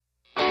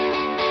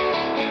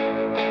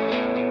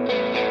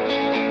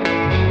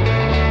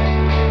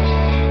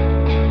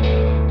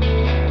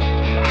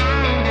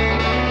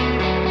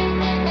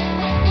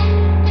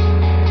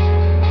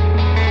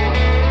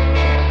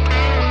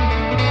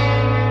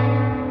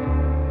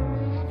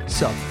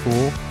Sup,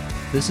 fool?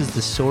 This is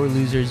the Sore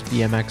Losers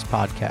BMX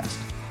podcast.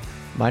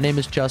 My name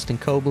is Justin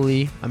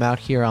Cobley. I'm out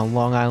here on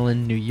Long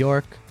Island, New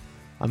York.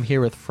 I'm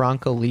here with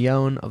Franco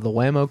Leone of the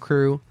Whammo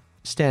crew,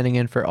 standing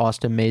in for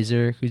Austin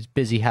Mazer, who's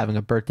busy having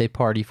a birthday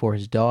party for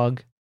his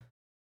dog.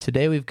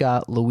 Today we've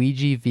got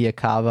Luigi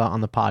Villacava on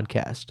the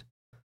podcast.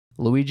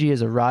 Luigi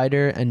is a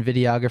rider and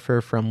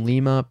videographer from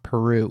Lima,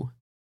 Peru.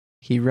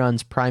 He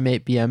runs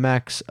Primate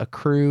BMX, a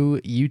crew,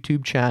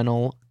 YouTube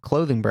channel,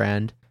 clothing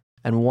brand,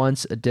 and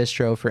once a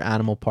distro for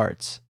animal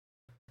parts.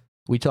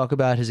 We talk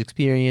about his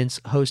experience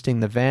hosting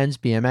the Vans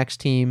BMX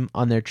team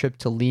on their trip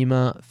to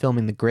Lima,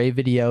 filming the Gray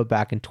video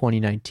back in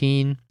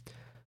 2019,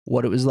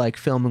 what it was like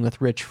filming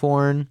with Rich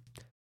Forn,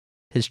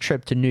 his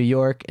trip to New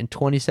York in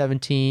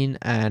 2017,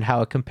 and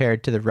how it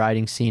compared to the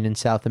riding scene in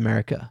South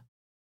America.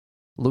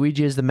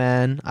 Luigi is the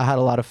man. I had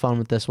a lot of fun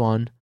with this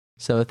one.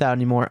 So without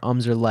any more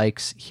ums or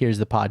likes, here's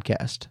the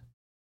podcast.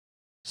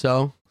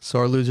 So,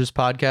 Sore Losers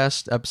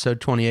Podcast, episode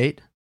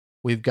 28.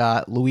 We've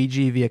got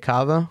Luigi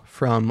Villacava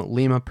from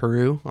Lima,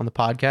 Peru on the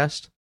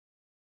podcast.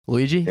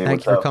 Luigi, Hey,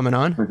 thank you for coming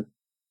on.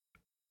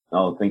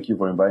 No, thank you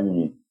for inviting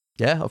me.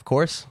 Yeah, of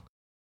course.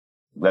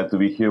 Glad to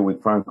be here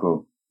with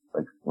Franco,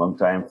 like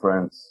long-time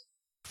friends.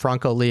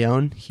 Franco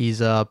Leone,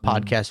 he's a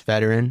podcast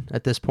veteran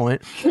at this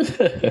point.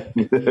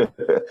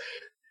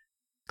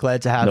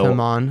 Glad to have him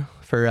on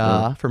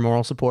for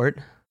moral support.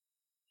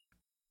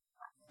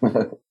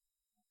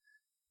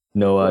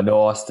 No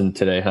Austin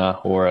today, huh?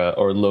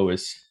 Or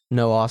Lois.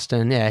 No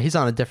Austin. Yeah, he's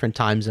on a different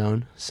time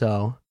zone,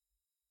 so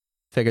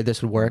figured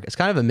this would work. It's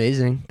kind of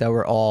amazing that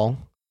we're all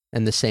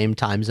in the same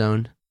time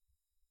zone,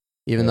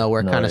 even though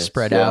we're kind of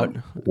spread out.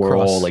 We're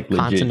across all like legit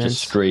continents.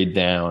 just straight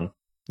down.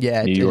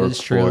 Yeah, New York, it is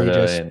truly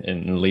Florida, just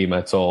and Lima.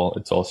 It's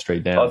all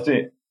straight down.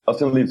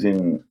 Austin lives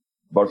in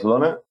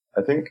Barcelona,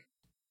 I think.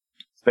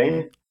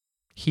 Spain?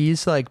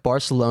 He's like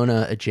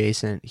Barcelona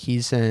adjacent.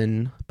 He's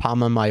in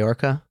Palma,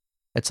 Mallorca.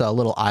 It's a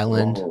little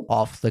island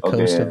off the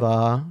coast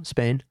of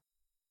Spain.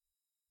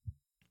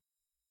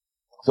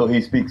 So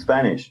he speaks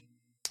Spanish?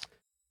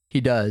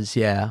 He does,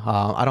 yeah.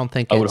 I don't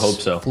think I would it's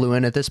hope so.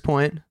 fluent at this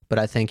point, but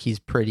I think he's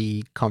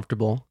pretty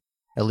comfortable,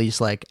 at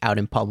least like out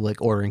in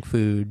public, ordering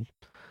food,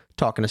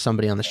 talking to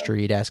somebody on the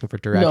street, asking for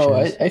directions.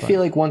 No, I feel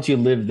like once you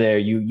live there,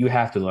 you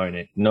have to learn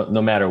it.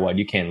 No matter what,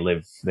 you can't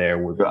live there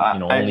with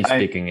only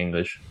speaking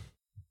English.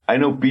 I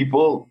know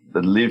people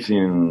that live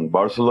in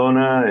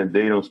Barcelona and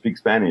they don't speak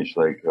Spanish.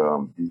 Like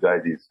this guy,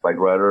 this bike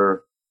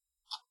rider,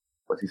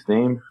 what's his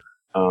name?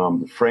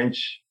 The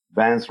French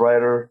Vans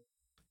rider.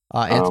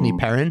 Anthony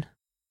Perrin?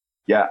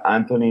 Yeah,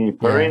 Anthony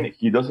Perrin. Yeah.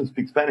 He doesn't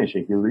speak Spanish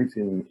and he lives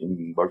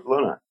in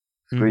Barcelona.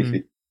 It's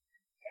crazy.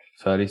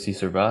 So how does he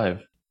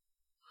survive?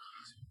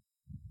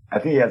 I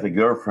think he has a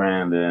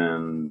girlfriend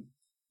and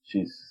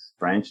she's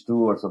French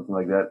too or something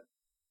like that.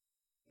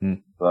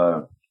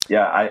 But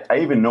yeah, I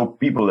even know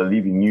people that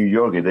live in New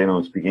York and they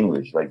don't speak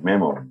English, like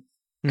Memo.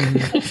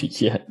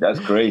 Yeah. That's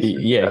crazy.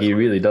 He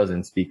really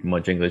doesn't speak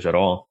much English at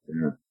all.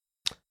 Yeah.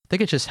 I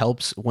think it just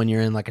helps when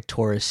you're in like a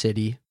tourist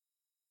city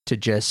to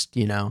just,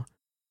 be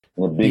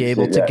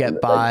able to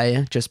get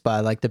by just by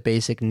like the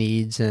basic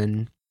needs.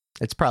 And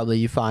it's probably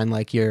you find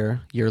like your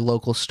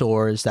local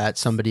stores that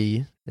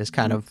somebody is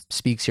kind of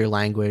speaks your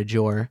language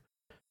or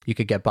you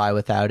could get by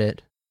without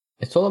it.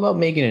 It's all about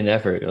making an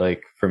effort.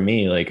 Like for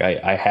me, like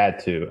I had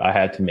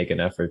to make an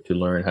effort to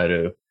learn how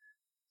to,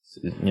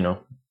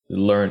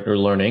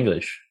 learn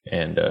English.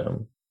 And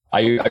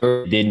I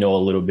did know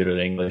a little bit of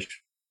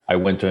English. I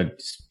went to an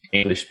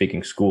English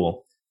speaking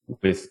school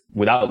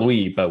without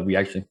Louis, but we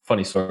actually,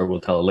 funny story,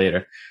 we'll tell it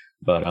later.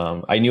 But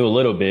I knew a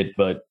little bit,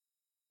 but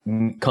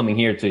coming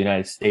here to the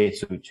United States,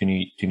 to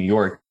New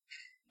York,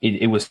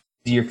 it was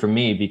easier for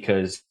me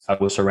because I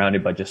was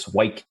surrounded by just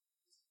white.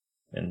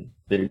 And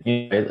there,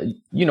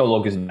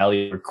 Locust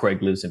Valley, where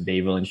Craig lives in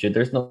Bayville and shit.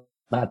 There's not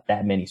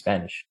that many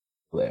Spanish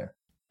there.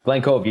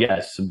 Glen Cove,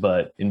 yes,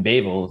 but in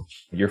Bayville,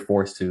 you're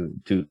forced to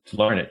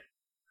learn it.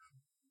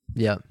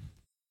 Yeah.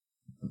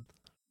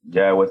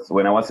 Yeah,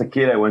 when I was a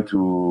kid, I went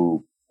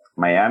to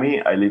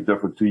Miami. I lived there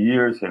for 2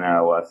 years, and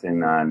I was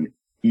in an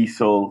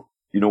ESOL.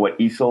 You know what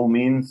ESOL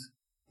means?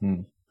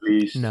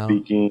 English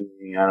speaking.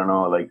 I don't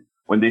know. Like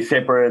when they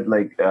separate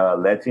like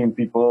Latin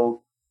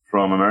people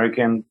from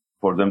American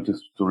for them to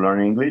learn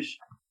English,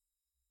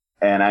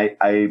 and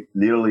I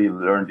literally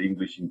learned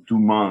English in 2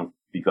 months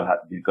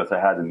because I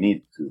had a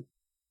need to.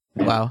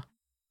 Wow.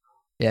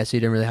 Yeah, so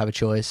you didn't really have a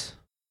choice.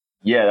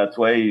 Yeah, that's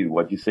why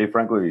what you say,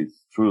 Franco, is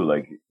true.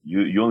 Like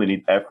you only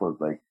need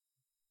effort, like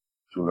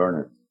to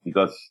learn it.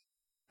 Because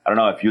I don't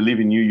know, if you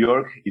live in New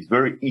York, it's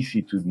very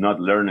easy to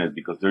not learn it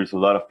because there's a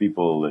lot of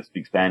people that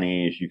speak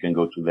Spanish. You can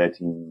go to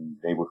Latin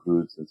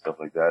neighborhoods and stuff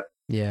like that.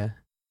 Yeah.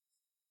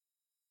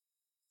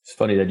 It's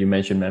funny that you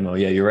mentioned Memo.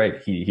 Yeah, you're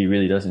right. He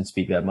really doesn't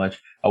speak that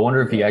much. I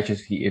wonder if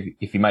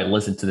he might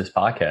listen to this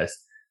podcast.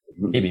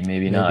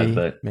 Maybe not,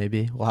 but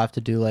maybe we'll have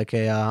to do like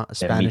a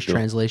Spanish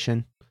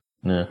translation.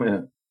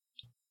 Yeah.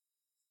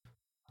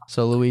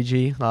 So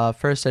Luigi,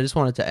 first I just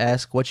wanted to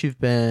ask what you've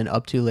been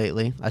up to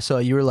lately. I saw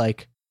you were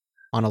like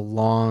on a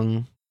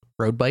long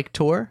road bike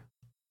tour.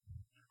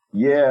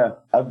 Yeah,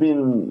 I've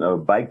been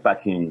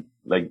bikepacking.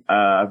 Like,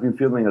 I've been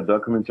filming a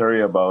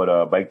documentary about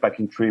a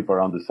bikepacking trip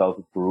around the south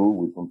of Peru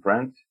with some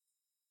friends.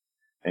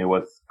 And it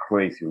was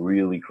crazy,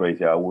 really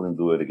crazy. I wouldn't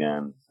do it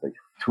again. It's like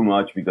too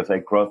much because I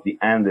crossed the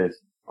Andes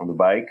on the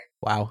bike.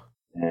 Wow.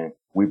 And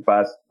we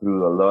passed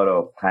through a lot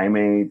of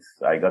primates.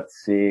 I got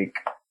sick.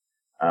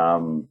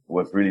 It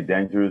was really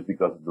dangerous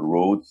because of the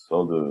roads,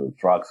 all the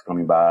trucks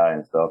coming by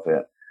and stuff.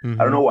 Yeah. I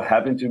don't know what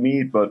happened to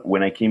me, but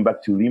when I came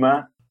back to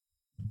Lima,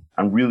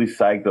 I'm really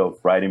psyched of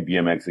riding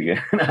BMX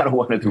again. I don't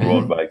want to do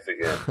road bikes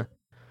again.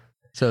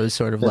 So it's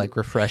sort of like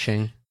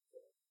refreshing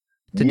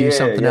to do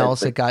something else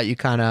that got you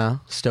kind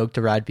of stoked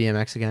to ride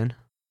BMX again.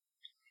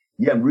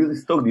 Yeah, I'm really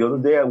stoked. The other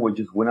day I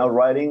just went out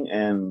riding,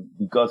 and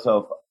because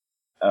of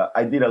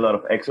I did a lot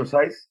of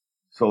exercise,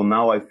 so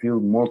now I feel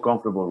more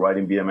comfortable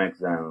riding BMX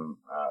than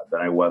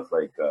I was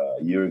like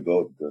a year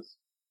ago, because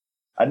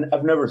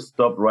I've never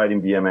stopped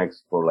riding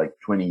BMX for like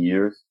 20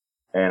 years,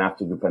 and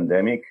after the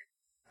pandemic,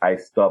 I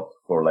stopped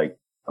for like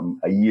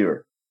a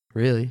year.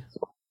 Really? So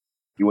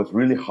it was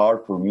really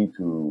hard for me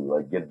to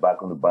like get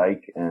back on the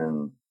bike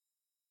and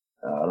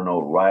I don't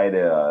know, ride.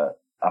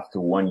 After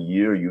 1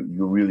 year,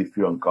 you really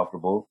feel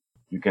uncomfortable.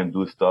 You can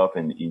do stuff,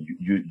 and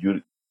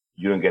you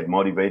don't get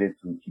motivated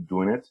to keep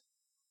doing it.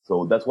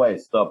 So that's why I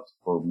stopped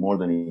for more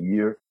than a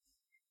year.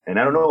 And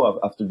I don't know,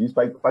 after this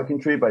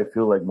bikepacking trip, I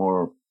feel like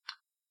more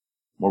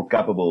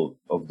capable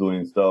of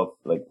doing stuff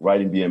like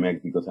riding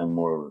BMX because I'm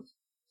more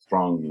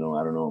strong,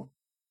 I don't know.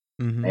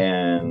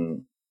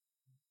 And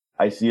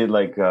I see it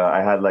like,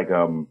 I had like,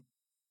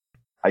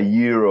 a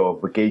year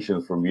of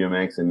vacations from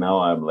BMX, and now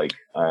I'm like,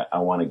 I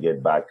want to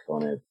get back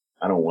on it.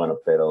 I don't want to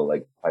pedal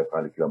like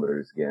 500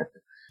 kilometers again.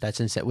 That's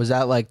insane. Was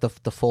that like the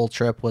full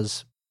trip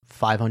was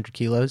 500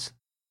 kilos?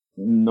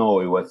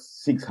 No, it was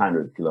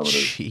 600 kilometers.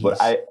 Jeez.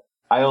 But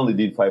I only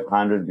did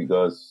 500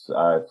 because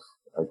I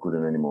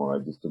couldn't anymore. I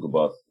just took a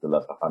bus the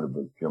last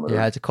 100 kilometers.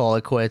 Yeah, I had to call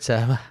it quits.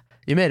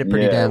 You made it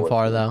pretty damn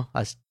far, though.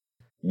 That's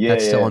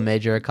still a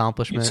major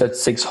accomplishment. You said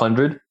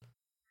 600?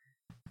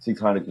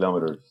 600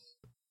 kilometers.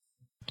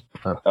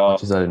 How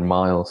much is that in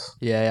miles?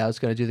 Yeah, I was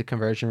going to do the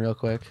conversion real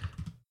quick.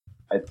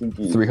 I think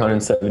it's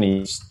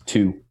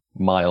 372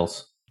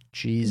 miles.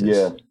 Jesus.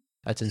 Yeah.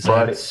 That's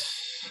insane.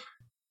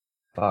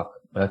 Fuck.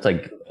 That's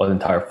like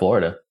entire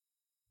Florida.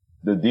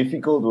 The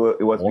difficult,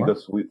 it was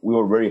because we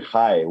were very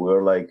high. We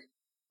were like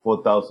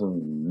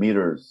 4,000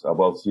 meters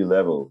above sea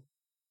level.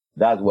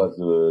 That was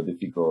the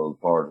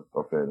difficult part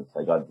of it.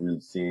 I got really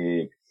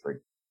sick.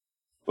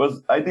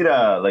 I did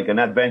an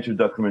adventure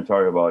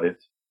documentary about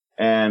it.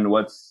 And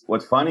what's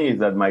funny is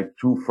that my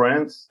two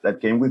friends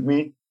that came with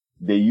me,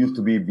 they used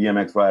to be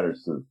BMX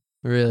riders too.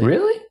 Really?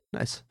 Really?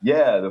 Nice.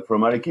 Yeah, they're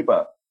from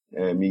Arequipa.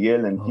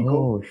 Miguel and Kiko.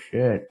 Oh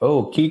shit!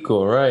 Oh,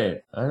 Kiko,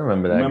 right? I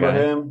remember that guy.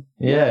 Remember him?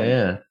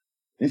 Yeah.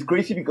 It's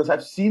crazy because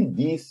I've seen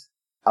this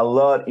a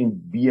lot in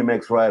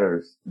BMX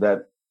riders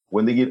that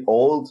when they get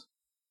old,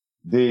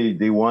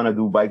 they want to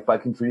do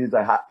bikepacking trips.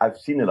 I've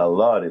seen it a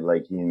lot.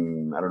 Like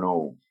in, I don't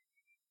know.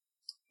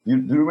 Do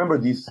you remember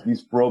this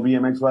pro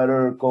BMX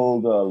rider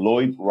called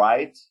Lloyd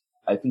Wright?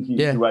 I think he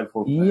ride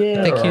for.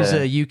 I think he's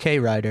a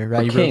UK rider,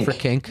 right? He rode for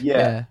Kink.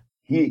 Yeah.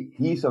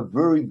 He's a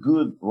very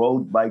good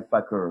road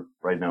bikepacker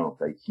right now.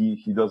 Like he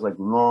does like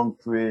long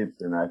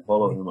trips, and I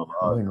follow him a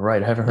lot.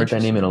 Right, I haven't heard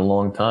that name in a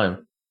long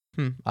time.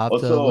 I'll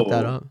have to look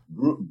that up.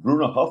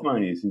 Bruno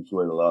Hoffman is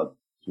into it a lot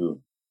too.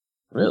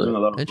 Really? He's doing a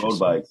lot of road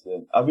bikes.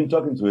 I've been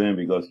talking to him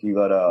because he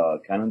got a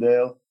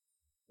Cannondale,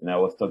 and I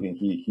was talking.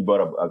 He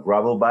bought a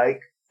gravel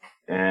bike,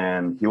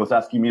 and he was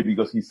asking me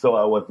because he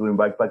saw I was doing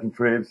bikepacking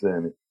trips,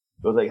 and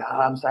he was like,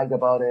 I'm psyched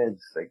about it.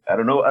 It's like I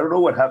don't know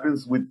what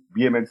happens with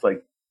BMX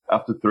like.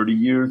 After 30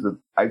 years,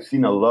 I've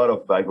seen a lot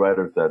of bike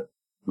riders that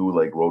do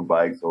like road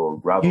bikes or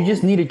gravel. You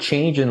just need a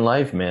change in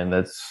life, man.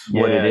 That's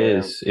what it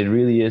is. It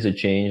really is a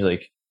change.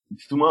 Like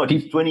it's too much.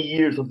 It's 20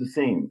 years of the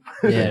same.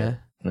 Yeah.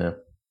 Yeah.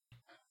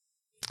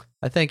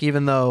 I think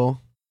even though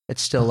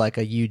it's still like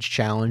a huge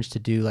challenge to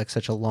do like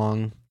such a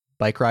long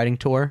bike riding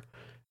tour,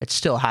 it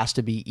still has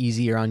to be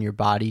easier on your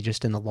body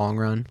just in the long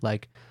run.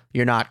 Like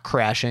you're not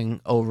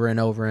crashing over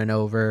and over and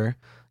over.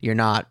 You're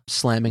not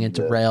slamming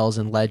into rails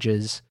and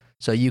ledges.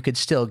 So you could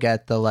still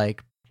get the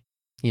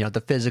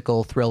the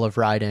physical thrill of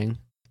riding,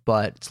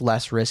 but it's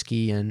less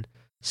risky and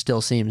still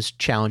seems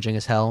challenging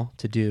as hell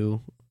to do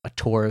a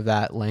tour of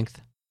that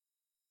length.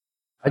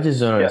 I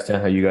just don't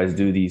understand how you guys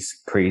do these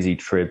crazy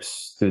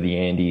trips through the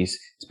Andes,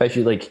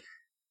 especially like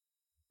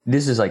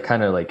this is like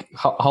kind of like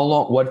how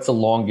long, what's the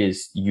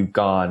longest you've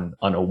gone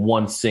on a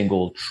one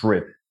single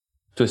trip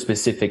to a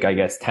specific, I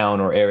guess,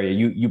 town or area?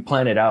 You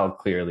plan it out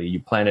clearly.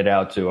 You plan it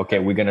out to, okay,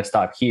 we're going to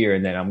stop here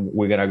and then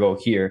we're going to go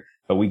here.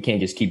 But we can't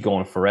just keep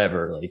going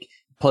forever. Like,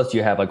 plus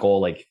you have like all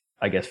like,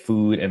 I guess,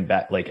 food and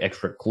like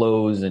extra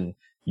clothes and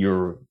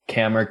your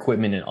camera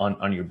equipment and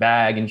on your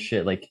bag and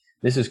shit. Like,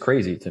 this is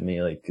crazy to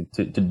me. Like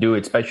to do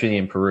it, especially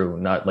in Peru,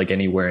 not like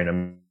anywhere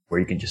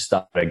where you can just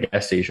stop at a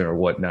gas station or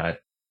whatnot.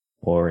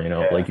 Or,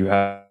 like you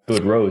have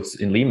good roads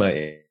in Lima.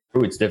 In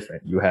Peru, it's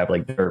different. You have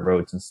like dirt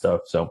roads and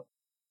stuff. So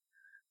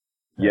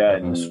Yeah,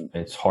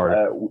 it's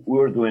hard. We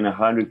were doing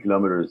 100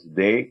 kilometers a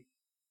day.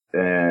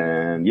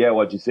 And yeah,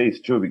 what you say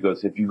is true,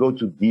 because if you go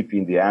too deep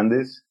in the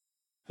Andes,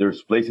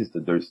 there's places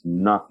that there's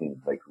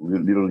nothing, like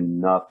literally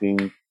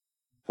nothing,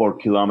 4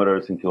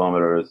 kilometers and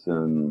kilometers.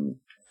 And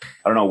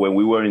I don't know, when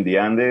we were in the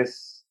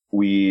Andes,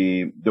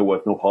 there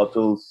was no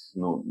hotels,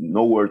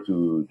 nowhere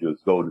to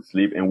just go to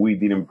sleep. And we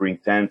didn't bring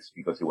tents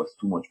because it was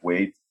too much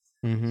weight.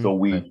 Mm-hmm. So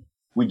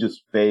we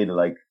just paid,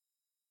 like,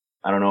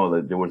 I don't know,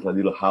 like there was a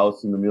little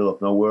house in the middle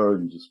of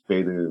nowhere. You just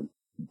pay the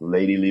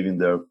lady living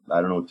there, I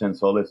don't know,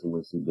 $10 and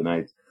we sleep the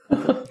night.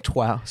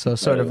 Wow. So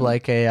sort of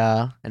like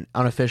an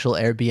unofficial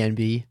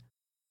Airbnb.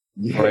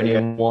 Yeah. For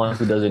anyone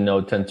who doesn't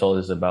know, $10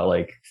 is about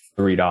like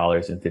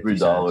 $3.50.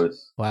 $3.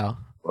 Wow.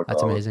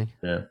 That's amazing.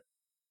 Yeah.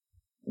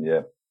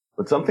 Yeah.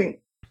 But something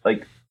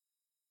like,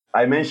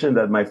 I mentioned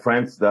that my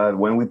friends that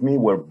went with me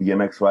were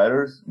BMX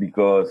riders,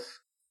 because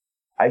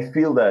I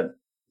feel that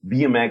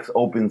BMX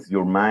opens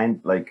your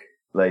mind, like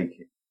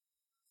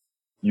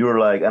you're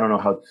like, I don't know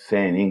how to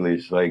say in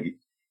English, like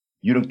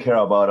you don't care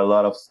about a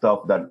lot of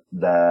stuff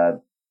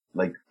that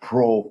like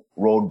pro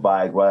road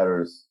bike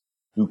riders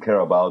do care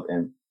about,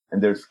 and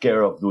they're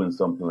scared of doing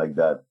something like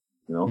that,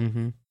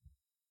 Mm-hmm.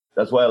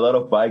 That's why a lot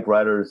of bike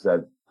riders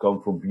that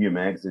come from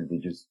BMX, they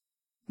just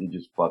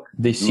fuck.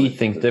 They see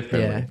things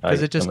differently. Yeah,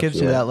 because it just gives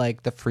you that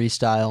like the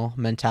freestyle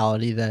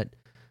mentality that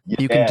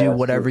you can do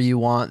whatever you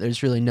want.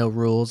 There's really no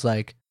rules.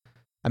 Like,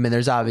 I mean,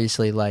 there's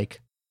obviously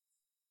like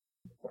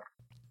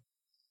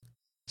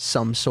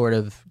some sort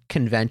of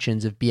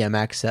conventions of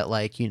BMX that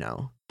like,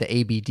 the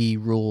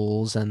ABD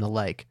rules and the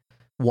like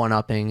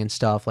one-upping and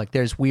stuff. Like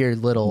there's weird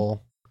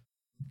little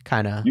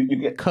kind of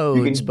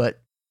codes,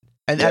 but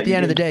at the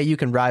end of the day, you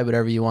can ride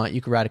whatever you want.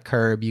 You could ride a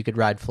curb, you could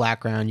ride flat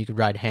ground, you could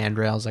ride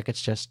handrails. Like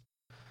it's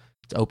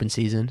open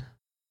season.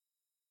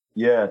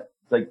 Yeah,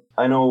 it's like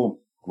I know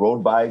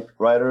road bike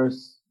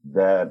riders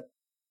that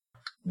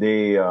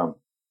they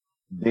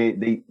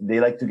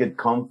like to get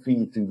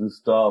comfy to do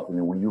stuff, and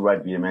then when you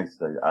ride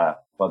BMX, like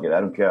fuck it, I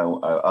don't care.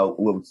 I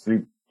will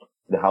sleep in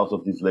the house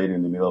of this lady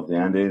in the middle of the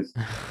Andes.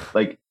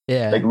 Like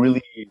like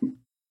really,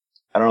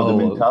 I don't know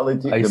the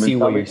mentality. I see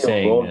what you're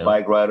saying. Road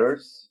bike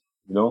riders,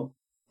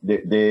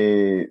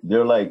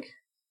 they're like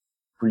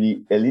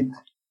pretty elite.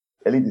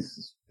 Elite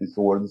is the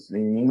word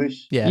in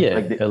English. Yeah,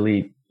 like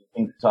elite.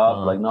 Think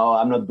tough. Like, no,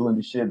 I'm not doing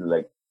this shit.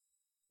 Like,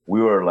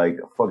 we were like,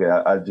 fuck it,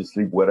 I'll just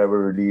sleep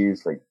whatever it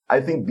is. Like,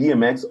 I think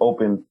BMX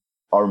opened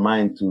our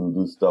mind to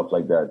do stuff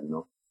like that,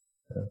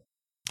 Yeah.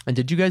 And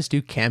did you guys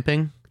do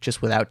camping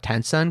just without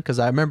tents then? Because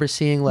I remember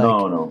seeing like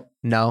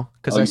no,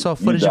 because I saw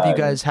footage of you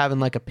guys having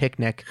like a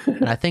picnic,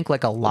 and I think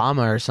like a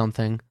llama or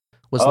something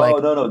was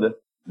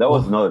that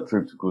was another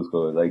trip to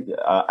Cusco. Like,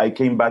 I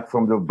came back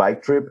from the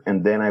bike trip,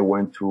 and then I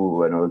went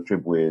to another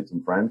trip with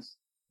some friends.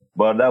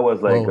 But that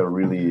was like a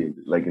really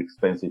like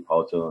expensive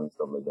hotel and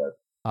stuff like that.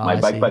 My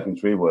backpacking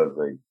trip was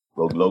like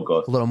low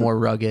cost. A little more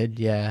rugged,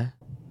 yeah.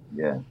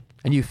 Yeah.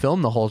 And you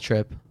filmed the whole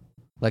trip?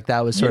 Like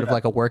that was sort of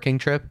like a working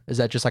trip? Is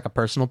that just like a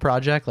personal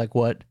project? Like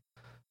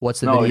what's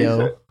the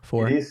video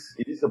for? It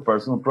is a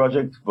personal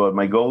project, but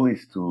my goal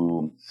is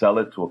to sell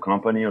it to a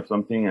company or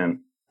something and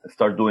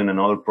start doing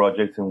another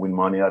project and win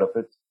money out of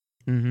it.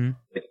 Mm-hmm.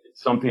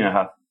 It's something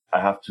I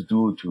have to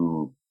do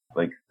to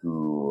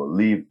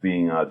live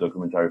being a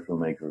documentary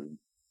filmmaker.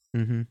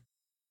 Mm-hmm.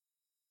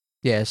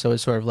 Yeah, so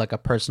it's sort of like a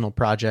personal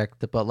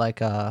project, but like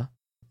a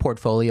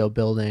portfolio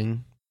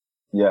building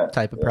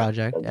type of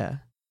project. Yeah.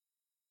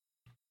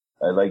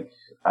 I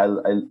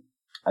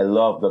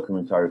love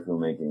documentary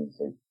filmmaking.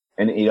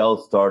 And it all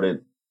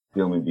started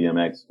filming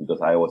BMX because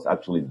I was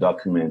actually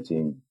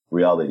documenting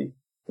reality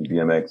in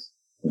BMX.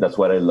 And that's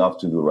what I love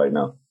to do right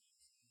now.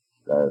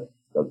 That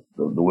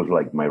was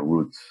like my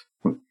roots.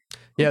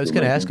 Yeah, I was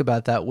going to ask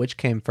about that. Which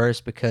came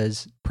first?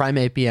 Because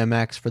Primate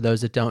BMX, for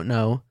those that don't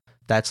know,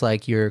 that's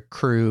like your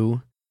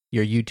crew,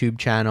 your YouTube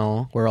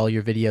channel where all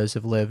your videos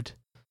have lived.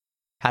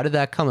 How did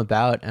that come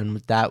about? And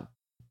that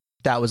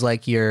was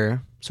like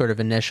your sort of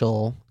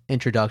initial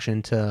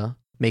introduction to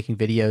making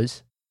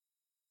videos?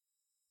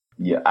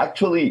 Yeah,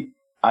 actually,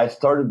 I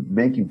started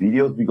making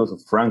videos because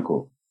of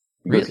Franco.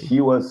 Because he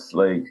was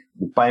like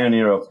the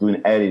pioneer of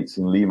doing edits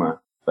in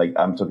Lima. Like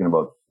I'm talking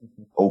about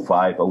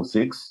 05,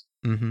 06.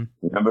 Mm-hmm.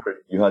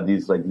 Remember, you had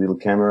this like little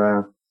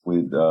camera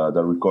with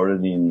that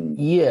recorded in.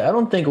 Yeah, I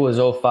don't think it was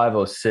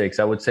 05, 06.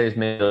 I would say it's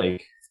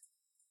maybe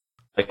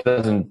like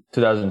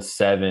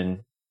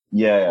 2007.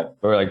 Yeah.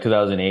 Or like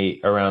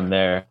 2008, around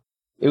there.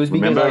 It was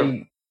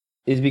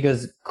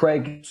because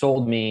Craig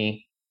sold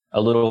me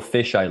a little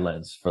fisheye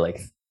lens for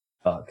like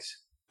 $5.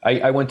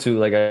 I went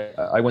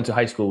to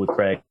high school with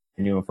Craig.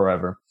 I knew him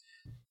forever.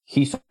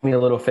 He sold me a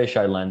little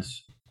fisheye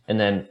lens, and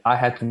then I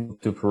had to move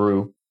to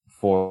Peru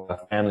for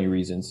family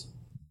reasons,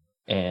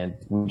 and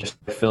we just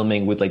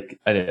filming with like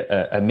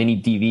a mini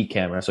DV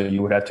camera. So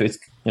you would have to, it's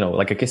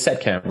like a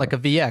cassette camera, like a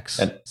VX,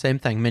 and same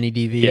thing, mini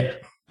DV.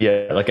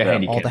 Yeah, like a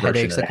Handycam. All the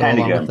headaches that go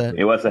along with it.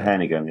 It was a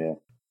Handycam, yeah.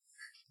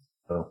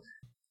 So,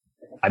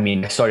 I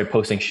mean, I started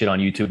posting shit on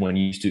YouTube when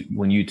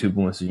YouTube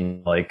was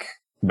like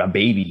a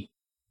baby.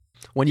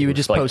 When you would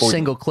just post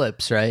single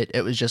clips, right?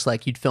 It was just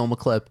like you'd film a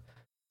clip,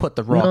 put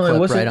the raw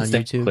clip right on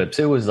YouTube. Clips.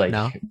 It was like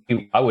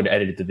I would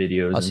edit the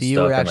videos and so stuff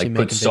you were actually and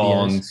like put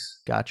songs.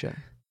 Videos. Gotcha.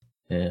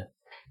 Yeah.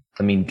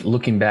 I mean,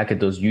 looking back at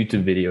those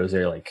YouTube videos,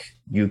 they're like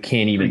you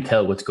can't even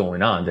tell what's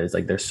going on. There's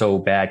like they're so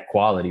bad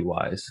quality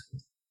wise.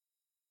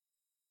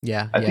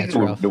 Yeah, I think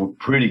they were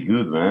pretty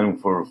good, man.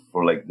 For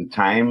like the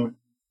time,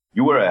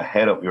 you were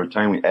ahead of your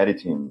time with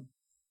editing.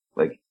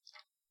 Like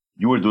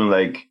you were doing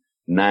like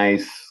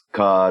nice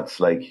cuts,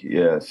 like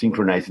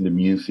synchronizing the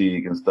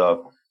music and stuff.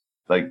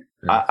 Like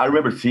I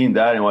remember seeing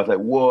that and I was like,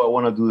 whoa, I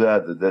want to do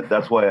that.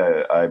 That's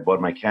why I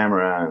bought my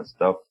camera and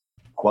stuff.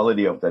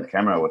 Quality of that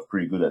camera was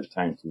pretty good at the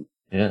time too.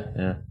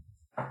 Yeah,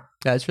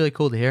 it's really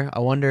cool to hear. I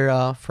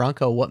wonder,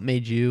 Franco, what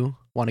made you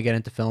want to get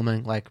into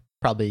filming? Like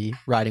probably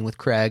riding with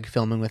Craig,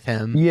 filming with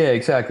him. Yeah,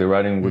 exactly.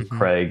 Riding with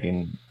Craig.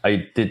 And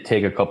I did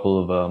take a couple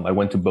of, I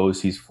went to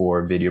BOCES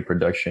for video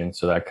production.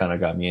 So that kind of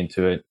got me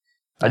into it.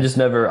 I just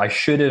never, I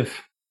should have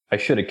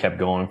kept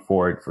going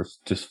for it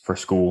for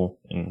school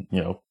and,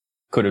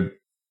 could have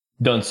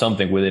done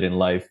something with it in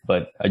life,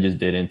 but I just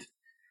didn't.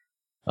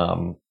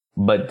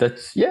 But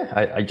that's,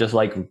 I just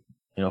like,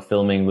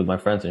 filming with my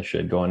friends and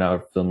shit, going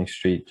out, filming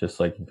street, just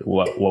like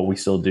what we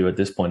still do at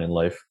this point in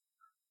life.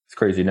 It's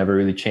crazy. It never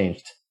really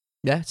changed.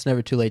 Yeah, it's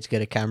never too late to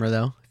get a camera,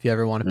 though, if you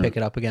ever want to pick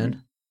it up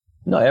again.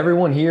 No,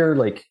 everyone here,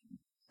 like,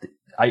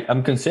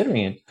 I'm considering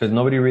it because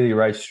nobody really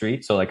rides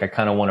street. So, like, I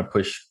kind of want to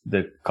push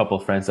the couple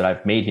of friends that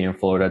I've made here in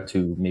Florida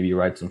to maybe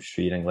ride some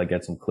street and, like,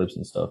 get some clips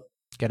and stuff.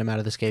 Get them out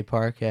of the skate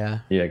park, yeah.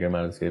 Yeah, get them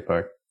out of the skate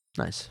park.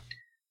 Nice.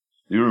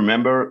 Do you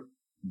remember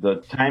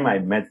the time I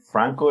met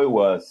Franco? It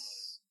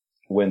was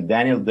when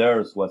Daniel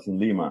Dares was in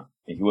Lima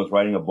and he was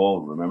riding a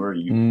boat, remember?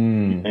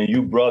 And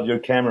you brought your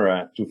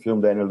camera to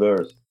film Daniel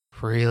Dares.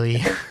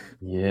 Really?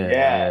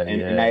 Yeah.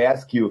 And I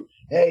asked you,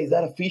 hey, is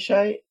that a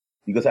fisheye?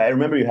 Because I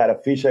remember you had a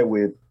fisheye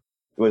with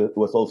it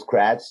was all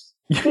scratched.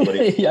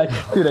 Yeah,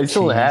 dude, I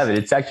still have it.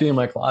 It's actually in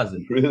my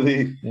closet.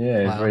 Really?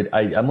 Yeah, wow. It's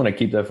right. I'm gonna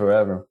keep that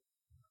forever.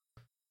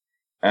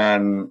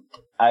 And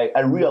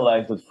I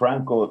realized that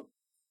Franco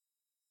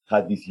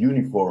had this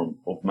uniform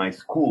of my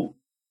school,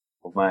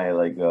 of my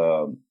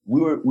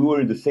we were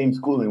in the same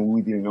school and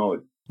we didn't know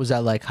it. Was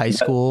that like high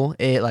school?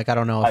 I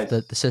don't know if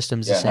the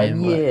system's the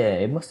same.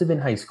 It must have been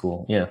high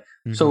school. Yeah.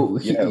 Mm-hmm. So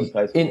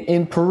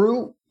in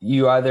Peru,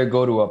 you either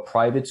go to a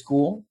private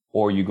school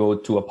or you go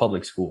to a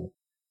public school.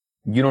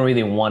 You don't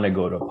really want to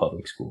go to a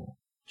public school.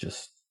 It's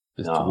just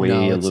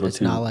dangerous.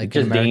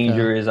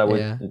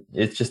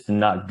 It's just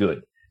not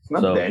good. It's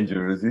not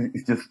dangerous.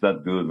 It's just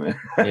not good, man.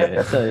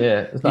 It's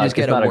you just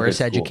get a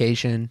worse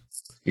education.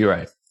 You're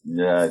right.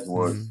 Yeah, it's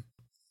worse. Mm-hmm.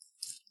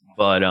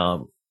 But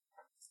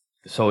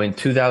so in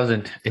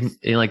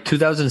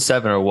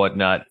 2007 or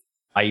whatnot,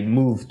 I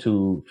moved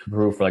to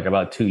Peru for like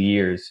about 2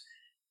 years.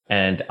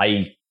 And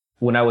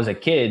when I was a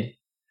kid,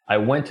 I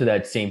went to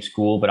that same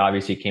school, but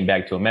obviously came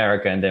back to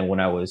America. And then when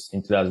I was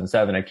in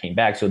 2007, I came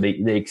back. So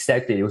they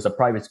accepted, it was a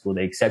private school.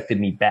 They accepted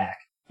me back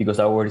because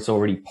I was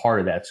already part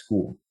of that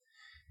school.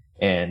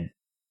 And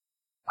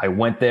I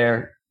went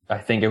there. I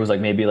think it was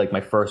maybe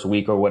my first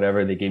week or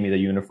whatever. They gave me the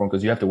uniform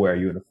because you have to wear a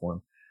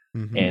uniform.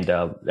 Mm-hmm. And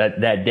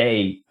that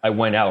day I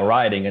went out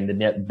riding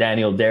and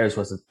Daniel Dares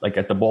was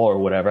at the ball or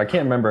whatever. I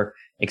can't remember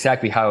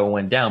exactly how it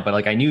went down,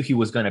 but I knew he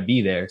was going to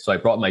be there. So I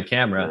brought my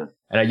camera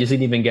and I just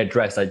didn't even get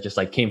dressed. I just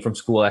came from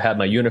school. I had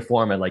my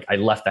uniform and I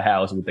left the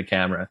house with the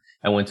camera.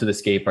 I went to the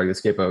skate park. The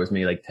skate park was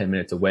maybe 10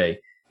 minutes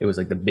away. It was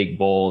the big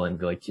bowl and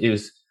it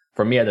was,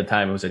 for me at the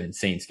time, it was an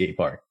insane skate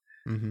park.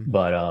 Mm-hmm.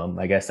 But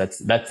I guess that's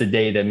the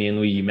day that me and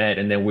Luigi met.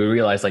 And then we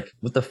realized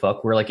what the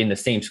fuck? We're in the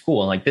same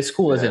school. And this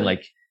school isn't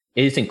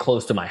it isn't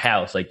close to my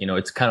house.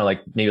 It's kind of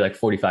maybe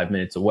 45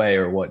 minutes away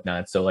or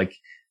whatnot. So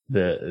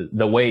the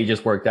way it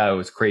just worked out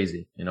was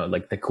crazy,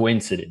 the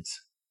coincidence.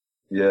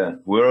 Yeah.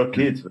 We're all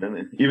kids,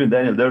 man. Even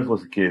Daniel Dares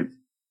was a kid.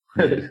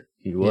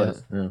 He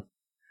was. Yeah.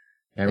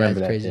 I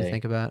remember that crazy day. To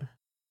think about.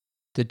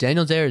 Did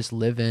Daniel Dares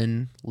live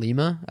in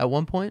Lima at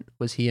one point?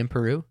 Was he in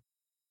Peru?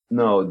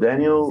 No,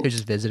 Daniel. He was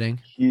just visiting.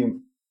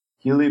 He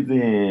lived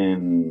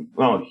in.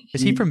 Well,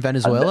 is he from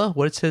Venezuela?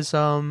 What's his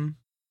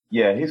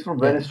Yeah, he's from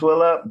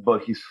Venezuela,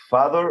 but his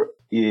father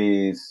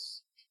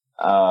is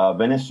a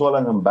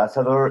Venezuelan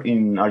ambassador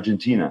in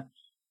Argentina.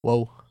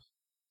 Whoa.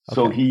 Okay.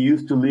 So he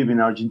used to live in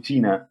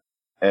Argentina,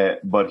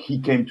 but he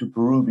came to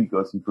Peru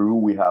because in Peru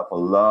we have a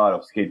lot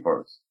of skate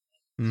parks.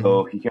 Mm-hmm.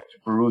 So he came to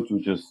Peru to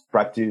just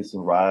practice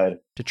and ride.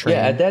 To train.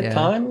 Yeah, at that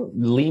time,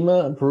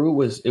 Lima, Peru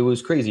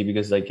was crazy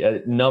because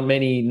not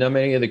many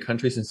other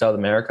countries in South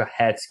America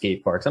had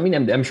skate parks. I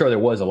mean, I'm sure there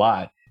was a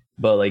lot,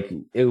 but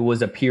it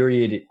was a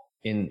period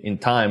in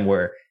time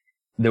where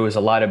there was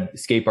a lot of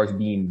skate parks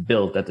being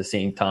built at the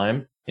same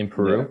time in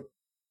Peru. Yeah.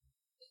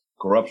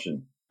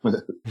 Corruption.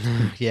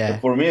 Yeah.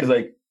 For me, it's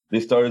they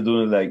started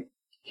doing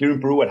here in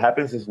Peru, what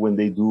happens is when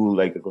they do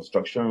a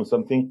construction or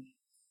something,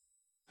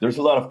 there's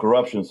a lot of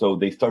corruption. So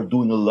they start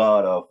doing a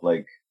lot of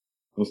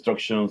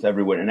constructions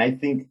everywhere. And I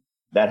think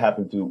that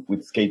happened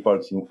with skate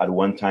parks at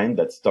one time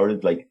that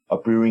started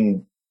appearing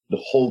in the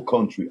whole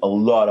country, a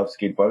lot of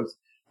skate parks.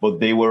 but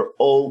they were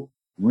all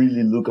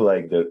really look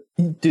like the.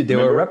 Dude, they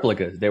were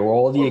replicas. They were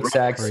all the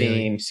exact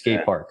same skate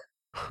Yeah. park.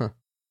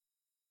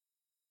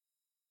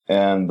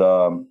 And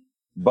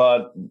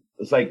but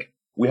it's like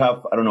we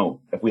have, I don't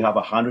know, if we have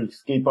 100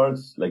 skate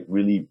parks, like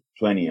really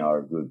 20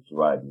 are good to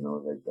ride. You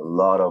know, like a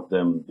lot of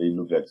them they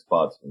look like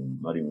spots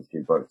and not even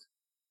skate parks.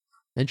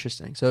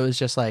 Interesting. So it was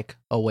just like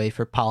a way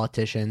for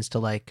politicians to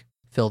like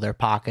fill their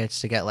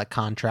pockets to get like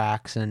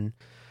contracts, and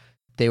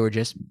they were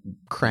just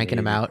cranking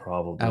them out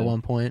probably at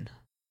one point.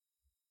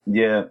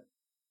 Yeah,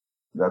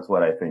 that's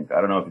what I think.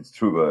 I don't know if it's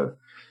true, but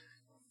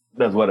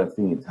that's what I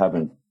think it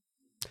happened.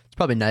 It's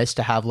probably nice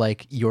to have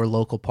like your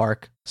local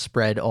park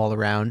spread all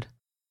around.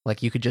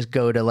 Like you could just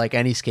go to like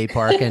any skate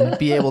park and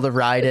be able to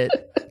ride it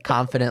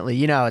confidently.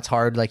 You know, it's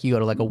hard. Like you go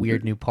to like a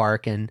weird new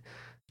park and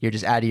you're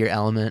just out of your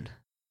element.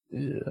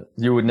 Yeah.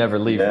 You would never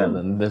leave them,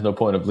 and there's no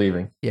point of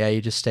leaving. Yeah,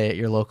 you just stay at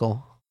your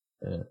local.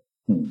 Yeah.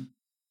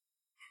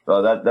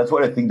 So that's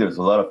what I think. There's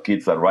a lot of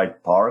kids that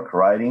ride park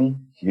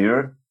riding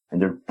here, and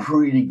they're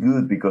pretty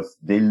good because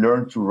they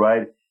learn to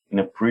ride in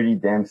a pretty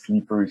damn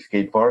slippery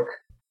skate park,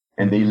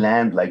 and they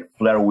land like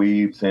flare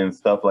whips and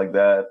stuff like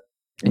that.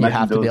 And you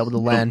have to be able to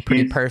land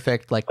pretty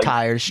perfect, like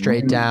tires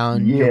straight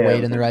down, your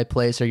weight in the right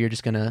place, or you're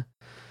just gonna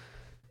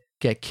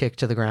get kicked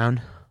to the ground.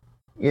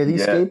 Yeah,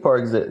 these skate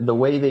parks, the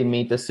way they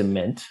made the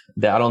cement,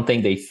 that I don't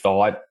think they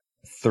thought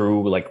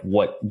through like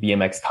what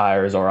BMX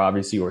tires are,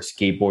 obviously, or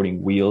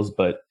skateboarding wheels.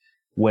 But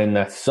when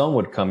the sun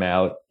would come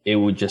out, it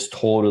would just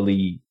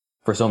totally,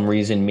 for some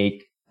reason,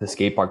 make the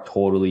skate park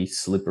totally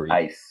slippery.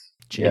 Ice.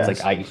 It's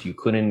like ice. You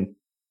couldn't.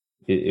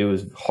 It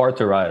was hard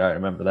to ride. I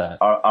remember that.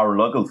 Our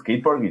local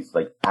skate park is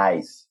like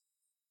ice.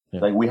 Yeah.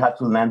 Like we had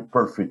to land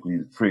perfectly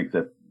tricked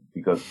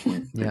because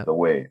we slipped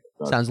away.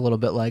 So. Sounds a little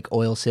bit like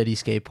Oil City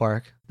Skate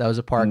Park. That was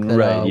a park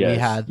that we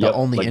had, the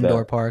only like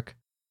indoor park.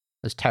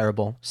 It was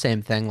terrible.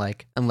 Same thing.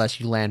 Like unless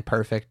you land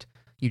perfect,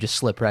 you just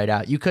slip right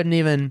out. You couldn't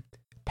even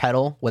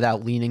pedal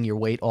without leaning your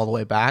weight all the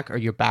way back, or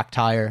your back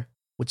tire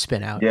would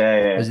spin out. Yeah.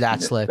 It was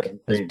that slick.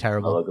 It was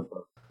terrible.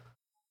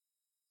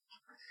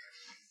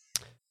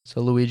 So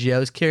Luigi, I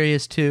was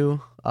curious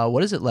too,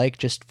 what is it like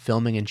just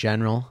filming in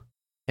general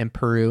in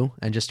Peru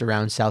and just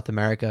around South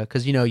America?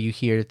 Because, you know, you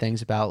hear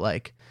things about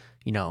like,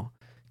 you know,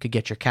 could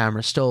get your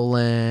camera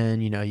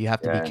stolen, you know, you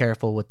have to be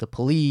careful with the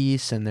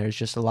police, and there's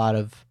just a lot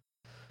of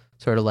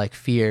sort of like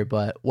fear.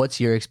 But what's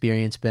your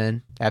experience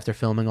been after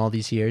filming all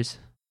these years?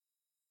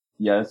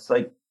 Yeah, it's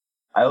like,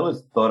 I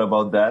always thought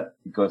about that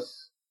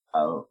because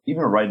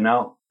even right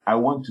now, I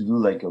want to do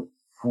like a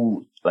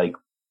full, like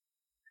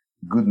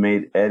good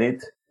made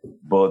edit.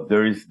 But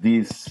there is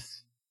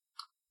this,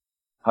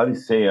 how do you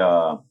say,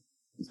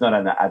 it's not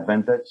an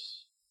advantage.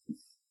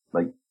 It's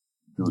like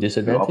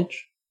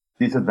disadvantage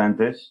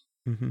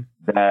mm-hmm.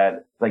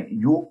 That like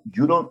you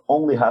don't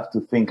only have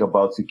to think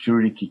about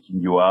security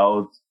kicking you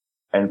out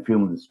and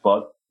film the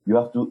spot. You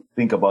have to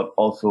think about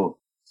also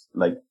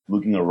like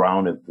looking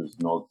around if there's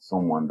not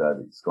someone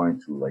that is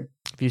going to like.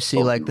 If you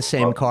see like the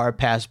same car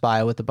pass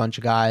by with a bunch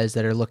of guys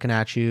that are looking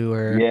at you,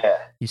 or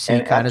you see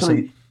and kind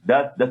actually,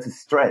 of that's a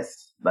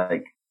stress.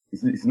 Like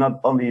it's not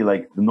only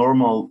like the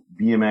normal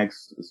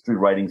BMX street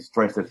riding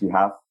stress that you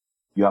have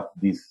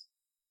this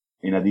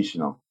in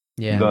additional.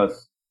 Yeah.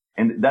 Because,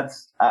 and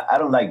that's, I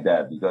don't like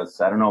that because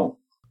I don't know.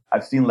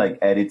 I've seen like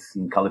edits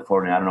in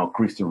California. I don't know,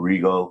 Christian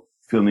Regal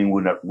filming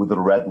with a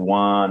Red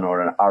One or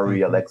an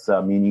Ari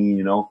Alexa Mini,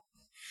 you know?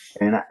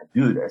 And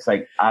dude, it's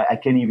like, I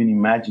can't even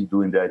imagine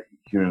doing that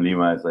here in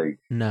Lima. It's like,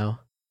 no,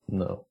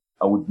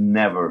 I would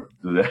never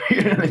do that here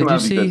in Lima. Did you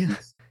see?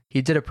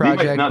 He did a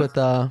project with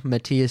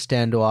Matthias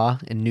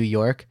Dandois in New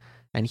York,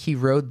 and he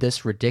rode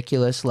this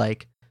ridiculous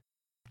like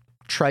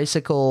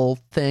tricycle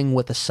thing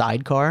with a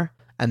sidecar,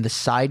 and the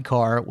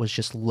sidecar was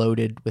just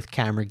loaded with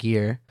camera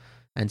gear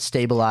and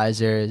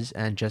stabilizers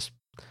and just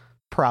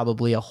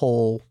probably a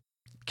whole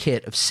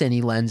kit of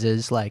cine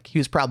lenses. Like he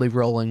was probably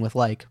rolling with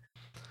like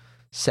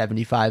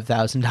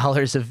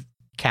 $75,000 of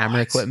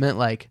camera equipment.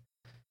 Like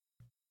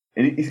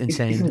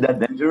insane. Isn't that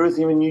dangerous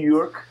even in New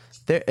York?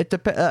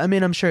 I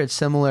mean, I'm sure it's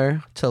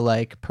similar to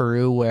like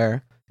Peru,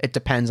 where it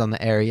depends on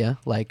the area.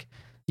 Like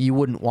you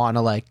wouldn't want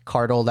to like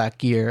cart all that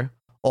gear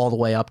all the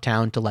way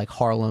uptown to like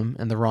Harlem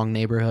in the wrong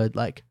neighborhood.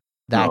 Like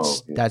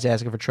that's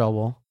asking for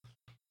trouble.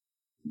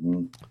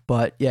 Mm-hmm.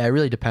 But yeah, it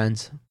really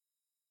depends.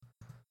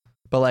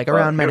 But like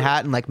around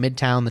Manhattan, like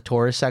Midtown, the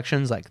tourist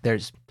sections, like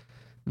there's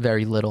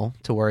very little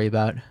to worry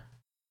about.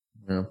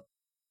 Yeah.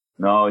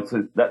 No,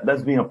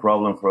 that's been a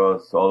problem for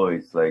us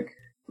always. Like,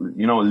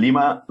 you know,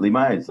 Lima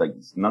is like,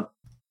 it's not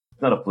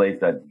a place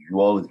that you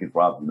always get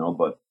robbed, you know,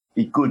 but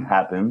it could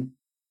happen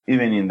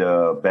even in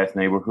the best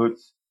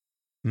neighborhoods.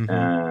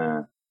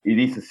 Mm-hmm. It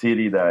is a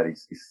city that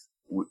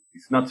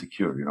it's not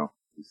secure, you know,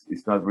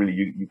 it's not really,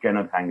 you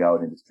cannot hang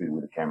out in the street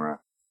with a camera.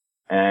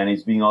 And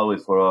it's been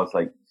always for us,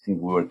 like since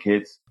we were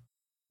kids,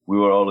 we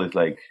were always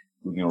like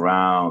looking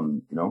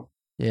around, you know?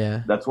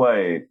 Yeah. That's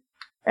why,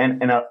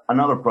 and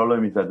another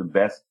problem is that the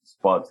best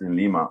spots in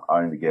Lima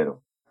are in the ghetto.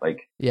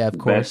 Like, yeah, of the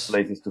course. best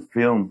places to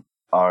film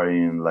are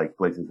in like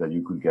places that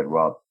you could get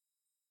robbed.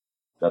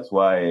 That's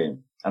why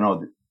I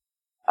don't know.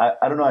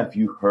 I don't know if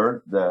you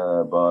heard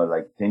but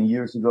like 10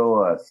 years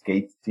ago, a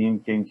skate team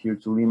came here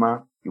to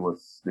Lima. It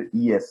was the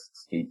ES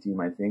skate team,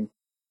 I think.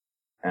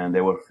 And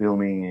they were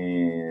filming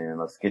in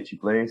a sketchy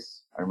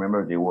place. I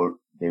remember they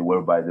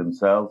were by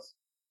themselves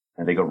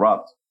and they got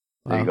robbed.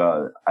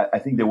 Wow. I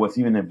think there was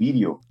even a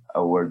video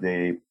where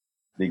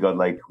they got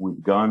like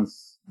with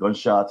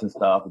gunshots and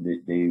stuff.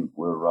 They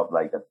were robbed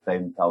like a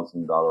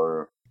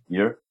 $10,000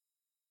 year.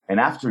 And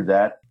after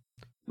that,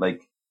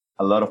 like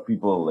a lot of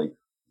people, like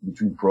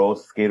between pro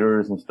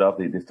skaters and stuff,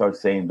 they start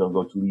saying, don't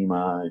go to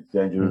Lima, it's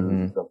dangerous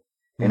and stuff.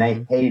 And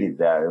I hated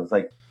that. It was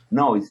like,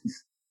 no,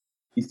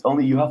 it's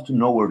only you have to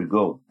know where to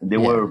go. And they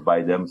were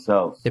by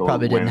themselves. They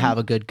probably didn't have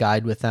a good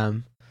guide with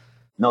them.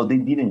 No, they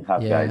didn't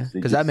have guides.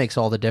 Because that makes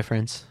all the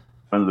difference.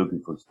 When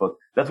looking for spots.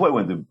 That's why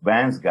when the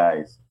Vans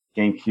guys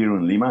came here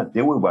in Lima,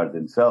 they were by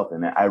themselves.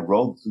 And I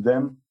wrote to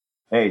them,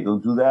 hey,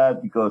 don't do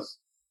that, because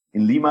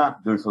in Lima,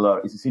 it's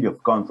a city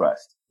of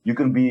contrast. You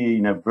can be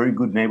in a very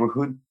good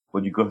neighborhood,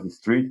 but you cross the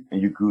street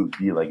and you could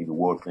be like in the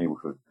worst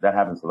neighborhood. That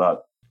happens a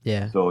lot.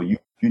 Yeah. So you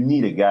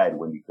need a guide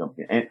when you come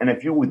here. And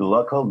if you're with a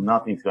local,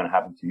 nothing's going to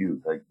happen to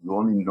you. Like you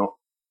only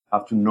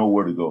have to know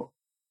where to go.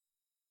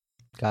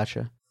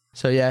 Gotcha.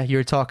 So yeah, you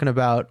were talking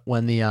about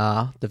when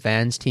the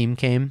Vans team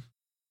came.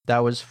 That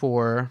was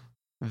for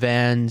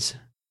Vans,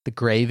 the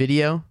Gray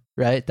video,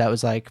 right? That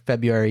was like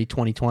February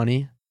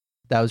 2020.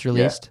 That was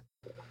released.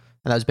 Yeah.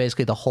 And that was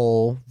basically the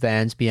whole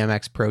Vans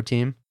BMX Pro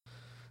team.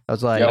 I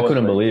was like, I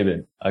couldn't believe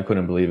it. I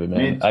couldn't believe it,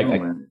 man.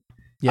 Man.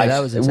 Yeah, that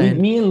was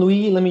insane. Me and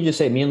Louis, let me just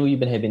say, me and Louis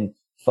have been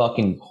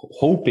fucking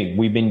hoping.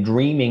 We've been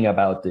dreaming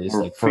about this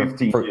for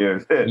 15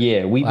 years.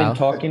 Yeah, we've been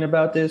talking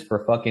about this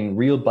for fucking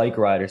real bike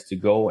riders to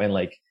go and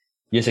like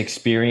just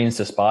experience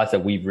the spots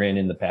that we've ridden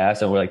in the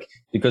past. And we're like,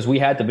 because we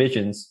had the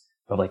visions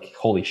of like,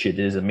 holy shit,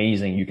 this is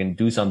amazing. You can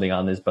do something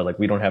on this, but like,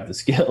 we don't have the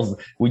skills.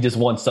 We just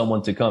want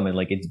someone to come. And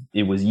like,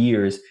 it was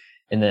years.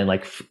 And then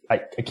like, I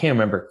can't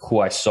remember who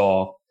I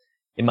saw.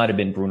 It might've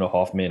been Bruno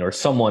Hoffman or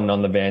someone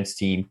on the Vans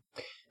team.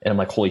 And I'm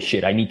like, holy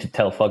shit, I need to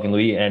tell fucking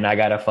Louis. And I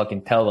gotta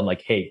fucking tell them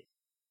like, hey,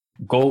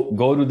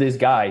 go to this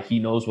guy. He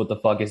knows what the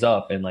fuck is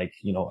up. And like,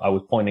 you know, I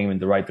was pointing him in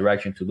the right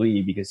direction to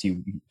Louis because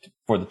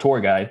for the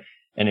tour guide.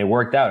 And it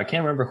worked out. I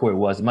can't remember who it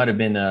was. It might have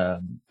been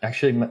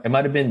it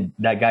might have been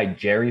that guy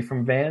Jerry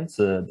from Vans,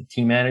 the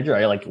team manager.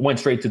 I like went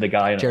straight to the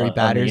guy Jerry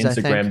Batters, on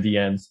the Instagram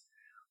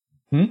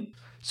DMs.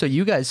 So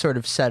you guys sort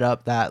of set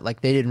up that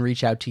like they didn't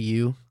reach out to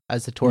you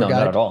as the tour guide? No,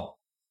 not at all.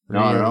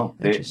 Really? No.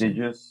 They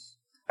just.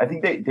 I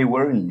think they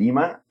were in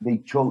Lima.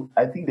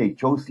 I think they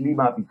chose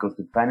Lima because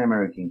the Pan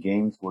American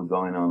Games were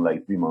going on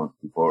like 3 months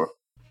before,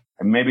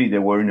 and maybe they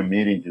were in a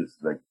meeting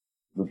just like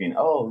looking.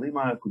 Oh,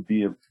 Lima could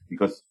be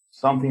because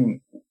something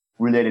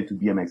related to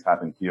BMX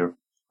happened here,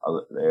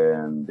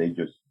 and they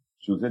just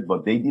choose it,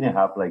 but they didn't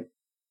have like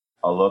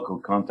a local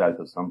contact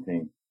or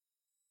something.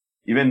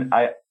 Even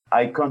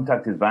I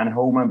contacted Van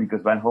Homan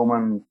because Van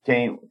Homan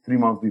came 3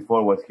 months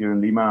before, was here in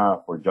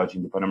Lima for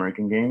judging the Pan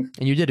American Games.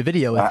 And you did a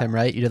video with him,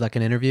 right? You did like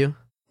an interview?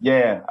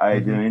 Yeah, I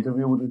did an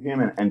interview with him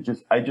and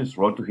I just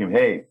wrote to him,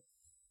 hey,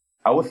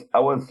 I was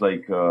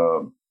like,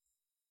 I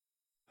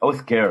was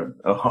scared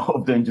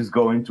of them just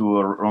going to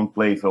a wrong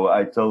place. So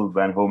I told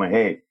Van Homan,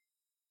 hey,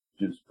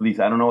 just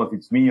please, I don't know if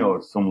it's me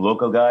or some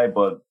local guy,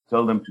 but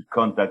tell them to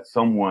contact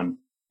someone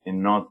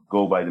and not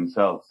go by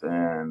themselves.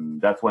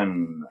 And that's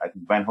when I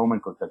think Van Homan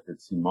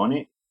contacted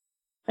Simone,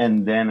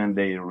 and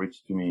they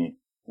reached to me,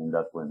 and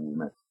that's when we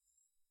met.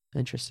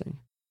 Interesting.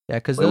 Yeah,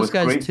 because those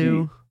guys crazy.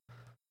 Too,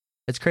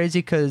 it's crazy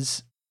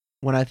because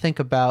when I think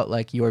about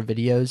like your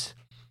videos,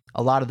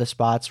 a lot of the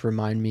spots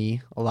remind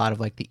me a lot of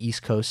like the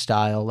East Coast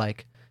style,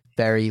 like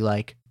very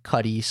like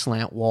cutty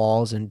slant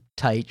walls and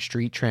tight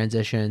street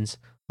transitions.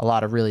 A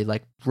lot of really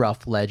like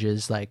rough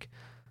ledges. Like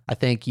I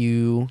think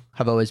you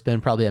have always been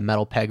probably a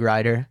metal peg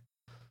rider.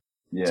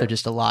 Yeah. So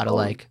just a lot of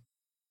like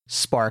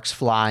sparks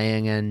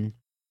flying and,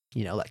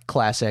 you know, like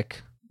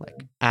classic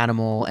like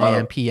animal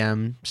AM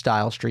PM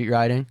style street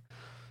riding.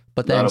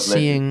 But then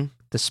seeing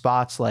the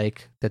spots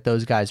like that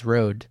those guys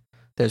rode,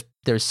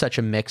 there's such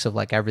a mix of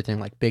like everything,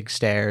 like big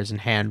stairs and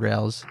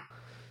handrails.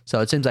 So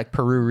it seems like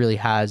Peru really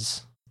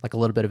has like a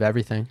little bit of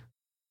everything.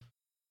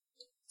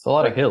 It's a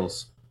lot of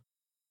hills.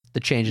 The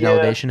change in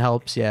elevation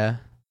helps, yeah.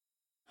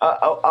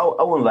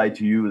 I won't lie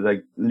to you.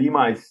 Like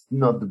Lima is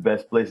not the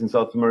best place in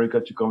South America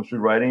to come street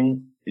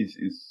riding.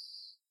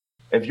 Is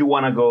if you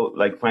want to go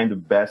like find the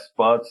best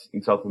spots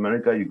in South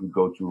America, you could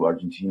go to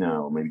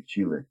Argentina or maybe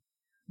Chile.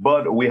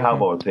 But we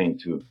have our thing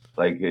too.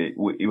 Like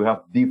we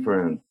have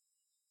different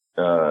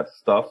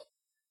stuff.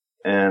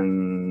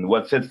 And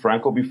what said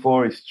Franco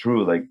before is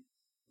true. Like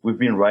we've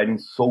been riding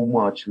so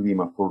much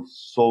Lima for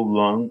so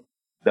long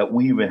that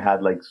we even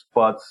had like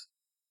spots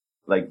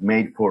like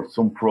made for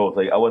some pros.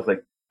 Like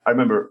I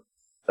remember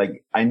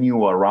like I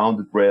knew a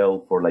rounded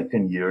rail for like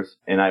 10 years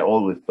and I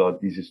always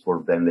thought this is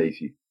for Dan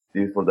Lacey.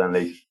 This is for Dan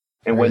Lacey.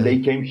 And when they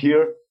came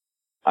here,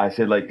 I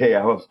said like, hey, I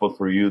have a spot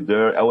for you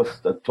there. I was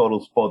a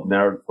total spot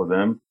nerd for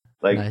them.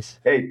 Like, nice.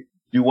 Hey,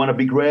 you want a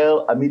big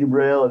rail, a medium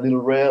rail, a little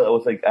rail? I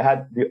was like, I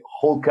had the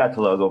whole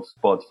catalog of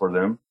spots for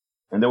them,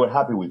 and they were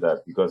happy with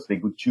that because they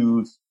could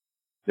choose.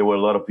 There were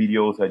a lot of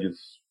videos. I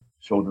just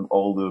showed them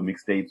all the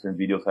mixtapes and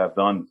videos I've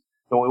done.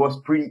 So it was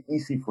pretty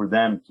easy for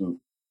them to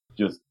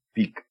just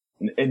pick.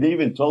 And they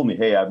even told me,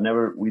 hey,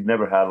 we've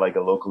never had like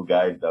a local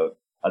guide that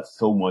had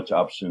so much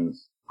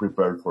options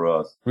prepared for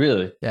us.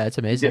 Really? Yeah, it's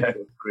amazing. Yeah,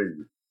 it's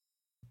crazy.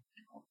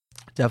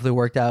 Definitely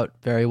worked out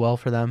very well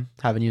for them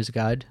having you as a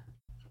guide.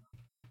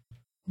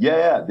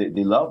 Yeah,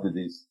 they loved it.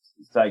 It's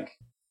like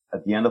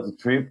at the end of the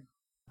trip,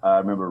 I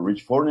remember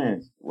Rich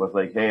Fornes was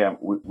like, hey,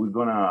 we're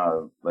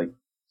gonna like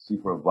see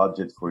for a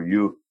budget for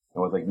you. I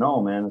was like,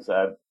 no, man. I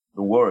said,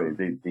 don't worry.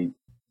 They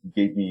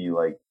gave me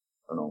like,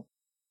 I don't know,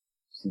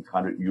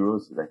 600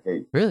 euros. Like,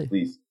 hey, really?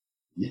 Please.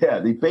 Yeah,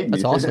 they paid me.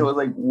 That's awesome. And I was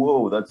like,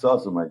 whoa, that's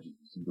awesome. I just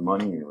received the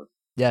money.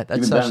 Yeah,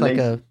 that's such like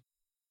a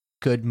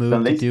good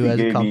move to do as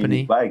a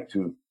company. Bike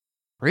too.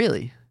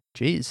 Really?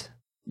 Jeez.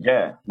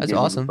 Yeah. That's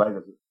awesome.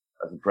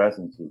 As a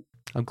present too.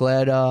 I'm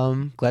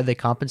glad they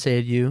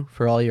compensated you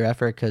for all your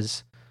effort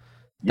because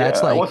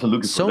that's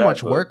like so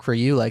much work for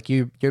you. Like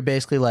you're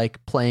basically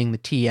like playing the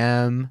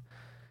TM,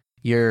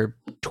 your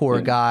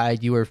tour guide.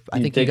 I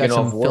think you got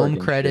some film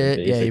credit.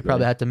 Shit, yeah, you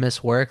probably had to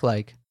miss work.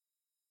 Like,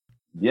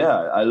 yeah,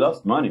 I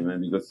lost money,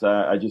 man, because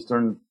I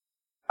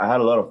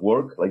had a lot of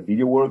work, like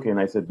video work, and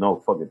I said, no,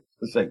 fuck it.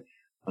 It's like,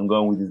 I'm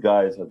going with these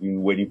guys. I've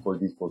been waiting for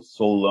this for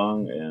so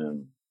long,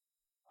 and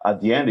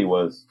at the end, it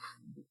was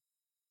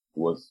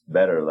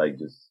better, like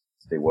just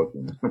stay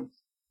working.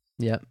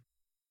 Yep,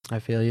 I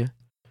feel you.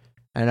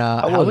 And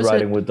I was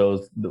riding with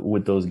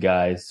those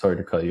guys. Sorry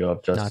to cut you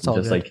off, Justin. No,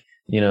 just good. Like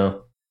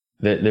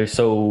they're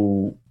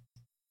so.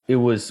 Who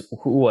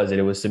was it?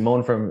 It was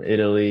Simone from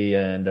Italy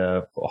and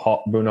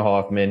Bruno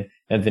Hoffman,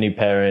 Anthony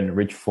Perrin,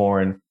 Rich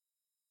Forn.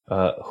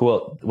 Who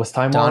else? Was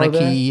Time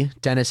Donachie,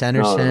 Dennis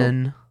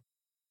Anderson. No.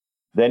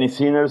 Dennis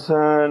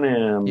Anderson,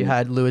 and you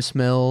had Lewis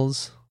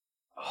Mills.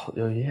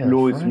 Oh yeah,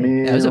 Lewis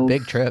Mills. Yeah, it was a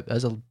big trip. It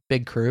was a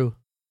big crew.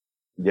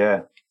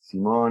 Yeah,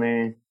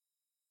 Simone,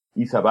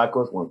 Isa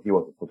Bacos when he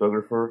was a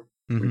photographer.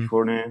 Rich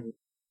Forn.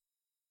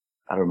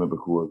 I don't remember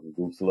who was.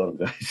 There was a lot of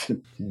guys.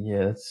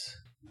 Yeah,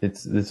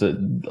 it's a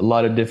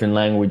lot of different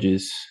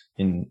languages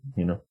in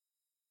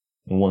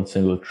one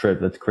single trip.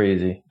 That's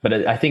crazy.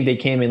 But I think they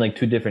came in like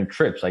two different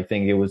trips. I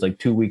think it was like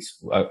 2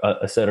 weeks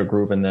a set of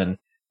group and then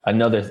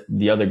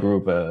the other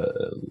group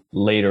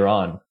later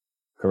on.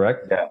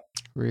 Correct? Yeah.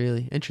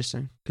 Really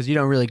interesting because you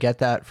don't really get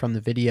that from the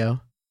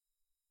video.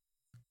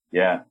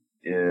 Yeah,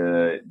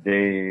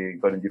 they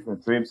got in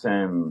different trips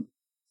and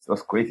it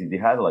was crazy. They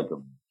had like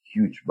a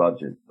huge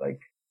budget. Like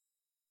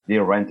they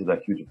rented a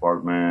huge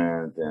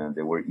apartment and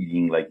they were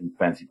eating like in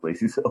fancy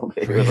places. So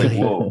they were like,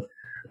 whoa.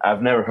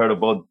 I've never heard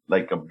about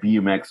like a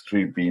BMX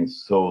trip being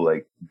so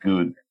like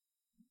good.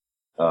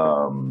 I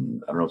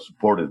don't know,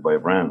 supported by a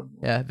brand.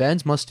 Yeah,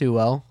 Vans must do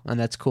well, and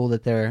that's cool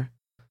that they're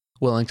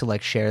willing to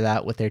like share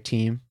that with their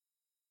team.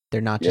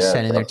 They're not just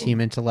sending their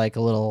team into like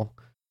a little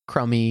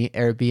crummy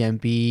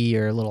Airbnb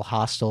or a little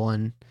hostel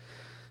and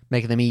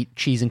making them eat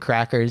cheese and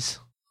crackers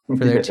for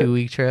their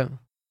 2-week trip.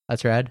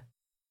 That's rad.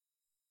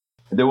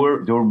 They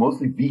were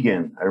mostly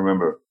vegan, I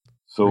remember.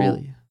 So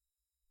really?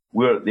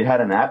 They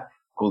had an app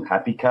called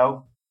Happy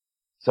Cow.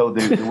 So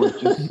they were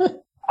just,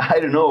 I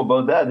don't know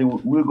about that. We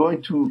were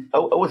going to, I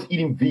was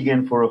eating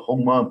vegan for a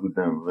whole month with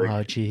them. Like,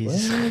 oh,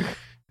 jeez.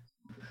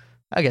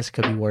 I guess it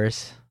could be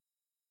worse.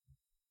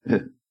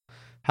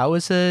 How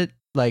was it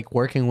like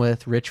working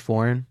with Rich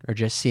Forn or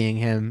just seeing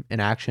him in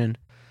action?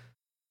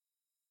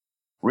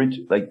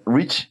 Rich?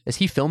 Is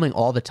he filming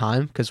all the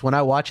time? Because when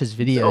I watch his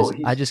videos,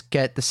 I just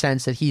get the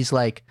sense that he's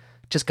like,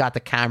 just got the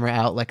camera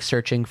out, like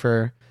searching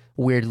for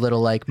weird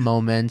little like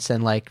moments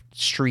and like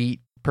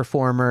street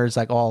performers,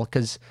 like all,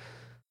 because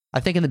I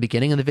think in the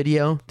beginning of the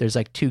video there's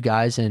like 2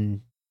 guys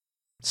in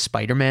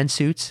Spider-Man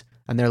suits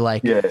and they're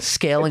like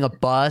scaling a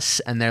bus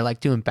and they're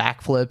like doing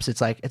backflips. It's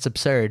like, it's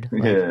absurd.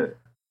 Yeah,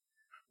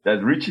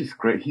 that Rich is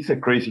great. He's a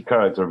crazy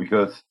character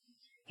because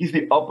he's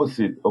the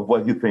opposite of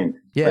what you think.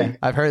 Yeah, like,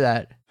 I've heard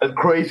that. A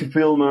crazy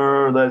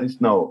filmer that is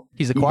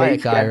he's a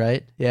quiet guy,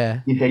 right?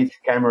 Yeah, he hates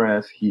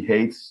cameras. He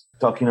hates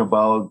talking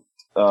about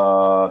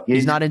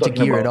he's not into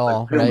gear at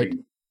all, right?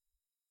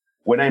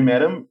 When I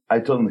met him, I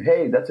told him,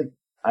 hey,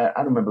 I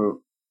don't remember.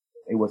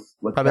 It was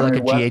probably like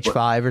a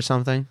GH5 or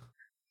something.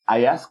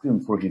 I asked him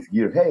for his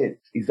gear. Hey,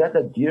 is that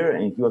gear?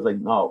 And he was like,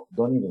 no,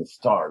 don't even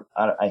start.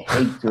 I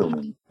hate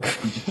filming.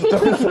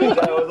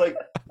 I was like,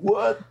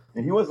 what?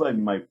 And he was like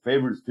my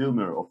favorite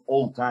filmer of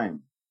all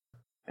time.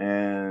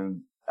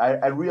 And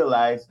I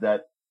realized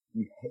that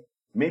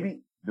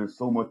maybe there's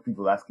so much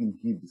people asking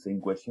him the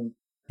same question.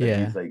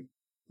 Yeah. He's like,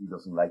 he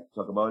doesn't like to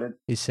talk about it.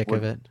 He's sick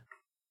of it.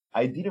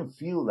 I didn't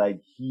feel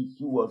like he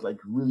was like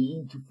really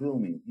into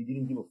filming. He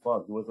didn't give a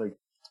fuck. He was like,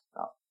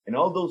 and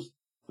all those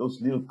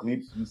little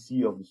clips you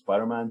see of the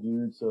Spider-Man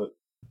dude, so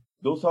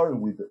those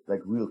aren't with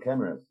like real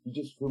cameras. He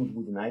just filmed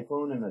with an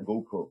iPhone and a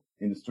GoPro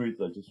in the streets.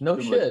 Like just no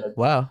shit. Like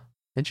wow,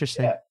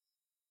 interesting. Yeah.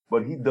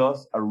 But he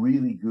does a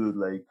really good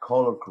like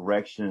color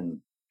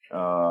correction,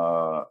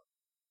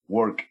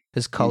 work.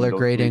 His color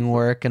grading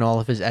work and all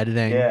of his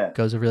editing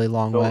goes a really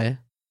long way.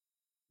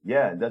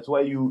 Yeah, that's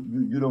why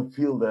you don't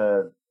feel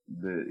that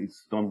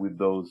it's done with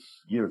those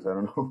gears. I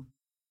don't know.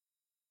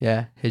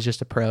 Yeah, he's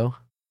just a pro.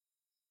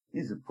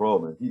 He's a pro,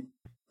 man.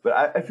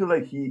 But I feel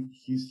like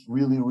he's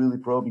really, really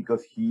pro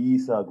because he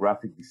is a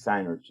graphic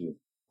designer too.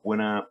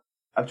 When a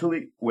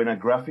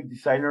graphic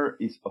designer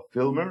is a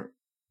filmer,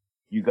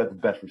 you got the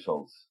best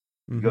results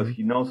because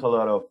he knows a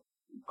lot of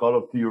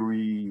color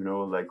theory,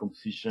 like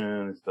composition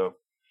and stuff.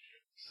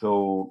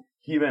 So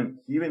he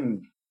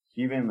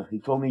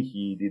told me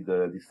he did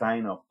the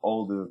design of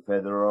all the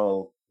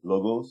federal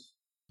logos,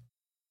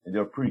 and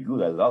they're pretty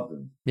good. I love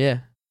them. Yeah.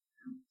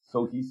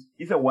 So he's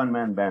a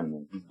one-man band,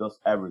 man. He does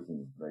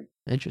everything. Like,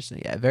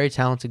 interesting. Yeah, very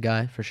talented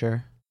guy for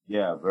sure.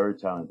 Yeah, very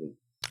talented.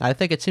 I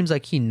think it seems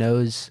like he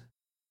knows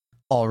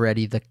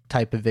already the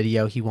type of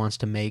video he wants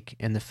to make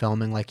in the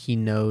filming. Like he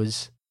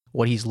knows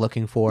what he's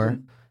looking for.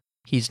 Mm-hmm.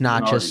 He's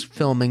not just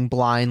filming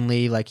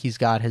blindly. Like he's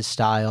got his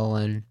style,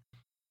 and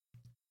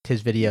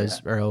his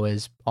videos are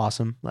always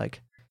awesome.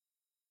 Like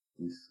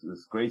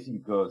it's crazy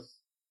because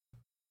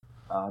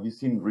have you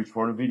seen Rich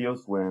Forner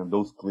videos when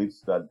those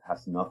clips that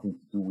has nothing to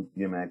do with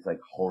BMX,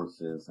 like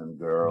horses and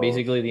girls?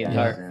 Basically the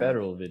entire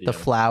federal video. The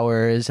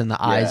flowers and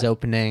the eyes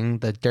opening,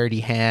 the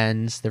dirty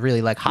hands, the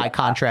really like high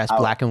contrast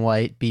black and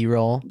white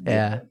B-roll.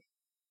 Yeah.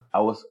 I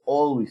was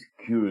always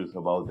curious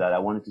about that. I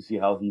wanted to see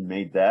how he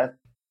made that.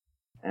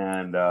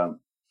 And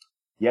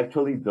he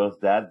actually does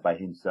that by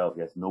himself.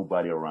 He has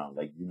nobody around.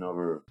 Like you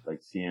never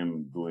like see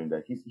him doing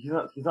that. He's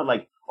not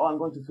like, oh, I'm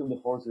going to film the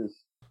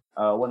horses.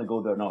 I want to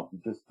go there. No, he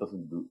just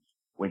doesn't do.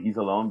 When he's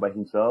alone by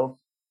himself,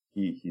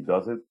 he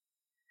does it.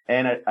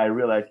 And I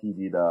realized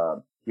he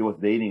was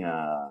dating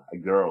a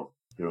girl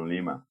here in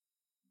Lima.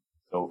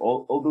 So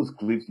all those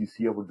clips you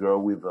see of a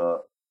girl with a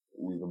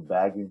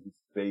bag in his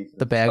face.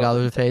 The bag all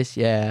over the face,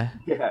 yeah.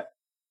 Yeah.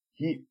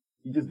 He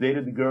just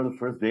dated the girl the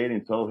first date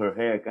and told her,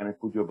 hey, can I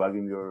put your bag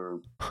in your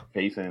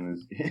face? And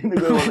the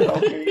girl was like,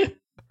 okay.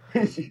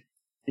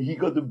 He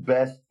got the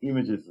best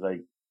images.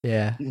 Like,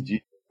 yeah. He's a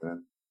genius,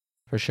 man.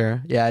 For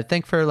sure. Yeah, I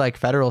think for like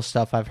federal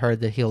stuff, I've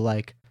heard that he'll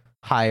like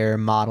hire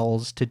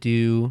models to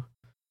do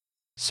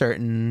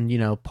certain,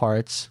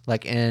 parts.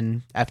 Like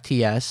in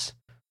FTS,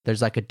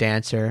 there's like a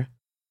dancer.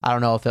 I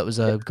don't know if it was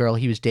a girl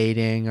he was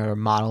dating or a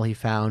model he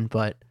found,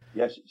 but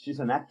yeah, she's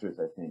an actress,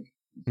 I think.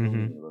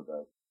 Mm-hmm. About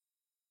that.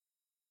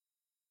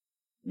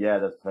 Yeah,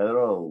 the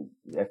federal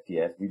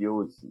FTS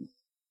video is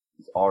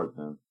art,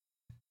 man.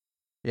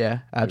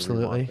 Yeah,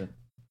 absolutely. Really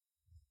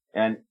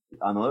and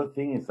another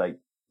thing is like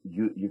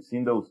you've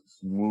seen those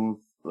smooth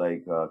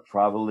like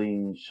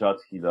traveling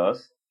shots he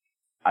does.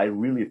 I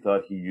really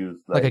thought he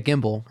used like a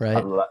gimbal,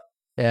 right?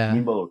 Yeah,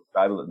 gimbal or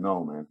tripod.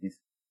 No, man,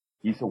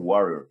 he's a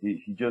warrior.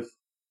 He just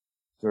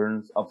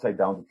turns upside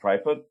down the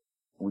tripod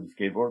with the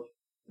skateboard.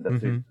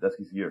 That's it. That's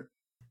his gear.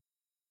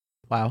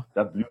 Wow,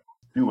 that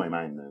blew my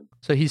mind, man.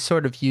 So he's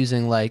sort of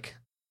using like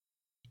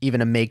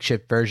even a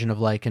makeshift version of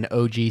like an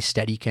OG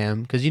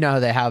Steadicam, because you know how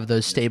they have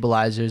those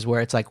stabilizers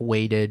where it's like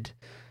weighted,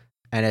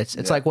 and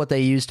it's like what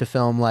they use to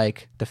film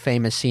like the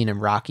famous scene in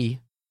Rocky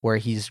where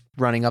he's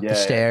running up the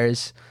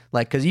stairs,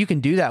 like because you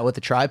can do that with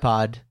a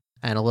tripod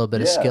and a little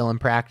bit of skill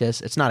and practice.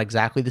 It's not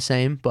exactly the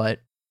same, but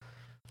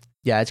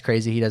yeah, it's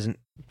crazy. He's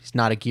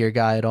not a gear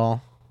guy at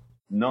all.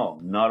 No,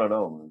 not at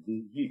all, man.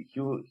 He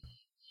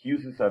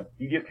uses a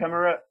video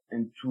camera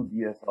and 2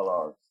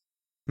 DSLRs.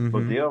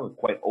 But they are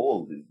quite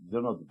old.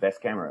 They're not the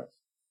best cameras.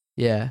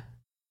 Yeah.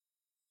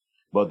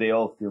 But they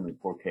all film in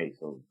 4K,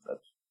 so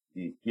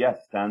he has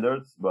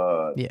standards,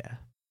 but yeah,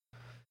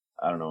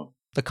 I don't know.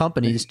 The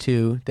companies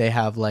too, they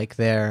have like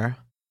their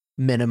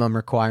minimum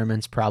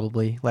requirements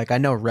probably. Like I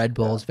know Red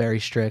Bull is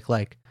very strict.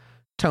 Like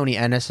Tony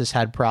Ennis has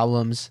had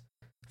problems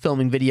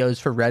filming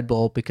videos for Red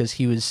Bull because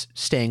he was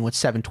staying with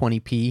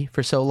 720p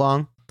for so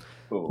long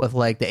with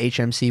like the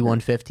HMC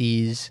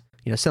 150s.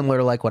 Similar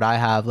to like what I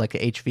have, like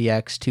a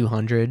HVX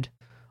 200,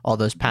 all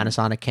those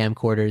Panasonic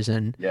camcorders,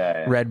 and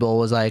Red Bull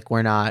was like,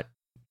 we're not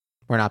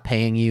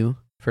paying you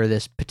for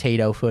this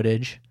potato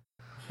footage.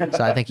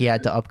 So I think he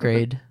had to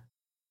upgrade.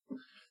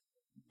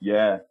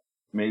 Yeah,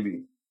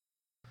 maybe.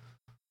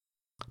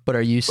 But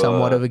are you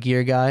somewhat of a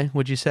gear guy,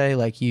 would you say?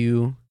 Like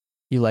you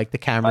like the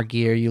camera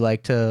gear, you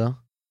like to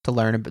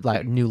learn a bit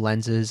like new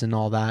lenses and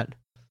all that?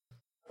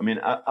 I mean,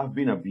 I've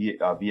been a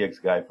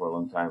VX guy for a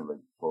long time, like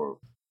for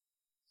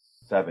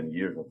 7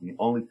 years. I've been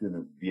only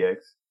filming VX.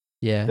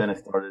 Yeah. Then I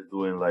started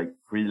doing like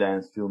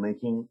freelance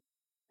filmmaking,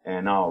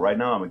 and right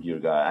now I'm a gear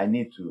guy. I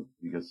need to,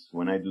 because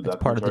when I do that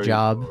part of the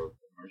job,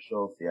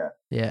 commercials, they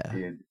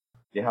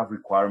have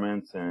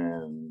requirements,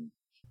 and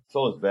it's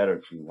always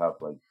better to have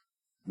like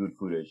good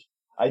footage.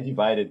 I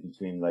divide it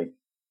between like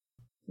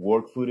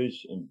work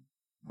footage and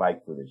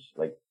bike footage.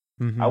 Like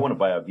I want to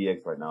buy a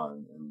VX right now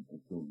and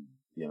film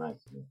BMX.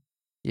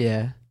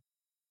 Yeah.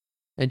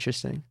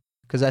 Interesting.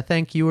 Because I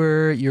think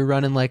you're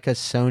running like a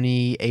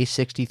Sony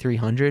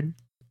A6300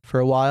 for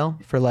a while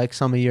for like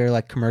some of your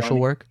like commercial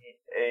work.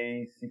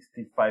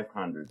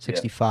 A6500.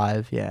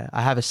 65, yeah.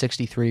 I have a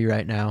 63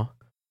 right now.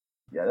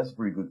 Yeah, that's a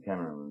pretty good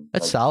camera, man.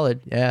 That's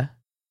solid. Yeah.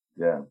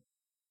 Yeah.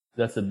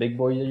 That's the big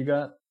boy that you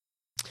got?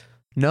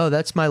 No,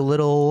 that's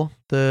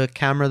the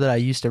camera that I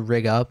used to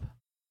rig up.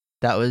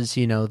 That was,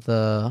 it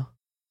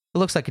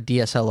looks like a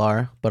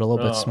DSLR, but a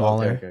little bit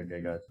smaller.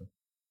 Okay, gotcha.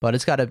 But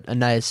it's got a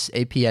nice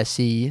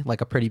APS-C,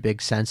 like a pretty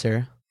big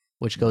sensor,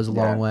 which goes a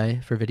long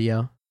way for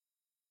video.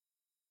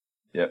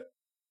 Yep.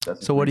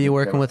 So what are you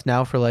working with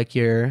now for like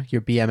your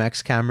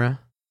BMX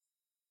camera?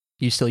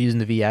 You still using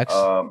the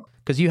VX?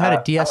 Because you had a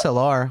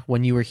DSLR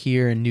when you were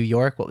here in New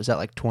York. What was that,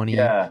 like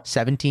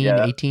 2017,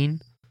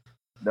 18?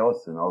 That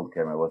was an old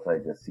camera. It was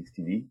like a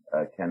 60D,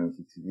 Canon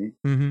 60D.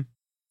 Mm-hmm.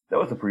 That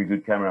was a pretty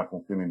good camera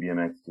for filming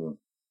BMX too.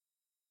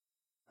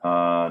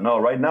 No,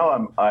 right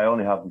now I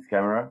only have this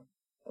camera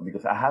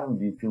because I haven't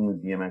been filming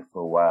BMX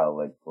for a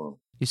while.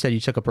 You said you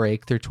took a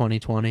break through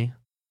 2020.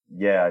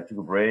 Yeah, I took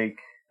a break.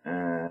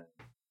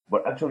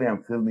 But actually,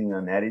 I'm filming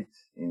an edit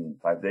in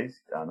 5 days.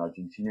 An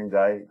Argentinian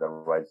guy that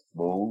rides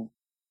bowl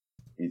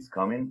is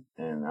coming,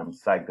 and I'm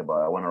psyched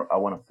about it. I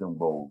wanna film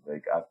bowl.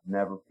 Like I've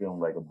never filmed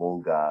like a bowl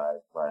guy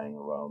flying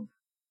around.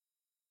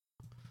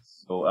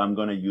 So I'm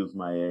gonna use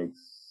my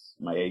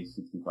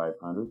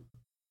A6500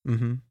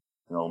 and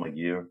all my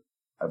gear.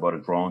 I bought a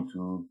drone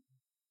too,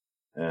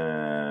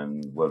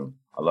 and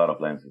a lot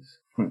of lenses.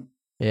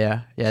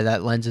 Yeah,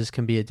 that lenses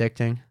can be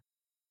addicting.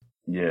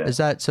 Yeah. Is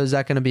that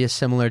going to be a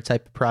similar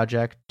type of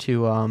project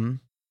to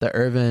the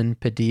Irvin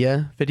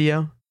Padilla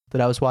video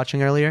that I was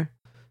watching earlier?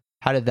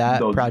 How did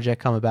that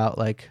project come about?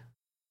 Like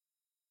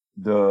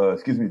the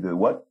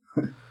what?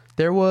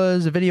 There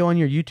was a video on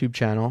your YouTube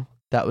channel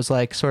that was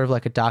like sort of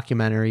like a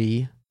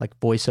documentary, like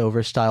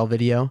voiceover style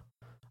video.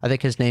 I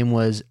think his name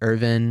was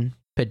Irvin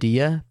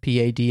Padilla,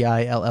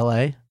 Padilla.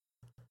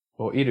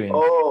 Oh, Irvin.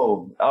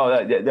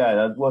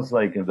 That was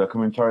like a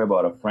documentary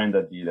about a friend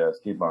that did a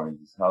skateboard in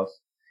his house.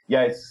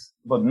 Yeah,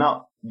 but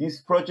now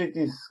this project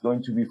is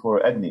going to be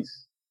for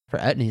Etnies. For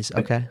Etnies,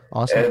 okay,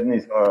 awesome.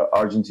 Etnies are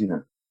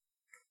Argentina.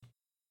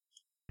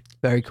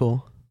 Very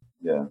cool.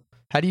 Yeah.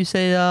 How do you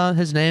say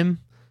his name?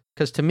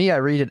 Because to me, I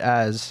read it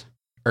as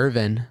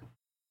Irvin.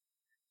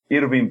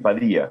 Irvin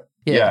Padilla.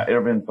 Yeah,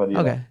 Irvin Padilla.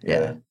 Okay,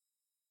 yeah.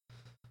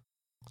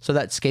 So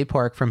that skate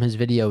park from his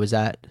video, is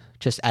that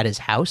just at his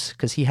house?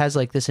 Because he has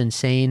like this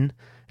insane,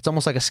 it's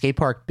almost like a skate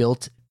park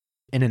built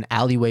in an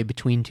alleyway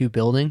between two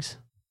buildings.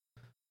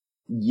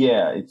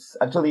 Yeah, it's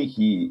actually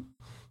he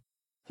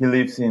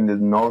lives in the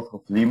north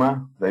of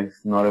Lima.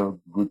 That's not a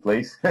good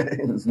place.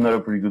 It's not a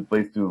pretty good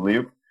place to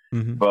live,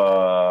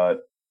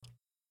 but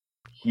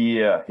he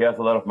has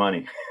a lot of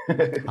money.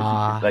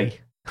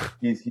 Like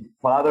his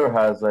father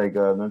has like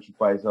an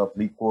enterprise of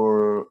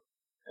liquor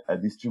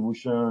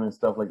distribution and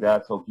stuff like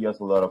that. So he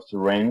has a lot of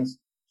terrains,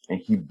 and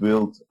he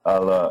built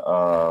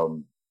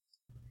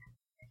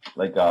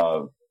like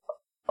a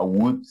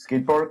wood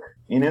skate park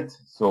in it.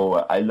 So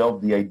I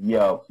love the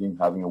idea of him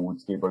having a wood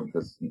skate park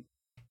because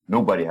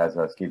nobody has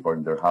a skateboard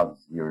in their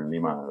house here in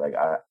Lima. Like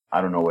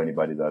I don't know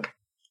anybody that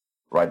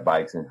ride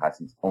bikes and has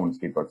his own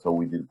skateboard. So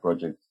we did a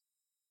project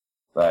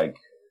like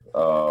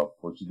for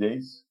 2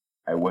 days.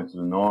 I went to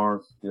the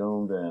north,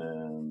 filmed,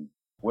 and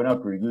went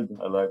out pretty good.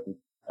 I liked it.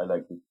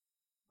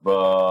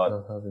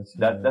 But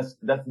that's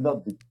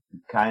not the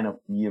kind of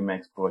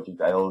BMX project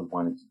I always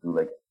wanted to do.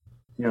 Like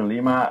here in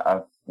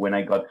Lima, when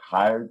I got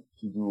hired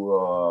to do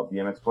a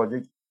BMX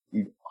project,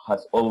 it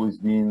has always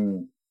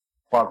been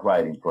park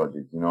riding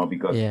project,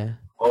 because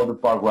all the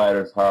park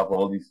riders have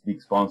all these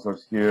big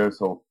sponsors here,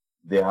 so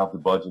they have the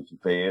budget to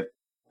pay it.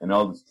 And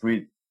all the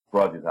street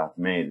projects I've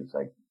made, it's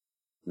like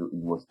it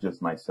was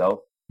just myself.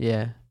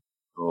 Yeah.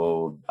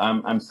 So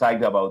I'm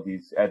psyched about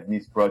this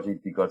Etnies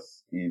project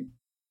because it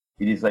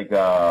is like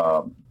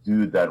a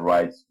dude that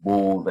rides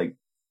bulls. Like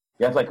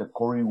he has like a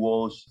Corey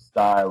Walsh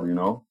style,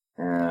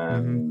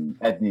 and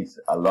Etnies,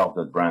 I love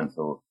that brand.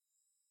 So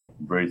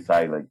I'm very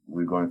excited. Like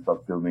we're going to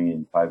start filming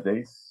in 5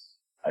 days.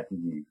 I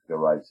think he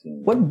arrives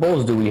in. What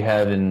bowls do we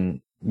have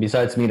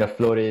besides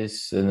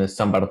Miraflores and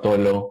San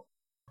Bartolo?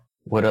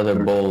 What other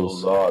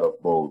bowls? A lot of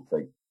bowls.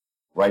 Like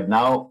right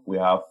now we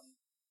have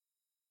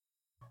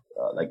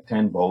like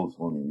 10 bowls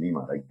only in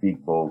Lima, like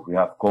big bowls. We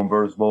have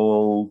Converse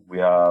bowl. We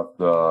have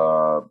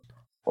all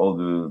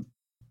the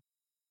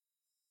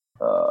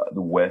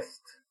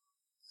west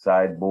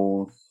side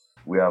bowls.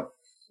 We have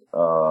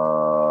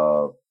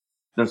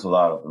there's a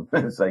lot of them.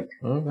 It's like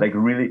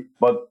really,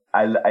 but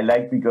I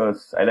like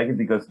it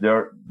because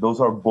those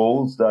are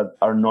bowls that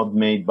are not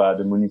made by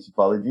the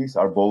municipalities,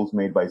 are bowls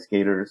made by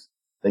skaters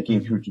that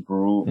came here to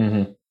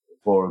Peru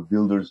for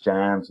builders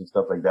jams and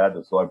stuff like that.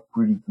 So are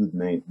pretty good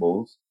made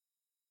bowls.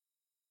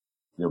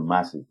 They're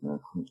massive, man.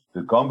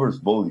 The Converse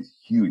bowl is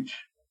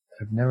huge.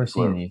 I've never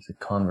seen these. A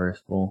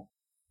Converse bowl.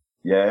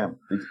 Yeah.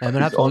 I'm gonna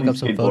have to look up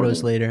some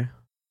photos later.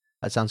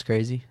 That sounds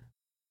crazy.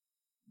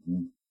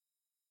 Mm-hmm.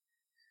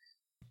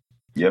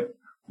 Yep.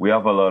 We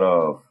have a lot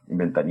of, in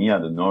Ventanilla,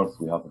 the north,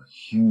 we have a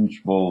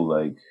huge bowl,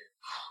 like,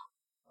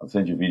 I'll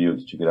send you a video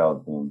to check it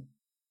out.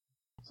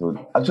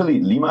 So actually,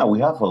 Lima, we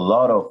have a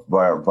lot of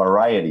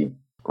variety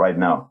right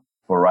now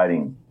for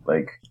riding.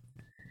 Like,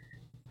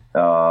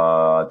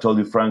 I told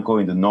you, Franco,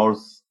 in the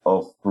north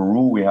of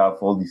Peru, we have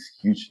all these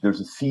there's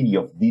a city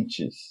of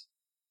ditches,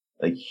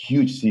 like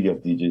huge city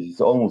of ditches.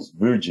 It's almost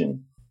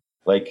virgin.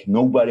 Like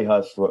nobody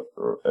has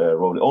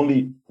rode.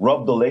 Only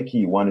Rob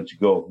Dolecki wanted to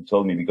go. He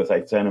told me because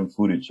I sent him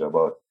footage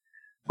about,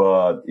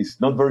 but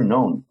it's not very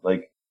known.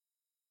 Like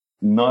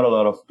not a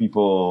lot of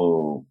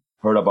people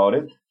heard about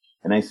it.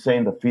 And I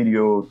sent a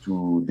video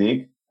to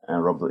Dig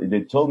and Rob.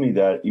 They told me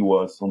that he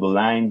was on the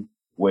line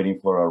waiting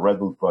for a Red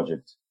Bull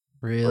project.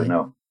 Really? Right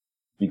now,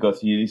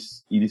 because it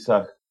is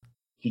a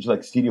huge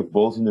like city of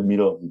bulls in the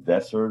middle of the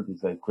desert.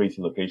 It's like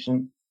crazy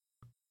location.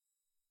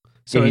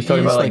 So he's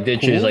talking about like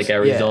ditches pools? Like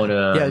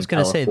Arizona. Yeah, I was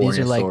going to say these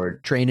are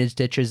like drainage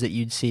ditches that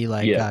you'd see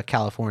like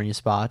California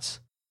spots,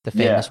 the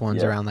famous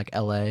ones around like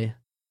LA.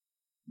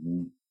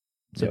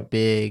 So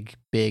big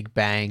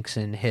banks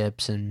and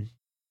hips and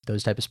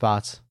those type of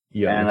spots.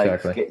 Yeah, and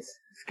exactly. Like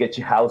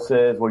sketchy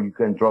houses where you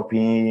can drop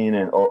in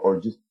and or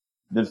just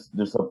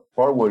there's a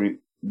part where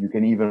you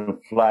can even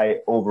fly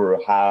over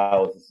a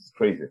house. This is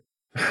crazy.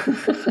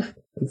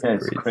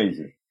 It's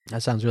crazy.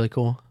 That sounds really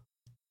cool.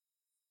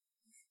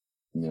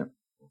 Yeah.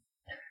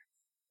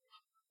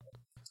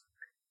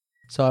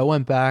 So I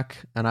went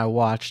back and I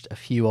watched a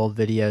few old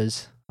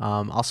videos.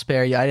 I'll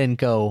spare you. I didn't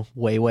go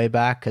way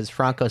back because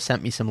Franco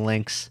sent me some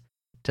links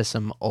to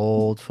some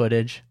old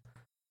footage.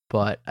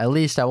 But at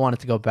least I wanted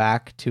to go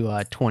back to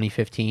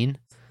 2015.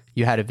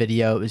 You had a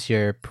video. It was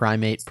your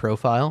primate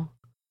profile.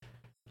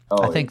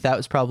 I think that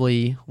was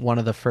probably one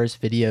of the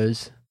first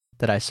videos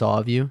that I saw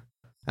of you.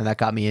 And that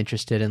got me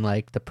interested in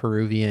like the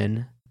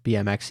Peruvian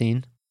BMX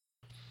scene.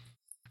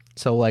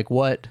 So like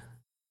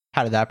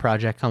how did that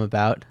project come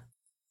about?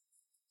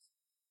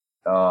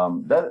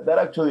 That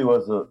actually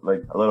was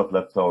like a lot of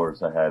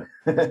leftovers I had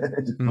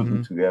to put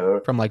them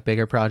together. From like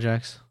bigger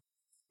projects?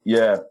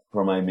 Yeah,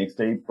 for my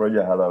mixtape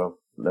project I had a lot of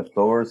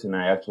leftovers and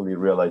I actually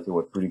realized it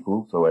was pretty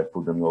cool. So I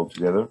put them all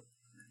together.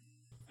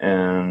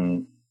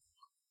 And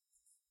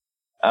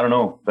I don't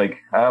know, like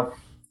I have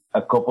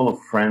a couple of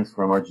friends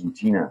from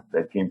Argentina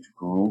that came to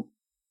Peru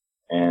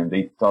and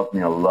they taught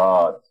me a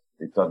lot.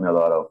 They taught me a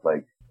lot of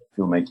like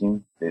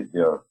filmmaking. They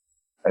are,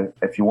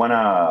 if you want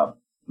to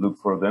look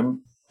for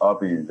them up,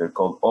 they're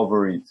called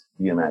Overeat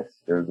BMX.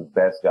 They're the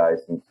best guys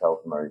in South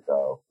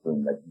America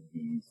doing like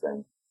DVDs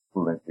and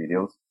full-length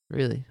videos.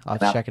 Really? I'll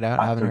have to check it out.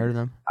 I haven't heard of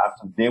them.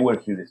 After they were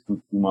here, they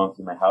stood 2 months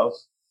in my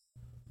house.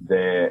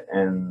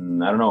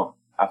 And I don't know,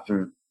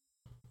 after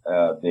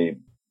they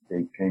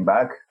came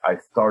back, I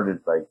started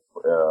like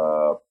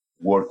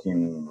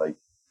working like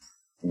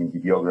in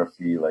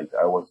videography. Like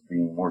I was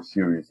being more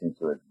serious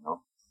into it, you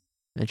know.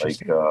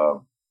 Interesting.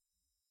 Like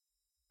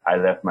I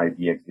left my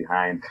VX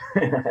behind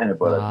and I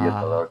bought a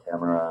DSLR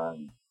camera.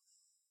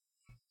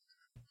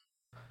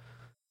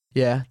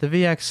 Yeah, the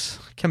VX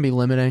can be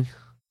limiting.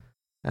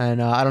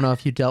 And I don't know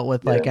if you dealt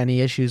with like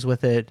any issues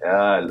with it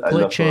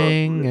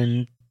glitching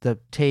and the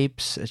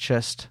tapes. It's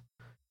just,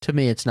 to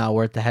me, it's not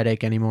worth the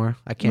headache anymore.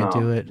 I can't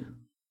do it.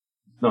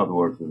 It's not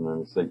worth it,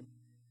 man. It's like,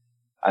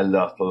 I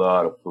lost a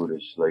lot of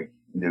footage. Like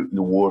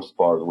the worst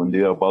part, when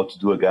they're about to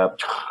do a gap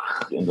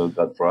and those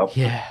got dropped.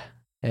 Yeah.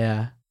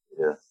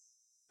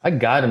 I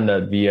got in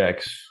that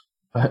VX.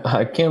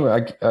 I can't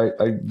remember.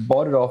 I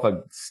bought it off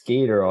a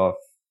skater off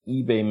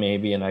eBay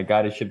maybe, and I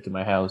got it shipped to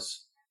my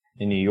house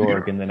in New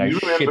York, and then I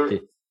shipped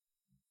it.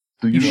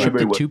 Do you shipped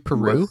it to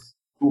Peru?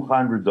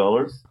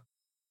 $200.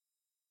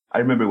 I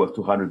remember it was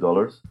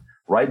 $200.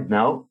 Right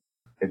now,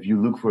 if you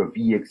look for a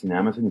VX in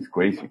Amazon, it's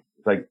crazy.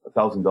 It's like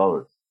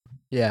 $1,000.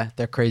 Yeah,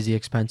 they're crazy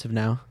expensive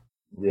now.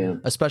 Yeah,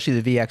 especially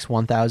the VX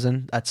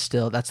 1000. That's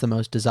the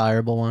most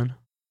desirable one.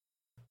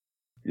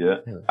 Yeah,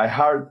 I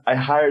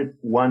hired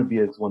one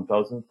VX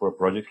 1000 for a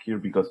project here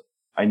because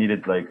I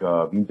needed like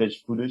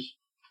vintage footage.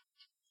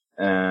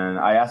 And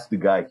I asked the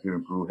guy here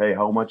in Peru, hey,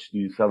 how much do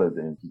you sell it?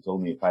 And he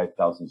told me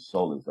 5,000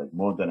 soles, like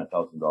more than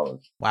 $1,000.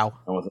 Wow.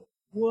 I was like,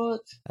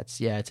 what?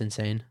 It's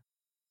insane.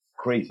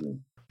 Crazy.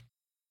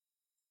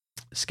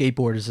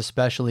 Skateboarders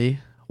especially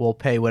will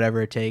pay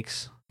whatever it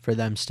takes for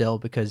them still,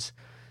 because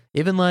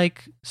even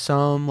like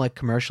some like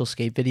commercial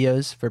skate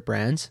videos for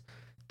brands,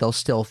 they'll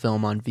still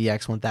film on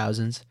VX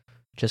 1000s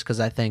just because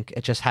I think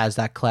it just has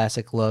that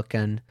classic look,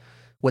 and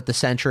with the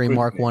Century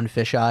Mark 1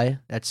 fisheye,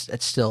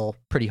 it's still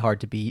pretty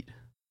hard to beat.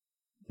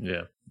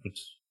 Yeah,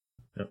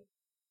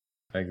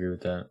 I agree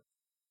with that.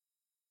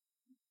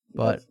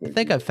 But I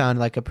think I've found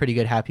like a pretty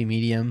good happy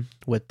medium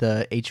with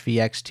the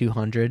HVX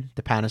 200,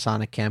 the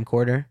Panasonic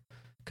camcorder,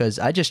 because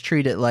I just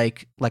treat it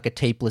like a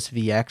tapeless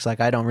VX. Like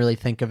I don't really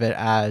think of it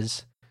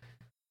as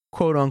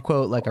quote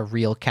unquote like a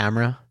real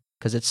camera,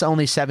 because it's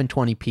only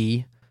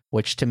 720p,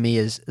 which to me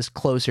is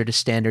closer to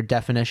standard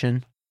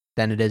definition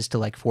than it is to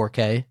like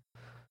 4K.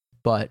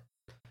 But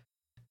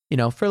you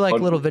know, for like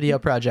little video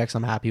projects,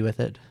 I'm happy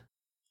with it.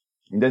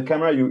 In that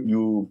camera,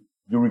 you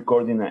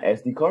record in an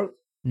SD card?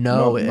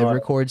 No, it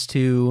records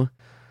to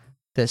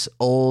this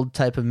old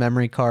type of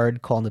memory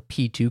card called a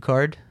P2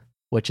 card,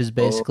 which is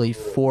basically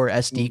 4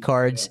 SD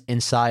cards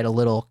inside a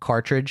little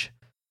cartridge.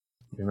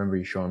 I remember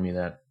you showing me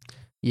that.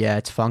 Yeah,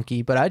 it's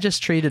funky, but I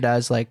just treat it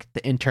as like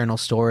the internal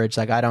storage.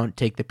 Like I don't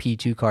take the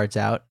P2 cards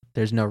out.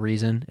 There's no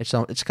reason. It's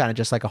kind of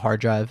just like a hard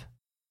drive.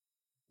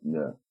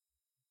 Yeah.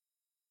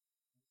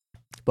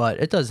 But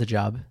it does the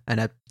job.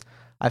 And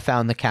I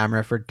found the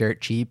camera for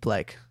dirt cheap,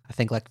 like I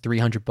think like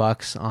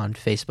 $300 on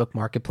Facebook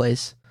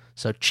Marketplace.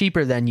 So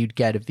cheaper than you'd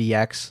get a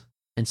VX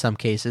in some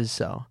cases.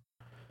 So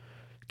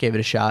gave it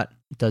a shot.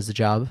 It does the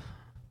job.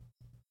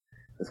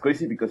 It's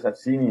crazy because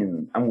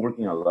I'm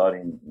working a lot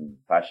in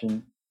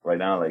fashion right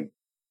now, like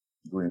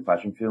doing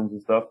fashion films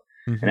and stuff.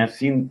 Mm-hmm. And I've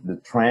seen the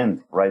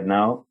trend right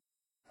now.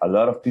 A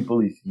lot of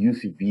people is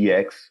using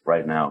VX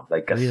right now,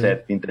 like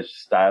cassette vintage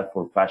style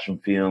for fashion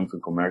films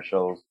and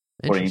commercials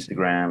for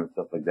Instagram and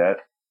stuff like that.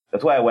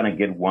 That's why I want to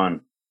get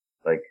one,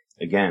 like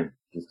again,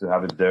 just to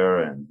have it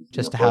there and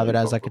just to have it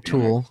as like a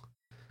tool.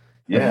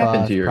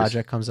 Yeah, if the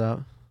project comes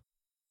out.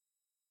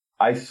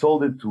 I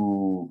sold it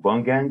to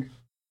Bun Gang.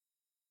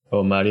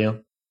 Oh,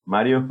 Mario.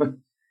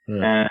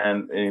 Yeah.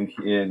 and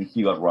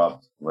he got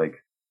robbed.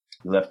 Like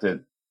he left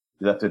it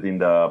in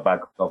the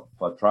back of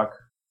a truck,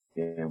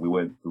 and we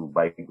went to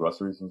buy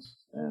groceries,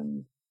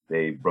 and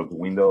they broke the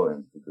window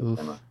and took the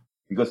camera.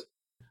 Because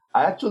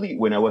I actually,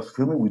 when I was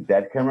filming with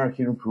that camera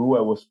here in Peru,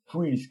 I was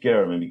pretty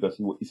scared, man, because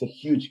it's a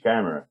huge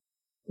camera,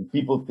 and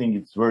people think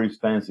it's very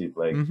expensive.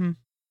 Like,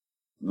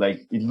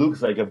 like it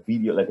looks like a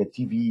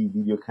TV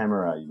video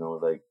camera, you know,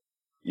 like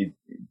it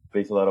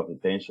pays a lot of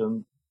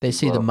attention. They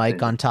see the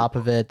mic on top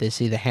of it. They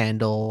see the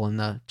handle and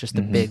the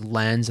big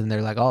lens, and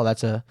they're like, "Oh,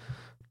 that's a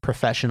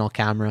professional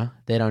camera."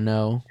 They don't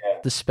know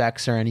the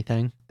specs or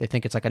anything. They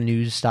think it's like a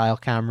news style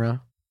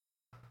camera.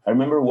 I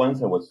remember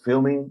once I was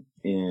filming,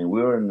 and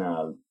we were in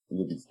a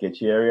little bit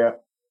sketchy area.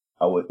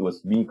 It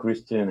was me,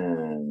 Christian,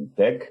 and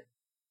Tech.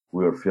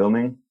 We were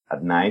filming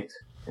at night,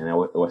 and it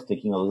was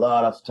taking a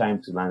lot of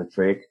time to land a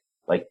trick,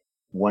 like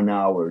 1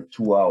 hour,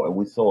 2 hours. And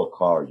we saw a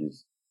car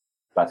just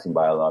passing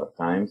by a lot of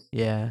times.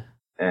 Yeah.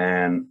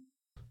 And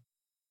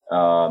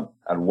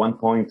at one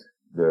point,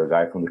 the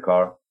guy from the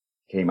car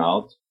came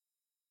out,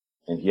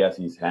 and he has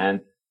his hand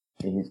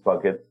in his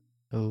pocket,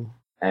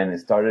 and it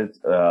started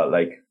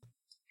like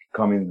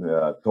coming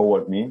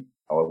toward me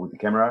with the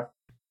camera.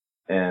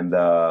 And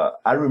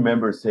I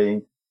remember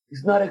saying, "This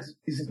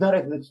is not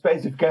an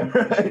expensive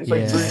camera. It's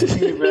like really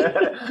cheap, man."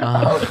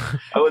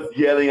 I was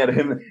yelling at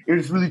him,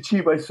 "It's really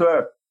cheap, I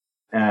swear."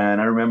 And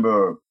I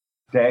remember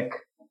Tech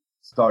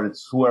started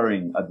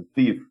swearing at the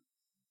thief.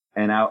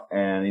 And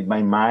in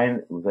my mind,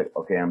 it was like,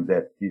 okay, I'm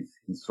dead. He's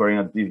swearing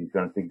at the thief. He's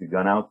going to take the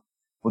gun out.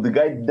 But the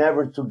guy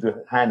never took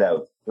the hand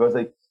out. It was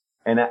like,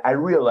 and I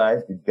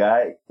realized the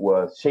guy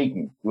was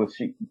shaking.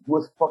 He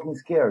was fucking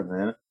scared,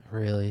 man.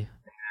 Really?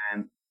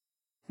 And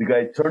the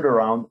guy turned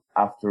around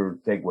after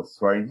Tech was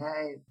swearing,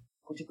 "Hey,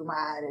 coche tu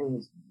madre," he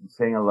was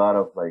saying a lot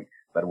of like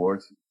bad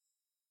words.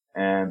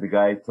 And the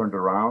guy turned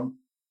around,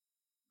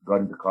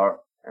 got in the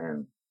car,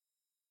 and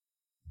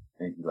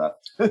he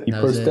left. He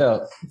pushed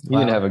out. He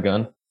didn't have a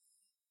gun.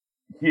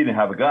 He didn't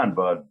have a gun,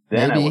 but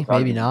then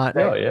maybe not.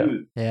 Tech, oh yeah,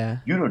 dude, yeah.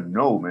 You don't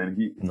know, man.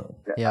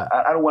 Yeah.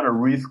 I don't want to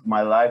risk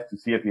my life to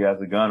see if he has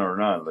a gun or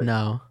not. Like,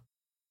 no.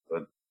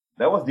 But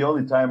that was the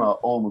only time I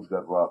almost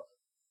got robbed.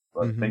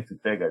 But thanks to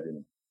Tech, I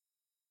didn't.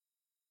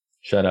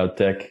 Shout out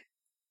Tech.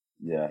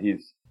 Yeah, he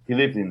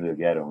lived in the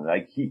ghetto.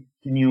 Like he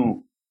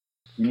knew.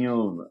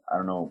 I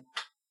don't know,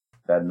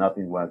 that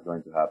nothing was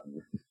going to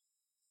happen.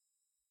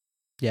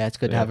 Yeah, it's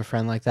good to have a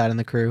friend like that in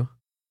the crew.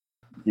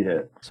 Yeah.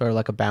 Sort of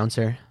like a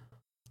bouncer.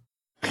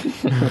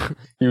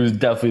 He was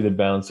definitely the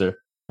bouncer.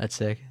 That's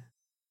sick.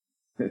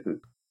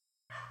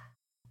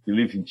 He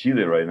lives in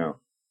Chile right now.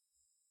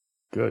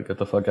 Good. Get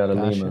the fuck out of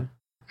Lima.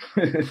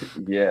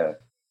 Yeah.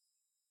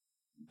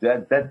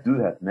 That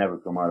dude has never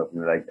come out of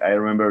Lima. Like, I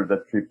remember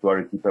that trip to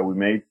Arequipa we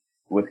made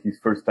was his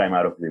first time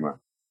out of Lima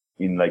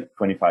in like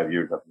 25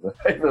 years after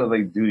that. I was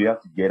like, dude, you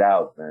have to get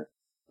out, man.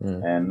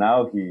 And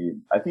now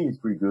I think he's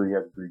pretty good. He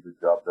has a pretty good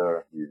job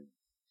there.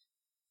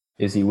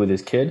 Is he with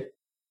his kid?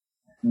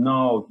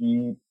 No,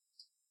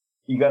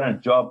 he got a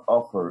job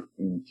offer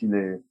in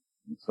Chile.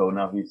 So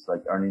now he's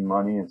like earning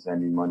money and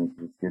sending money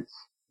to his kids.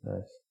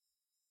 Nice.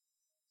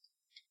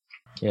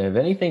 Yeah, if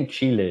anything,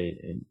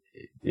 Chile,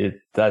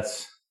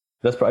 that's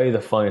probably the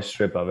funnest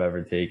trip I've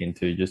ever taken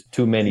to. Just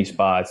too many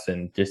spots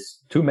and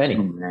just too many.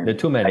 There are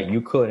too many.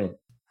 You couldn't.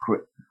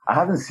 I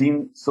haven't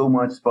seen so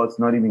much spots,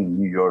 not even in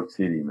New York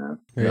City, man.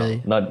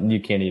 Really? No, you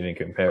can't even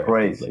compare.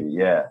 Crazy,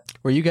 yeah.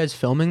 Were you guys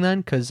filming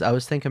then? Because I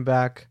was thinking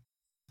back,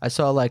 I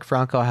saw like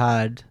Franco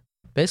had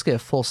basically a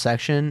full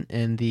section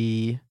in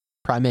the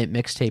Primate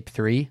Mixtape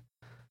 3,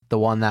 the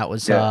one that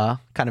was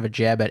kind of a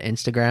jab at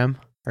Instagram,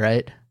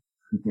 right?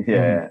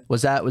 Yeah.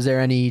 Was there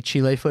any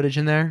Chile footage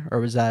in there, or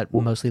was that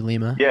mostly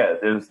Lima? Yeah,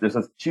 there's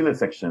a Chile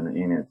section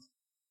in it.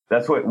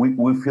 That's why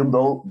we filmed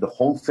the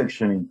whole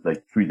section in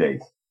like 3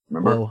 days.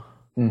 Remember? Whoa.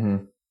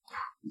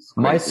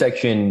 My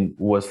section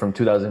was from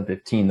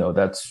 2015, though.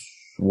 That's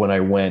when I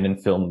went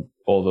and filmed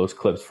all those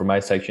clips for my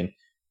section.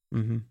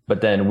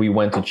 But then we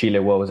went to Chile.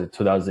 What was it?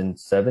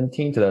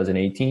 2017,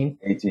 2018?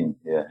 18,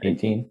 yeah.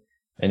 18.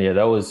 And yeah,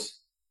 that was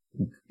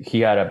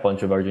he had a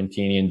bunch of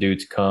Argentinian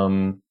dudes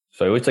come.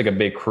 So it was like a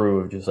big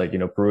crew of just like,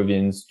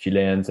 Peruvians,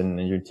 Chileans, and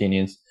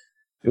Argentinians.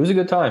 It was a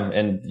good time.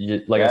 And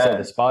like I said,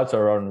 the spots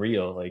are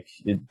unreal. Like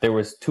there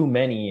was too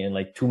many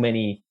like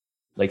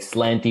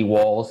slanty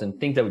walls and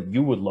things that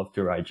you would love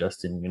to ride,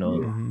 Justin.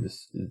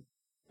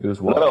 It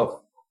was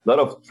wild. A lot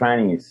of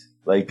trannies,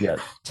 like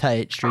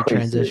tight street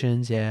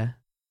transitions. Yeah.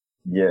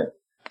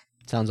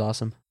 Sounds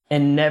awesome.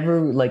 And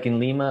never like in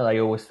Lima, I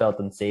always felt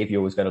unsafe. You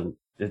always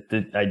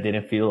I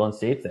didn't feel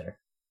unsafe there.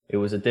 It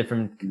was a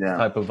different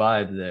type of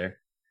vibe there.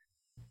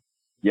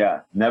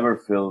 Yeah, never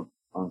felt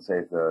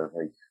unsafe there.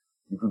 Like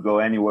you could go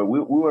anywhere.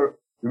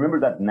 Remember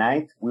that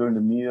night we were in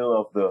the middle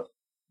of the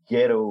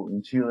ghetto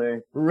in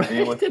Chile. Right.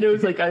 And it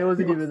was like, I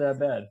wasn't even that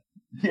bad.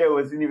 Yeah, it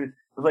was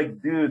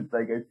like, dude,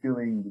 like I'm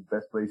feeling the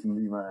best place in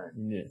Lima.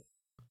 Yeah.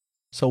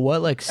 So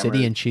what like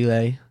city in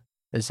Chile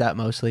is that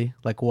mostly?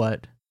 Like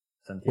what?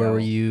 Santiago. Where were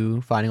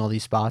you finding all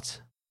these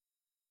spots?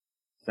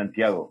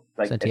 Santiago.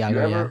 Like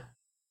Santiago, yeah.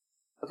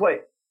 That's why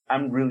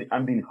I'm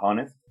being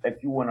honest.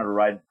 If you want to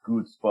ride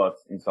good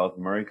spots in South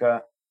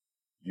America,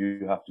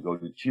 you have to go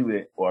to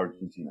Chile or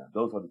Argentina.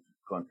 Those are the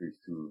two countries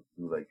to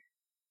do like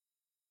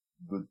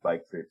good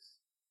bike trips.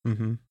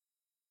 Mm-hmm.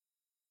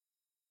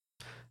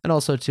 And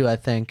also too, I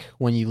think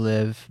when you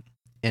live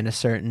in a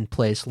certain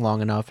place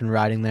long enough and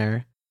riding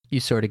there, you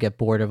sort of get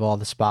bored of all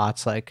the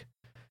spots. Like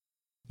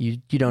you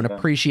don't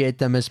appreciate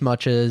them as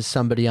much as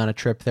somebody on a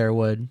trip there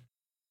would.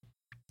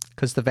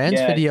 Because the Vans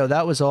video,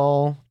 that was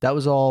all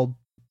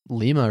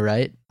Lima,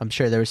 right? I'm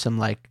sure there was some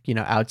like,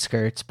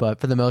 outskirts,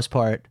 but for the most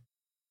part,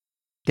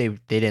 they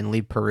didn't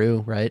leave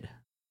Peru, right?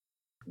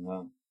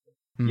 No.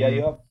 Mm-hmm. Yeah,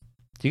 you have.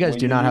 You guys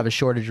do not have a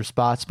shortage of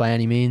spots by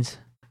any means.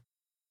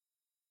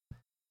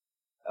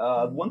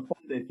 At one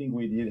point, I think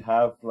we did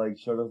have like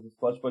shortage of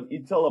spots, but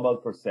it's all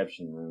about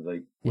perception, man.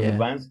 Like when the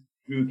Vans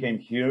crew came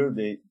here,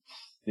 they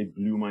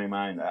blew my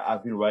mind.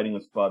 I've been riding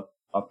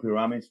a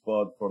pyramid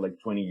spot for like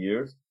 20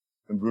 years.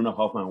 And Bruno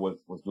Hoffman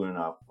was doing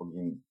a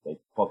fucking like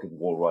pocket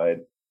wall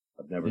ride.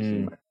 I've never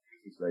seen my.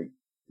 It's like,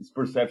 it's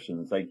perception.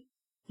 It's like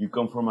you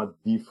come from a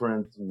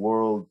different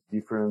world,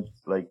 different,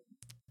 like,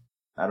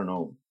 I don't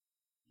know,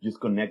 just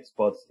connect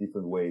spots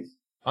different ways.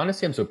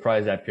 Honestly, I'm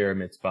surprised that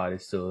pyramid spot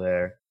is still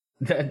there.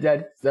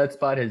 That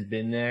spot has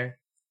been there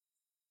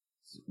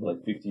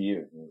like 50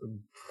 years.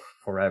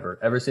 Forever.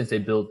 Ever since they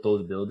built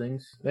those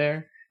buildings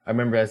there. I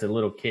remember as a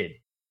little kid,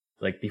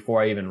 like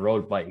before I even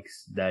rode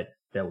bikes, that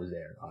was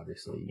there,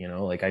 obviously,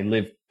 like I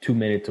lived 2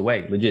 minutes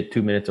away, legit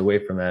 2 minutes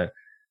away from that,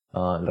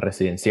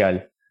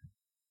 Residencial.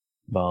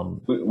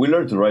 We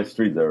learned to ride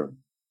street there.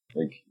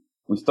 Like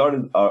we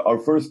started, our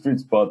first street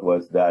spot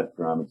was that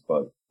pyramid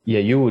spot. Yeah,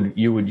 you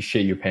would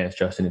shit your pants,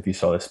 Justin, if you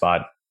saw the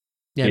spot.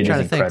 Yeah, I'm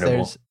trying to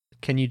think.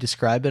 Can you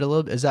describe it a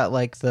little bit? Is that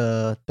like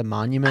the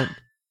monument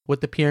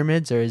with the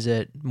pyramids, or is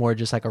it more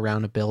just like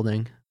around a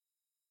building?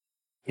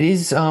 It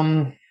is,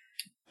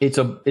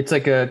 it's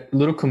like a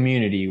little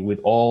community with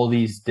all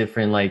these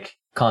different like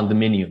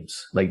condominiums,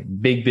 like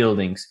big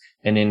buildings.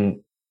 And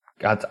then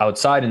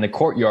outside in the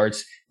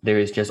courtyards, there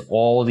is just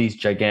all these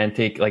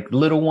gigantic, like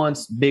little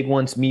ones, big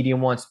ones,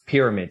 medium ones,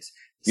 pyramids.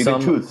 You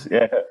can choose,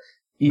 yeah.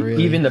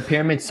 Really? Even the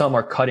pyramids, some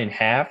are cut in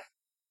half,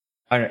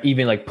 or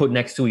even like put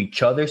next to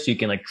each other, so you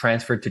can like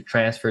transfer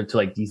to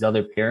like these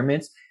other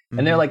pyramids. Mm-hmm.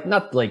 And they're like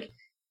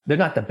they're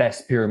not the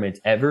best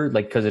pyramids ever,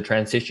 like because the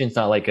transition's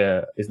not like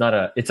it's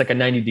like a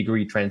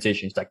 90-degree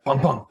transition. It's like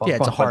bum bum bum. Yeah,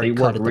 it's a hard but they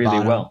cut work at the really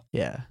bottom. well.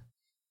 Yeah.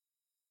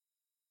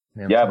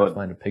 Yeah, but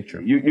find a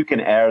picture. You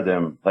can air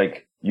them,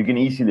 like you can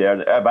easily air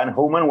them. Van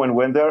Homan, when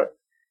went there,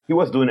 he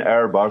was doing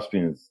air bar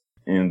spins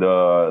in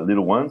the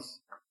little ones.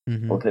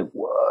 Mm-hmm. I was like,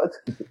 what?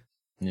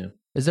 Yeah.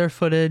 Is there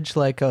footage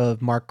like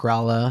of Mark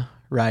Gralla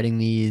riding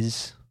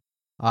these?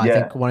 I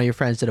think one of your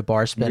friends did a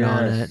bar spin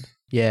on it.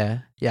 Yeah,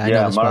 I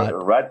know the spot.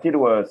 Radkid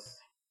was.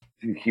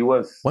 He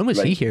was. When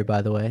was he here,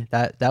 by the way?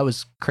 That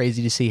was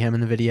crazy to see him in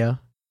the video.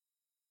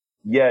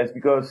 Yeah, it's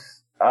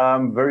because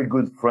I'm very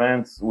good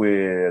friends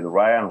with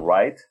Ryan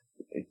Wright.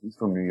 He's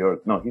from New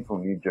York. No, he's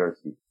from New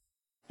Jersey.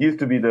 He used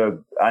to be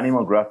the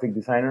animal graphic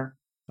designer.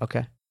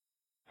 Okay.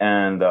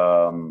 And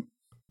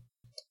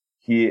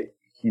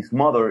his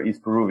mother is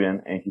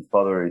Peruvian and his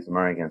father is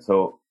American.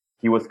 So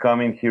he was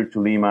coming here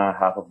to Lima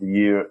half of the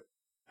year,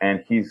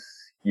 and he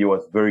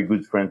was very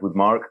good friends with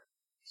Mark.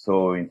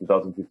 So in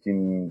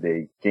 2015,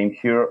 they came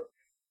here.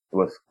 It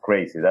was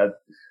crazy. That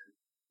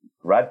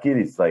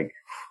Radkid is like,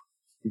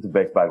 he's the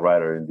best bike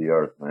rider in the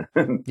earth,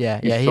 man.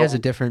 Yeah, he has a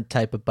different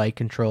type of bike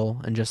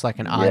control and just like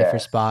an eye for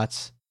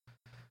spots.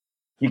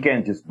 He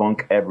can just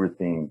bunk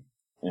everything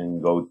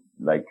and go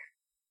like,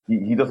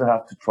 he doesn't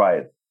have to try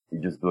it. He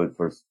just do it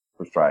first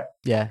try.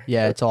 Yeah,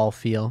 it's all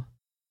feel.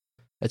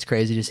 It's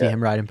crazy to see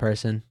him ride in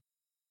person.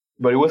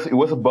 But it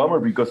was a bummer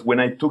because when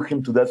I took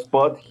him to that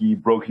spot, he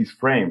broke his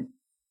frame.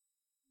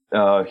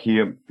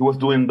 He was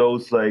doing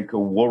those like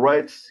wall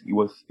rides.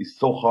 It's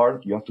so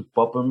hard. You have to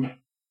pop him,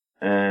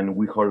 and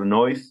we heard a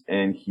noise.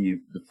 And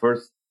the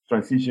first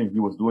transition he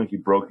was doing, he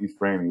broke his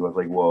frame. He was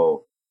like,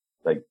 "Whoa,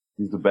 like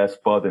this is the best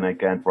spot, and I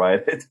can't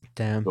ride it."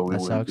 Damn, so we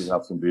that went sucks. to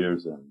have some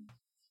beers, and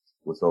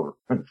was over.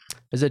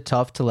 Is it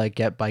tough to like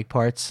get bike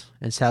parts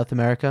in South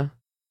America?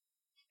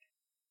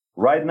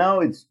 Right now,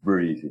 it's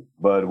very easy.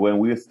 But when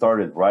we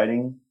started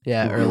riding,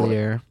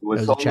 earlier, it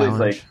was a always challenge.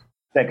 like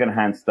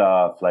secondhand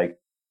stuff. Like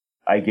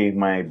I gave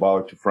my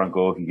bar to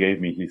Franco, he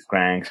gave me his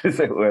cranks.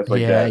 It was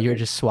like that. You're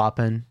just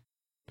swapping.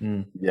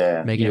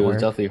 Yeah, making it was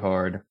work. definitely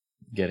hard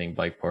getting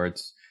bike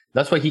parts.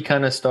 That's why he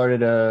kind of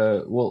started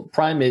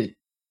Prime it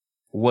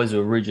was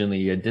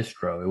originally a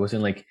distro. It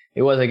wasn't like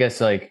it was, I guess,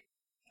 like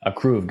a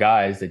crew of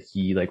guys that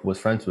he like was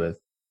friends with,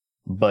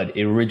 but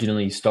it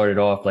originally started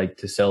off like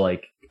to sell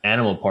like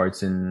animal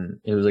parts, and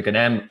it was like an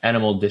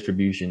animal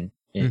distribution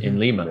in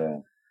Lima. Yeah.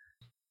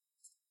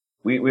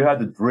 We had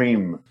the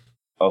dream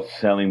of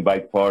selling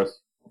bike parts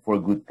for a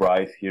good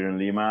price here in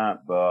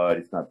Lima, but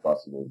it's not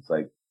possible. It's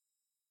like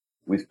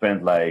we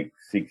spent like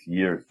 6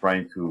 years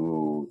trying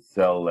to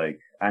sell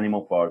like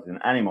animal parts, and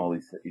Animal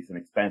is an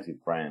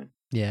expensive brand.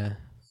 Yeah.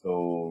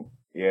 So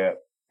yeah,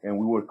 and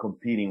we were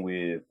competing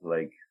with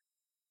like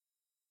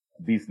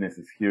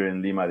businesses here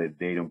in Lima that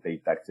they don't pay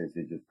taxes.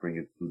 They just bring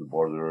it to the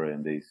border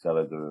and they sell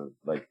it.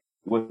 Like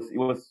it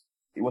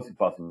was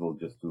impossible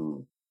just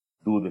to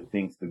do the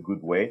things the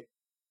good way.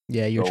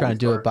 Yeah, you're trying to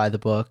do it by the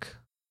book.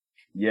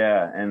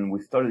 Yeah, and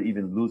we started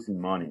even losing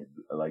money,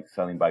 like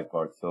selling bike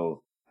parts.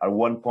 So at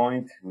one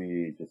point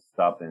we just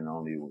stopped and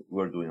we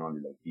were doing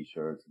only like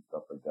t-shirts and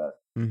stuff like that.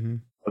 Mm-hmm.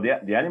 But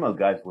the Animal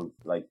guys were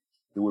like,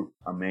 they were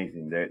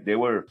amazing. They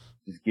were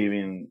just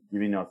giving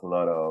us a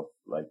lot of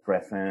like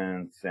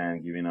presents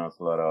and giving us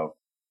a lot of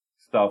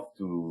stuff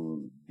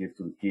to give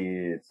to the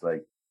kids.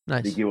 Like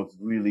nice. They gave us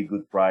really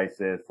good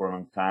prices for a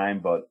long time,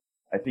 but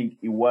I think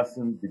it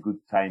wasn't the good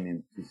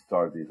timing to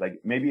start it.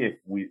 Like maybe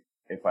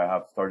if I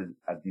have started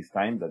at this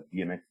time that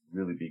BMX is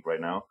really big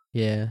right now.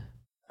 Yeah.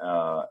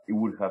 It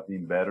would have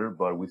been better,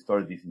 but we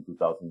started this in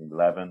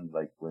 2011,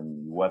 like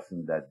when it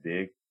wasn't that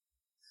big.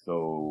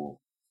 So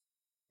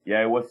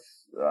yeah, it was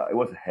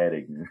a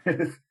headache.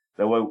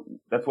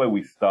 That's why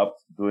we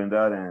stopped doing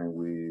that, and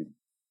we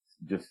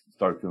just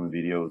started filming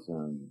videos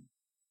and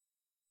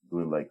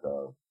doing like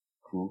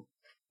cool,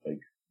 like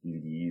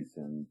DVDs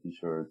and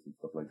t-shirts and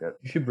stuff like that.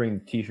 You should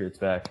bring t-shirts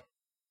back.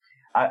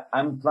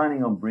 I'm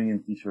planning on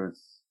bringing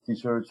t-shirts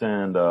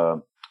and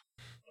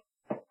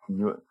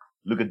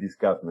look at this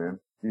cap, man.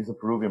 This is a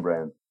Peruvian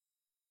brand.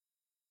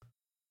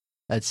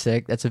 That's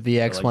sick. That's a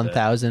VX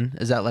 1000.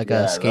 Is that like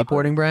a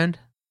skateboarding brand?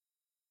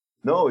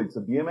 No, it's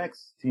a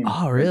BMX team.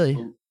 Oh, really?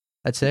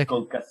 That's sick. It's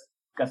called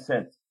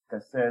Cassette.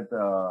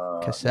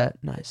 Cassette,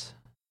 nice.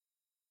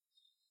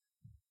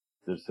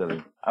 They're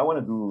selling. I want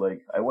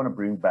to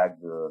bring back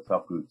the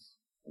soft goods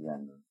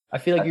again. I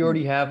feel like you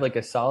already have like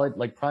a solid,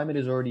 like Primate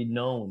is already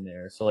known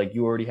there. So like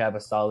you already have a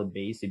solid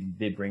base if you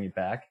did bring it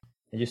back,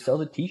 and just sell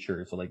the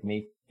t-shirts or like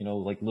make,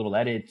 like little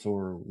edits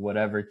or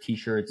whatever,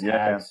 t-shirts,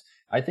 hats.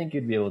 I think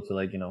you'd be able to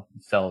like,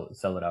 sell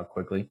it out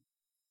quickly.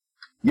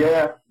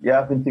 Yeah,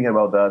 I've been thinking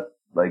about that.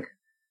 Like,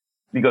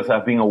 because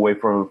I've been away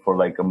for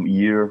like a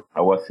year.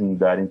 I wasn't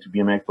that into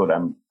BMX, but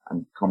I'm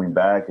coming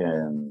back,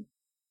 and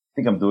I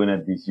think I'm doing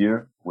it this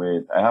year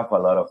I have a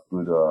lot of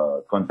good,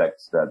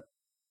 contacts that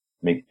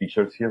make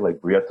t-shirts here, like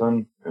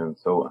Briaton. And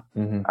so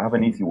I have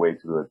an easy way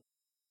to do it.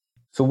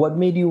 So what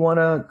made you want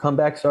to come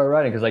back, start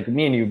riding? Cause like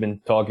me and you've been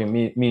talking,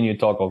 me and you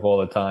talk all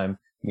the time.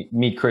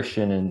 Me,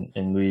 Christian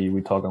and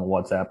we talk on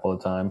WhatsApp all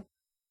the time.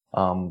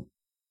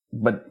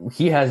 But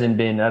he hasn't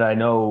been, and I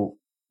know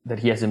that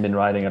he hasn't been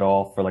riding at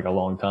all for like a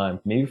long time,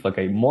 maybe for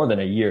like more than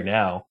a year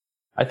now.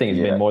 I think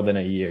it's been more than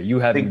a year. You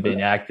haven't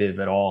been active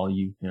at all.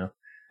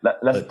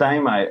 Last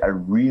time I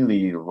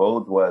really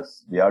rode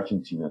was the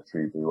Argentina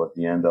trip. It was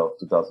the end of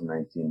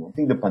 2019. I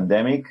think the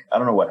pandemic, I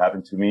don't know what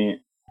happened to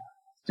me.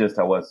 Just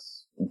I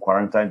was in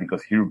quarantine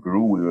because here in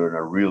Peru, we were in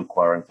a real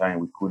quarantine.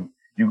 We couldn't,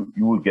 you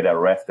would get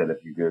arrested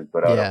if you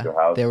got out of your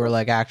house. There were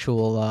like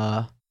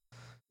actual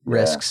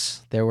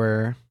risks. There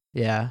were,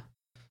 I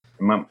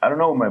don't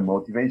know, my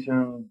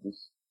motivation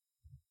just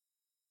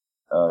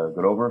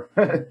got over.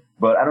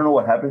 But I don't know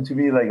what happened to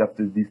me. Like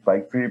after this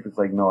bike trip, it's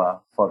like, no, I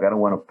don't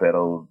want to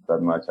pedal that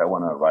much. I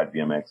want to ride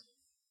BMX.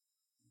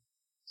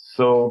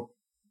 So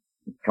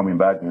coming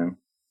back, man.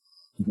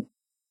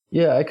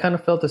 Yeah, I kind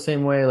of felt the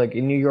same way. Like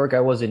in New York, I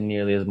wasn't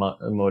nearly as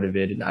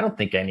motivated. I don't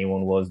think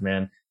anyone was,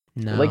 man.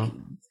 No. Like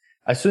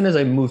as soon as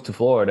I moved to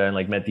Florida and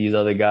like met these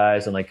other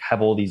guys and like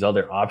have all these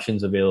other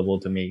options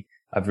available to me,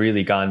 I've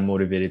really gotten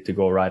motivated to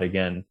go ride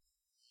again.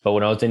 But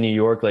when I was in New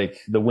York, like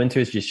the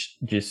winters just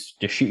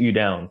shoot you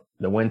down.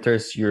 The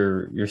winters,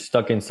 you're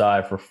stuck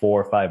inside for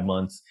 4 or 5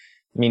 months.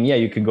 I mean, yeah,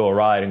 you could go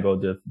ride and go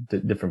to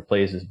different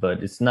places,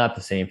 but it's not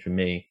the same for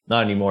me.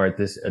 Not anymore at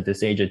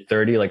this age at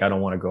 30. Like I don't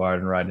want to go out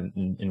and ride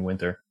in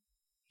winter.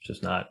 It's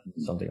just not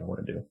something I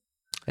want to do.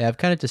 Yeah, I've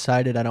kind of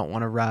decided I don't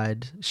want to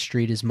ride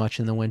street as much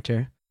in the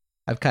winter.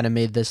 I've kind of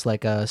made this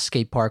like a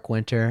skate park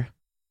winter.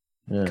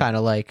 Yeah. Kind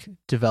of like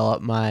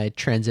develop my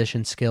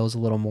transition skills a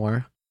little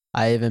more.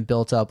 I even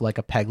built up like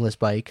a pegless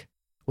bike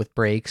with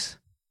brakes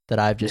that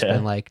I've just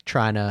been like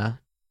trying to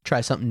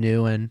try something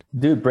new. And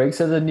dude, brakes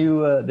are the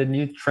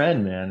new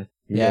trend, man.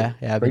 Yeah,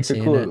 I've been brakes are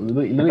seeing cool. it.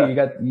 Louis,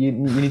 you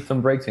need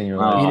some brakes in your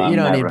life. You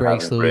don't I'm need never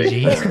brakes, having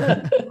Luigi.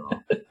 brakes.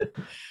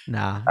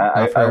 Nah,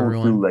 I not for I would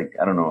everyone. feel like,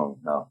 I don't know.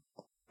 No,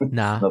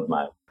 Nah. not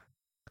mine.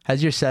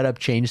 Has your setup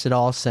changed at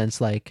all since,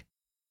 like,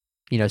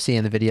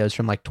 seeing the videos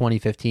from like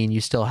 2015?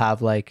 You still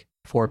have like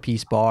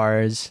 4-piece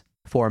bars,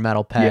 4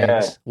 metal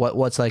pegs. Yeah.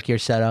 What's like your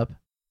setup?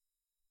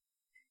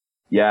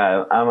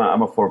 Yeah,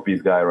 I'm a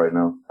 4-piece guy right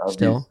now.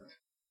 Still?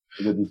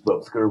 I got this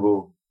Bob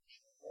Skirbo.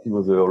 He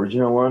was the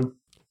original one.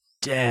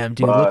 Damn,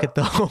 dude, look at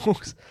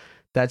those.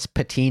 That's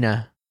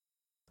patina.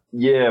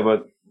 Yeah,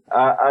 but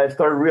I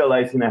started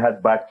realizing I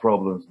had back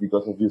problems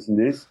because of using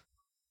this.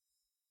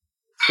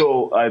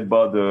 So I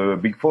bought the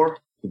Big 4,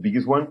 the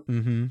biggest one.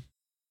 Mm-hmm.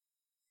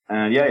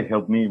 And yeah, it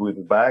helped me with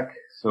the back.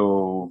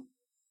 So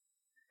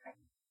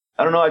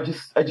I don't know. I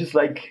just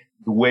like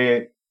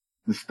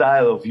the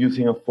style of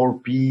using a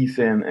 4-piece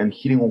and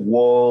hitting a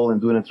wall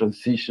and doing a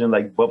transition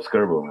like Bob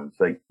Skirbo. It's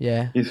like,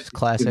 it's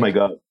classic. He's my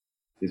god.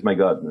 He's my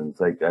god, man. It's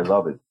like, I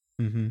love it.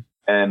 Mm-hmm.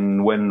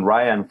 And when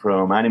Ryan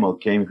from Animal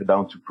came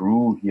down to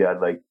Peru, he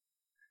had like,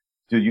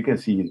 dude, you can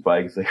see his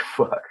bike. It's like,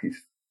 fuck,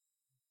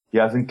 he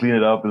hasn't cleaned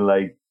it up in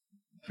like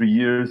 3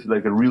 years,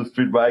 like a real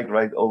street bike,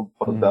 right? All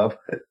fucked up.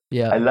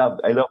 Yeah. I love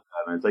that,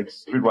 man. It's like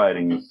street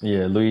riding.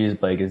 Yeah, Louis'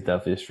 bike is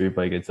definitely a street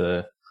bike. It's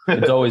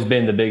always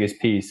been the biggest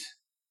piece.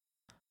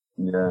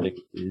 Yeah.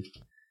 Biggest piece.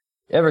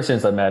 Ever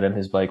since I met him,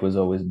 his bike was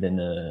always been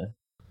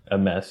a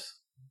mess.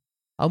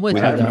 I'm with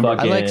you though.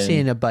 I like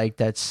seeing a bike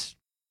that's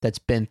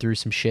been through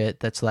some shit.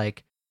 That's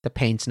like the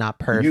paint's not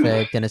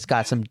perfect and it's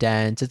got some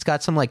dents. It's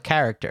got some like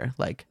character,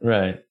 like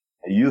right.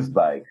 A used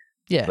bike.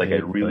 Yeah, like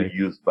a really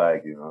used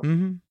bike,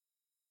 Mm-hmm.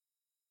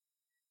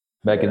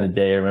 Back in the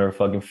day, I remember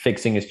fucking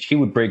fixing he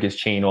would break his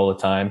chain all the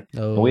time.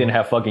 Oh. And we didn't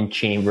have fucking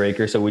chain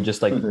breaker, so we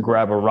just like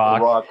grab a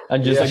rock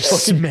and just like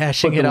fucking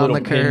smashing it on the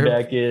curb.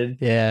 Back in.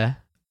 Yeah,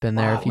 been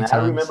there a few times.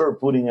 I remember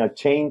putting a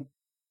chain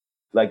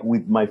like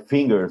with my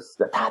fingers.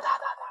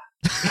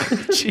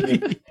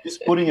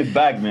 Just putting it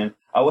back, man.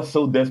 I was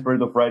so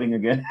desperate of riding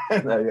again.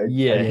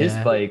 His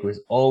bike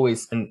was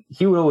always, and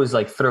he would always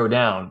like throw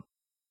down.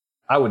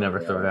 I would never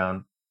throw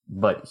down,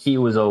 but he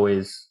was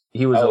always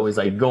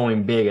like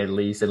going big at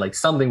least, and like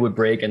something would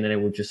break, and then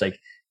it would just like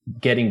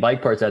getting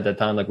bike parts at that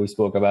time, like we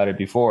spoke about it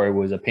before, it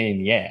was a pain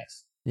in the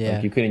ass. Yeah,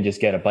 like you couldn't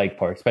just get a bike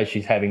part,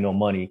 especially having no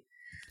money.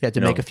 You had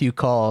to make a few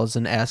calls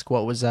and ask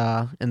what was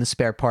in the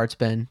spare parts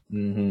bin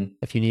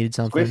if you needed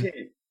something.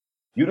 Especially,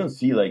 you don't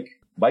see like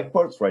bike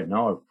parts right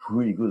now are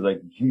pretty good.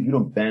 Like you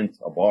don't bend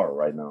a bar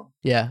right now.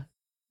 Yeah.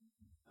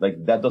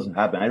 Like that doesn't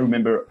happen. I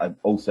remember at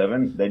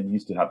 07, that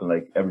used to happen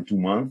like every 2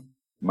 months.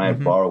 My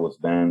bar was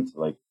bent.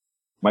 Like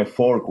my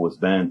fork was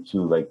bent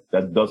too. Like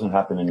that doesn't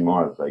happen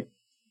anymore. It's like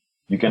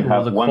you can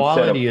have one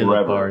setup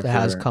forever. It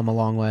has come a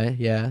long way.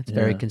 Yeah. It's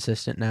very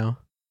consistent now.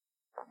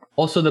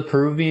 Also, the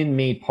Peruvian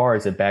made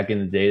parts that back in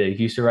the day that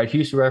he used to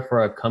ride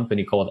for a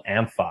company called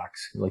Amfox.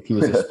 Like he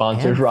was a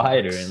sponsored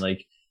rider, and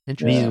like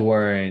these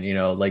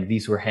weren't, like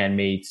these were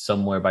handmade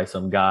somewhere by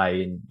some guy,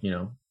 and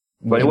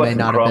but it may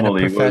not have been a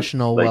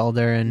professional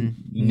welder, and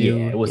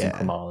it wasn't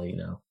Kamali,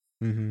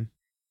 Mm-hmm.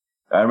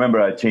 I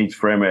remember I changed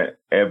frame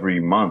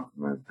every month,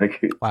 man.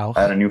 Like wow.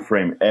 I had a new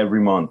frame every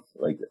month.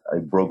 Like I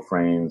broke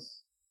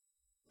frames.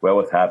 Well, I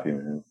was happy,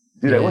 man.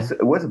 Dude, it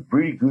was a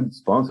pretty good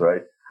sponsor,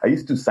 right? I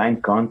used to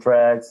sign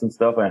contracts and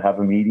stuff and have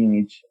a meeting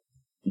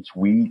each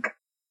week.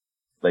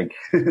 Like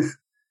it's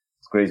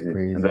crazy.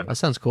 That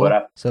sounds cool.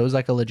 So it was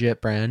like a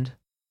legit brand.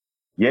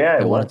 Yeah,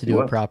 they wanted to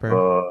do it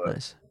proper.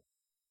 Nice.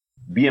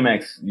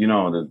 BMX,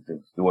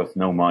 there was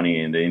no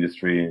money in the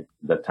industry at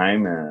that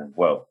time.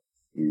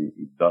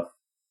 It does.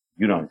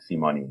 You don't see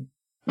money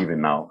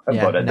even now.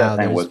 Yeah, but at that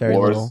time it was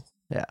worse. Little.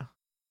 Yeah.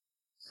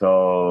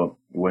 So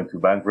it went to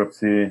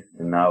bankruptcy,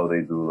 and now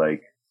they do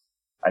like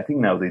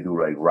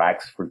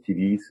racks for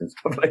TVs and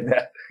stuff like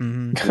that.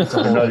 Mm-hmm. It's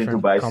a whole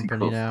different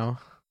company now.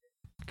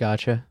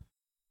 Gotcha.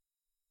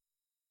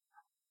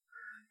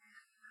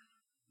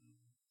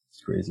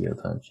 It's crazy how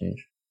times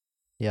change.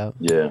 Yeah.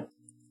 Yeah.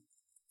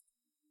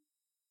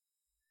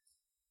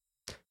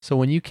 So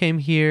when you came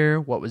here,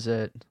 what was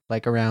it?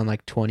 Like around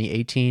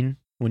 2018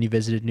 when you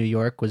visited New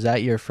York? Was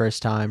that your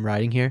first time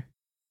riding here?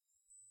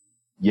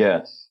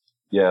 Yes.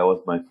 Yeah, it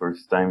was my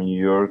first time in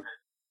New York.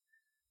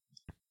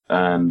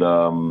 And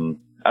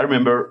I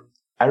remember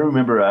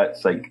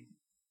it's like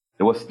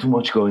there was too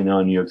much going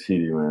on in New York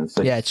City, man. It's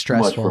like it's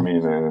stressful. Too much for me,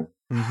 man.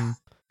 Mm-hmm.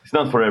 It's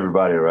not for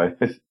everybody, right?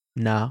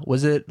 No.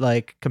 Was it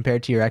like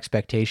compared to your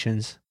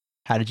expectations?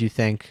 How did you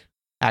think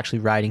actually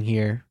riding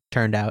here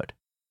turned out?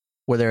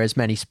 Were there as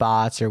many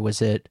spots, or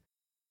was it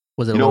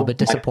a little bit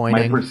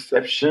disappointing? My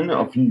perception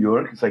of New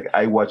York is like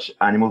I watch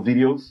animal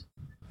videos,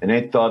 and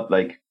I thought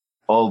like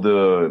all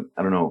the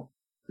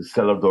the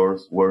cellar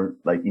doors were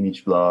like in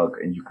each block,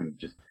 and you could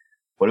just.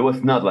 But it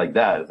was not like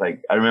that. It's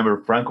like I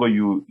remember, Franco,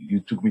 you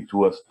took me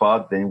to a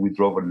spot, then we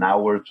drove an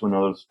hour to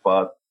another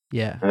spot.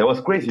 Yeah, and it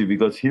was crazy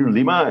because here in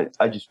Lima,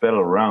 I just pedal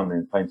around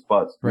and find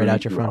spots right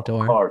out your front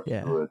door.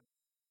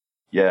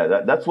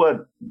 Yeah, that's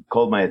what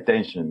called my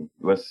attention.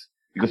 It was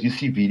because you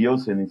see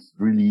videos and it's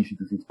really easy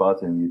to see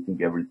spots and you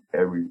think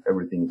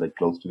everything is like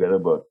close together,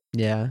 but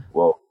Yeah.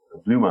 well,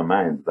 it blew my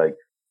mind. Like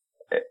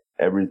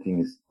everything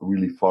is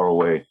really far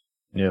away.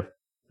 Yeah.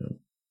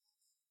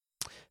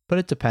 But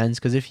it depends,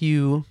 because if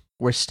you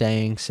were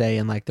staying, say,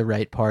 in like the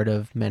right part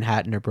of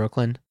Manhattan or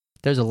Brooklyn,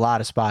 there's a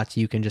lot of spots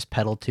you can just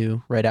pedal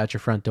to right out your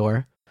front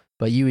door.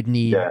 But you would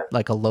need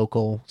like a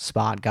local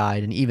spot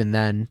guide, and even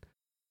then,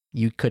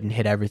 you couldn't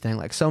hit everything.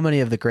 Like so many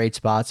of the great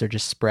spots are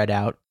just spread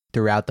out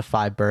throughout the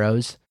 5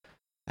 boroughs.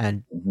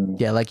 And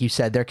yeah, like you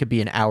said, there could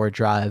be an hour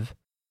drive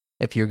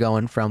if you're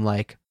going from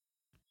like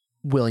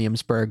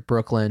Williamsburg,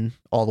 Brooklyn,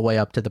 all the way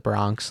up to the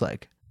Bronx.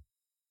 Like,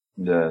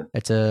 yeah,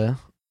 it's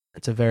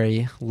a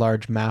very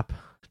large map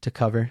to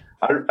cover.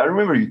 I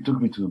remember you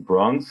took me to the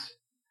Bronx,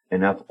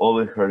 and I've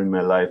always heard in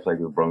my life like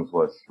the Bronx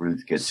was really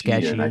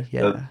sketchy. And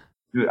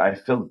I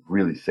felt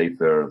really safe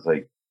there. It's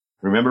like,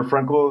 remember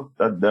Franco,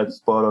 that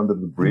spot under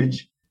the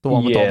bridge, the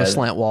one with all the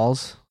slant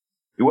walls.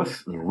 It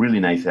was a really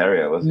nice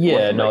area.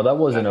 That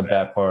wasn't a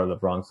bad part of the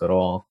Bronx at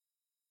all.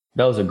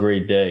 That was a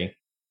great day.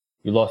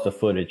 You lost the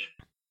footage,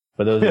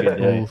 but that was a good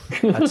day.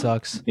 That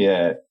sucks.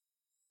 Yeah.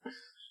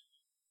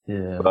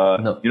 Yeah.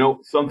 You know,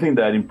 something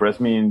that impressed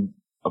me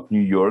of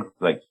New York,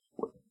 like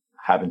what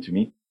happened to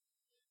me,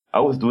 I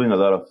was doing a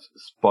lot of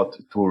spot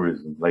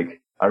tourism.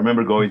 Like I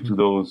remember going to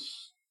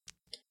those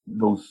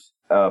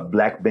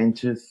black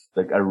benches,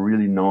 like are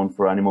really known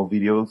for animal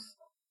videos.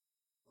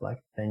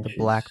 Black benches. The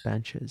black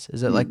benches.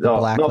 Is it like the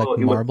black like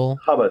marble?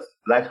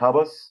 Black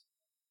hubas.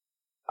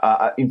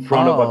 In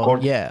front of a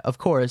court. Yeah, of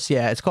course.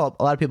 Yeah, it's called.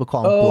 A lot of people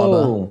call them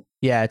blubba.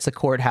 Yeah, it's a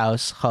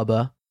courthouse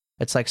hubba.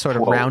 It's like sort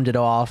of rounded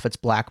off. It's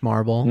black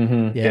marble.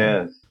 Mm-hmm.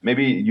 Yeah. Yes.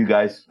 Maybe you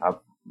guys have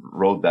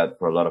rode that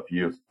for a lot of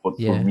years, but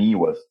for me, it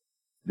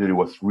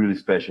was really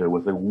special. It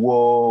was like,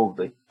 whoa!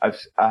 Like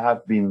I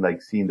have been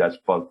like seeing that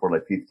spot for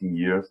like 15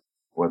 years. It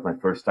was my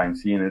first time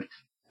seeing it.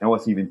 I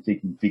was even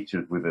taking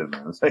pictures with it.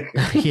 I was like,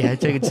 yeah,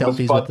 taking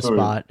selfies with the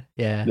spot.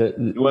 Yeah.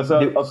 It was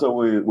also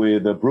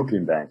with the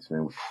Brooklyn Banks,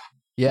 man.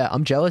 Yeah,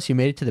 I'm jealous you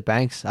made it to the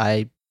Banks.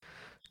 I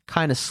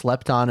kind of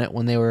slept on it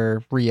when they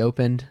were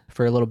reopened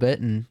for a little bit,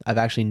 and I've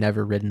actually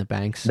never ridden the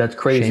Banks. That's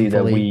crazy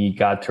that we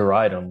got to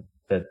ride them.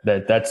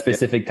 That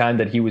specific time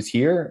that he was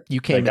here. You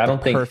came at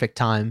the perfect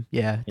time.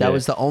 Yeah, that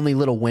was the only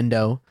little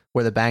window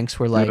where the Banks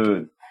were like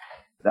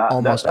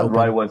almost open. That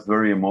ride was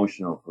very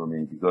emotional for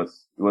me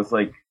because it was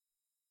like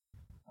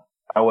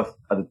I was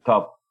at the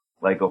top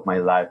like of my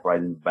life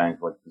riding the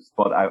Banks, like the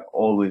spot I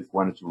always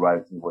wanted to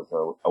ride since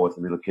I was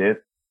a little kid.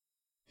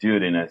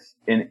 Dude, and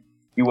it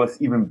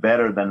was even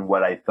better than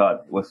what I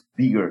thought. It was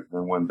bigger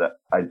than when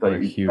I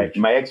thought.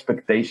 My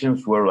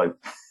expectations were like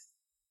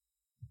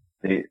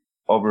it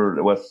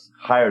was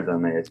higher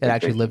than my expectations. It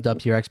actually lived up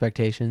to your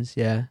expectations.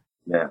 Yeah.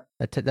 Yeah.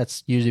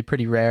 That's usually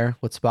pretty rare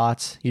with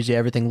spots. Usually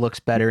everything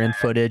looks better in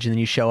footage, and then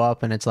you show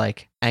up and it's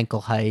like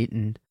ankle height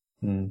and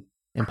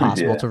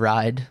impossible to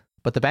ride.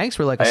 But the Banks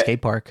were like a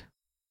skate park.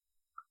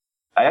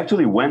 I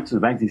actually went to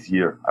the Banks this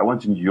year. I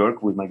went to New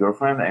York with my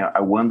girlfriend, and I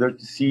went there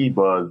to see,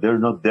 but they're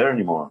not there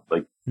anymore.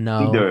 Like, no, I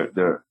think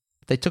they're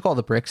they took all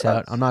the bricks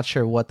out. I'm not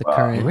sure what the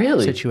current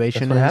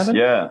situation is. Happened?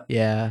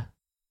 Yeah,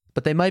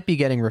 but they might be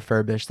getting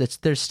refurbished.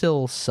 There's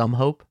still some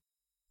hope.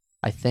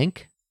 I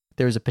think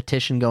there was a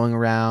petition going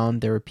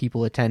around. There were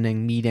people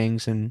attending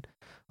meetings, and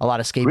a lot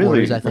of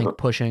skateboarders, I think,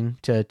 pushing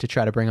to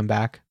try to bring them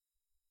back.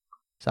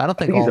 So I don't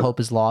think all hope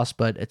is lost,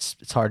 but it's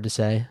hard to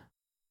say.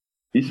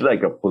 It's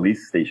like a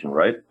police station,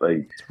 right?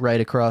 Like it's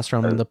right across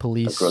from the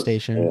police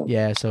station.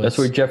 Yeah, so that's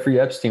where Jeffrey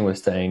Epstein was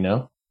staying.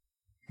 No,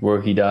 where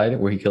he died,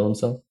 where he killed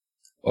himself,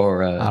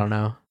 or I don't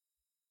know,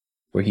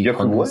 where he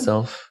hung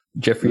himself.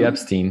 Jeffrey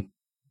Epstein.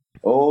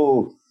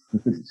 Oh,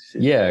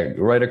 yeah,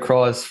 right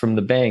across from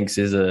the Banks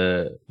is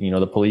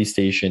the police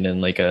station and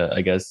like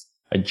I guess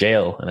a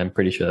jail, and I'm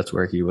pretty sure that's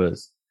where he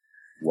was.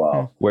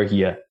 Wow, where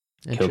he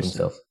killed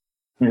himself.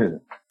 Yeah.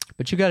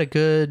 But you got a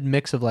good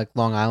mix of like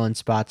Long Island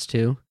spots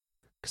too.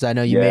 Because I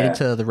know you made it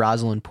to the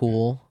Rosslyn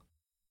Pool,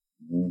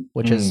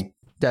 which is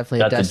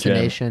definitely a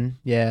destination.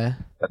 Yeah.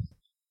 That's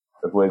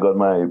where I got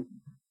my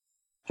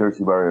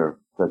Jersey Barrier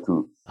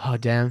tattoo. Oh,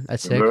 damn.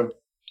 That's sick.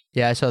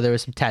 Yeah, I saw there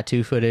was some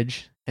tattoo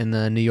footage in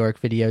the New York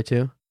video,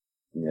 too.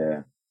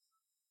 Yeah.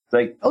 It's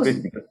like,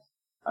 because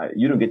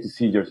you don't get to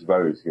see Jersey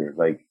Barriers here.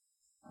 Like,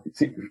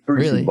 it's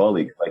pretty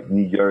symbolic. Like,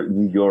 New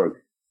York.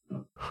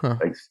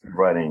 Like,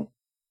 riding.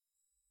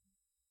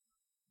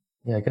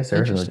 Yeah, I guess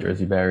there's no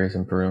Jersey Barriers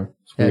in Peru.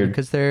 It's weird.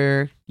 Because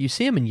you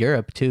see them in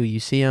Europe too. You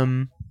see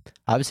them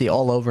obviously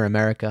all over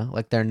America.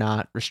 Like they're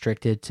not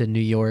restricted to New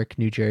York,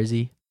 New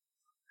Jersey.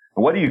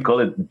 What do you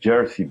call it,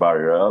 Jersey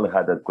Barrier? I always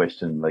had that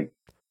question. Like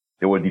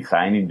they were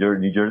designed in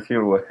New Jersey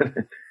or what?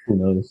 Who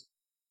knows?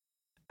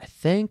 I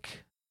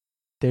think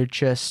they're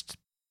just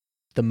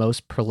the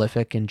most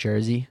prolific in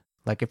Jersey.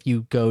 Like if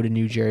you go to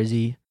New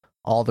Jersey,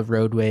 all the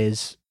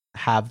roadways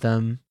have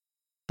them,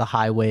 the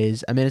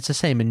highways. I mean, it's the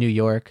same in New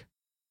York.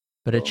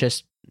 But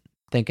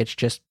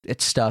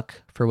it's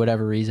stuck for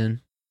whatever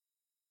reason.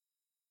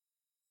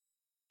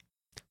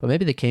 But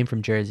maybe they came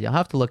from Jersey. I'll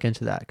have to look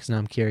into that because now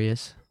I'm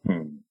curious.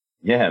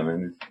 Yeah,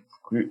 man,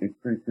 it's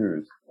pretty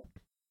curious.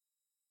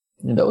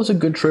 Yeah, that was a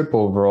good trip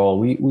overall.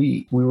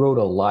 We rode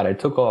a lot. I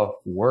took off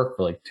work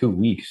for like 2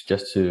 weeks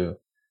just to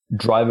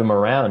drive him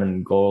around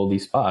and go all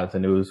these spots,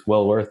 and it was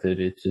well worth it.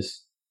 It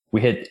just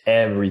we hit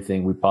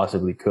everything we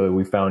possibly could.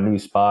 We found new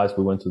spots.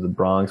 We went to the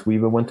Bronx. We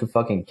even went to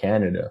fucking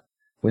Canada.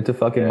 Went to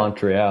fucking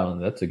Montreal,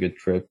 and that's a good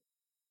trip.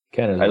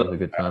 Canada was a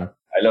good time.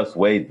 I lost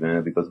weight,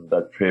 man, because of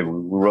that trip. We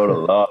rode a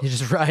lot. You're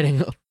just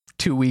riding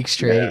 2 weeks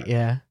straight.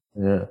 Yeah.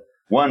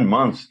 1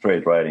 month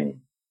straight riding.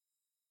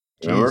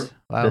 Remember?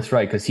 Wow. That's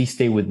right, because he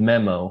stayed with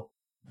Memo,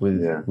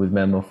 with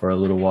Memo for a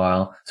little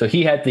while. So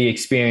he had the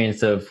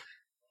experience of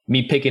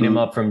me picking him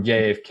up from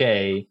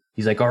JFK.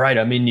 He's like, all right,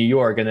 I'm in New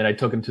York. And then I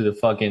took him to the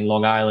fucking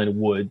Long Island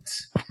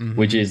woods,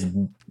 which is,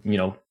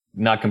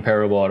 not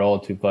comparable at all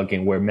to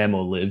fucking where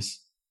Memo lives.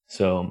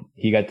 So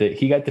he got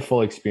the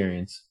full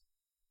experience.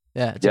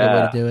 Yeah, it's a good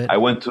way to do it. I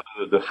went to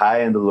the high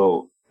and the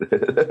low.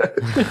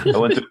 I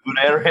went to a good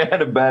area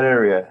and a bad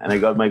area, and I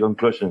got my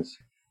conclusions.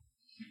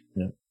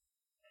 Yeah.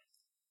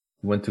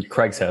 Went to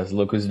Craig's house,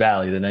 Locust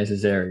Valley, the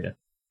nicest area.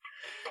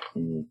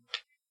 Mm.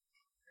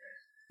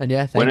 And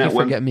yeah, thank you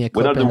for getting me a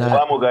clip in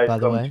that, guys by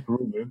the way.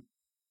 Peru,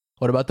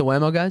 what about the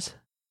Waymo guys?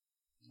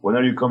 When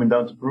are you coming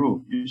down to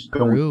Peru? You should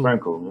come with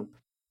Franco, man.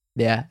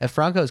 Yeah, if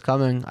Franco's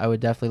coming, I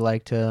would definitely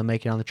like to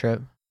make it on the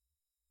trip.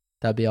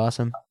 That'd be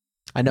awesome.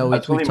 I know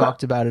we've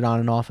talked about it on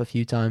and off a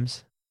few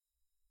times.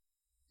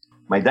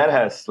 My dad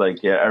has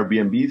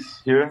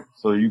Airbnbs here,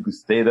 so you could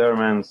stay there,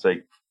 man. It's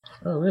like,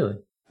 oh really?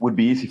 Would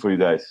be easy for you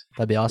guys.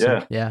 That'd be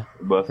awesome. Yeah,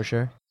 for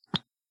sure.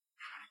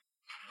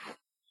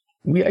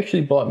 Me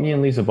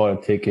and Lisa bought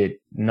a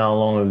ticket not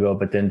long ago,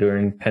 but then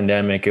during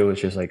pandemic, it was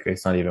just like,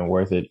 it's not even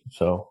worth it.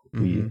 So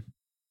we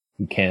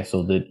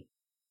canceled it.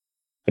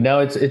 But now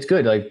it's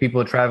good. Like people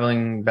are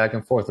traveling back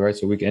and forth, right?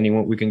 So we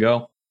can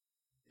go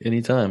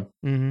anytime.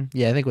 Mm-hmm.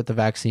 Yeah, I think with the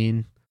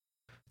vaccine,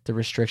 the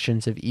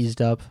restrictions have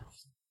eased up.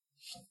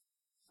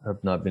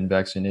 I've not been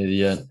vaccinated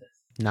yet.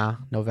 Nah,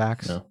 no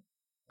vax. No.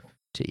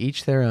 To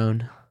each their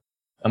own.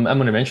 I'm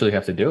gonna eventually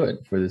have to do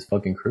it for this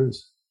fucking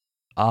cruise.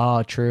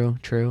 Oh, true.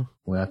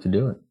 We have to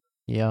do it.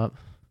 Yep.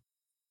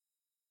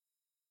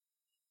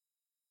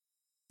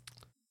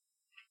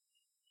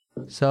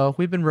 So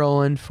we've been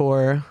rolling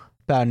for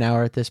about an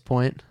hour at this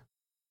point.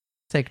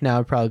 I think now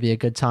would probably be a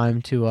good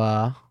time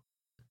to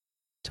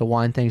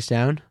wind things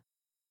down.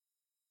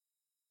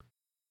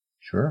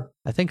 Sure.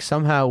 I think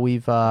somehow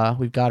we've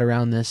got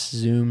around this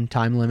Zoom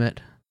time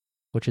limit,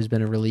 which has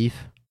been a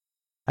relief.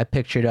 I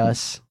pictured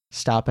us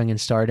stopping and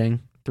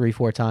starting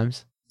 3-4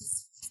 times.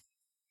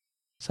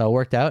 So it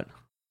worked out.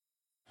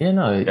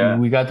 Yeah,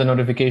 we got the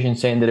notification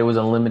saying that it was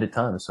unlimited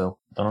time, so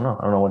I don't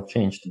know what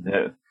changed.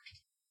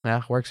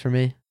 Yeah, works for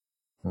me.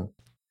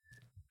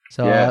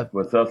 So it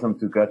was awesome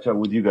to catch up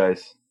with you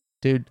guys.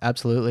 Dude,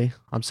 absolutely.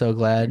 I'm so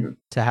glad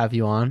to have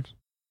you on.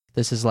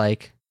 This is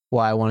like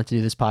why I wanted to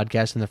do this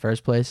podcast in the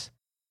first place.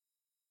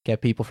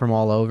 Get people from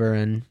all over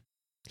and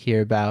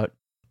hear about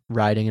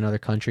riding in other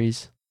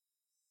countries.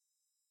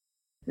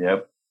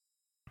 Yep.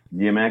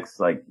 BMX,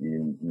 like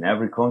in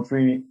every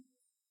country,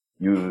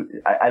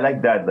 I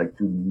like that, like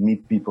to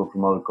meet people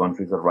from other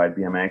countries that ride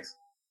BMX.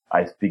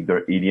 I speak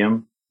their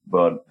idiom,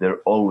 but they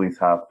always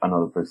have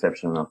another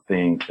perception of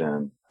things,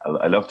 and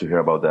I love to hear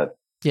about that.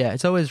 Yeah,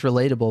 it's always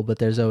relatable, but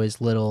there's always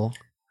little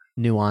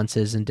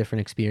nuances and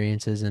different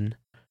experiences, and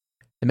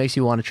it makes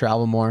you want to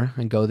travel more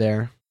and go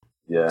there.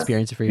 Yeah,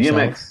 experience it for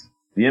yourself.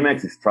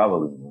 BMX is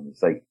traveling. Man.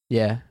 It's like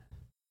it's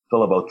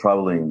all about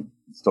traveling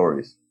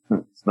stories.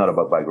 It's not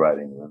about bike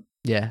riding. Man.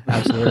 Yeah,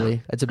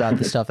 absolutely. It's about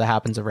the stuff that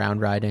happens around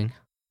riding.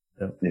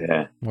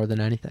 Yeah, more than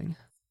anything.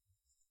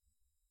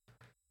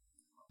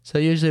 So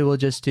usually we'll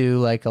just do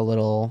like a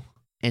little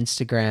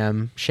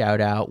Instagram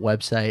shout out,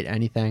 website,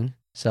 anything.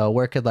 So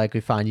where could we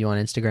find you on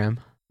Instagram?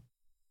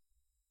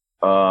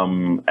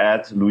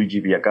 At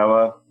Luigi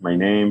Villacava, my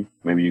name.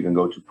 Maybe you can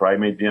go to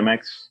Primate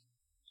BMX.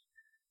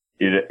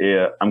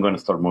 I'm going to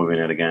start moving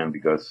it again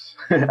because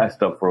I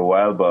stopped for a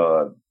while,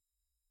 but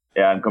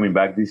yeah, I'm coming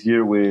back this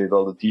year with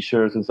all the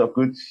t-shirts and stuff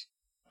goods.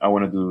 I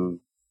want to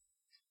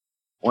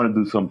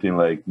do something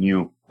like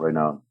new right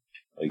now.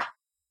 Like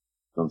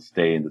don't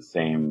stay in the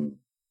same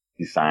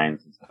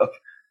designs and stuff.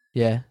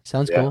 Yeah,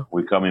 sounds cool.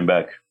 We're coming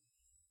back.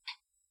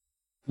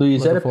 Louis,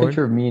 is that a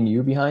picture of me and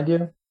you behind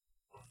you?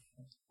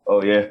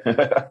 Oh yeah.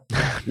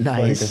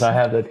 Nice. Because I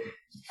have that.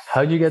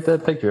 How'd you get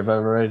that picture if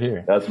I'm right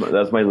here?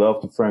 That's my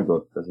love to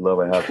Franco. That's the love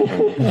I have for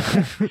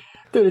Franco.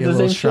 Dude, it's a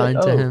little shrine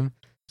to him.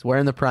 He's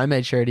wearing the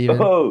Primate shirt even.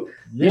 Oh,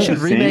 you should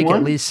remake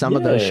at least some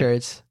of those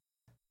shirts.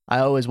 I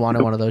always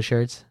wanted one of those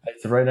shirts.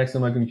 It's right next to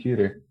my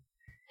computer.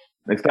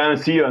 Next time I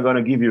see you, I'm going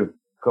to give you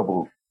a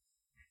couple.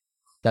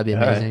 That'd be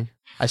amazing. Right.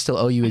 I still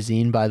owe you a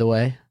zine, by the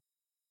way.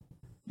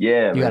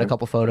 Yeah, you got a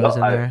couple photos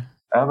in there.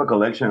 I have a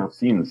collection of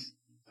zines,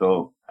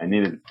 so I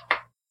need it.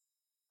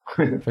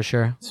 For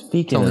sure.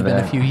 Speaking it's only of been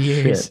that, a few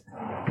years. Shit.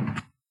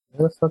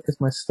 Where the fuck is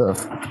my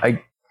stuff?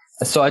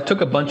 So I took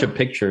a bunch of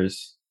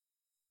pictures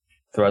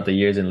throughout the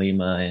years in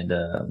Lima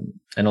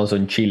and also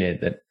in Chile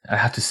that I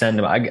have to send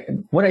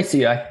them. What I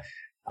see,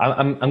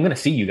 I'm gonna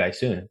see you guys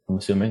soon. I'm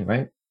assuming,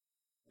 right?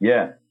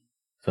 Yeah.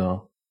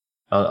 So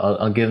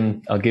I'll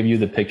give you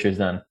the pictures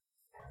then.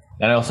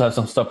 And I also have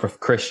some stuff for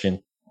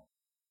Christian.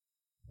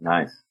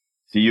 Nice.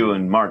 See you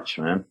in March,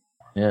 man.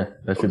 Yeah,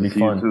 that should be See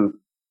fun. you too.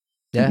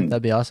 Yeah,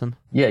 that'd be awesome.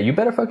 Yeah, you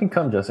better fucking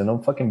come, Justin.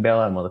 Don't fucking bail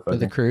out, motherfucker. For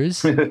the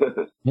cruise?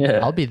 Yeah.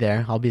 I'll be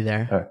there.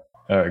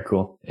 All right,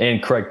 cool.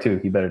 And Craig too.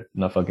 He better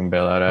not fucking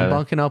bail out either. I'm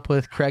bunking up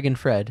with Craig and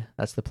Fred.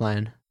 That's the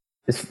plan.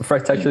 Is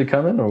Fred actually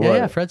coming or what?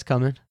 Yeah, Fred's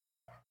coming.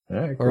 All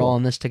right, We're all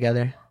in this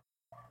together.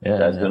 Yeah,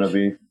 that's gonna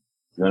be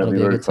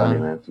very funny,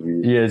 man.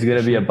 Yeah, it's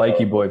gonna be a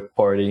bikey boy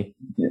party.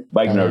 Yeah,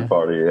 bike nerd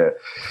party.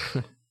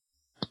 Yeah.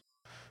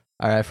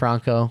 All right,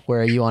 Franco,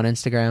 where are you on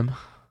Instagram?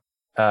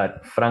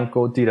 At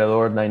Franco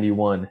Tirador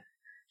 91.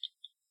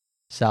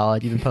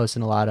 Solid. You've been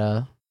posting a lot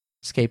of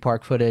skate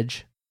park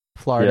footage,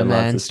 Florida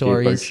man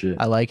stories.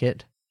 I like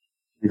it.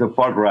 He's a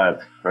park rat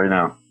right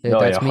now. Dude,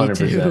 that's me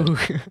too.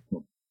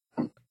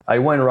 I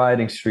went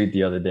riding street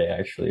the other day.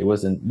 Actually, it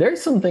wasn't.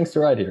 There's some things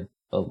to ride here.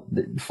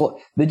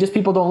 They just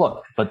people don't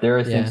look, but there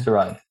is things to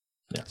ride.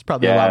 Yeah. It's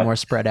probably a lot more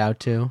spread out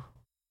too.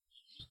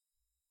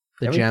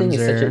 The everything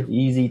gems is are such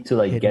easy to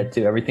hidden. get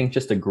to. Everything's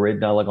just a grid,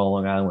 not like on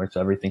Long Island where it's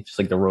everything just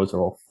like the roads are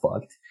all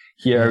fucked.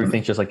 Here,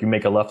 everything's just like you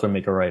make a left or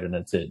make a right, and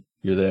that's it.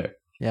 You're there.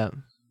 Yeah,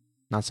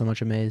 not so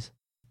much a maze.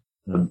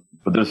 But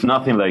there's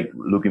nothing like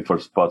looking for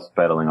spots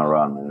pedaling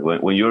around.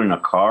 Man. When you're in a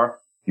car,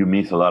 you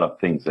miss a lot of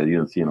things that you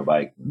don't see on a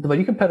bike. But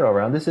you can pedal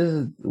around.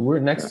 We're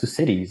next to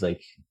cities.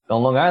 Like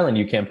on Long Island,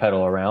 you can't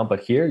pedal around,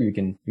 but here you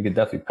can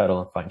definitely pedal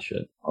and find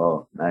shit.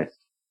 Oh, nice.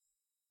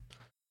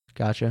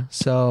 Gotcha.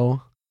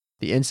 So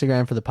the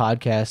Instagram for the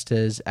podcast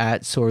is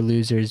at Sore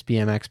Losers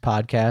BMX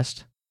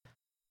Podcast.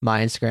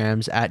 My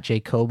Instagram's at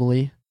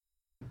Jcobley.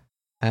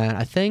 And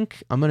I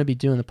think I'm going to be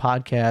doing the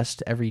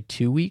podcast every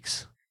 2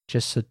 weeks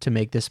just to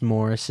make this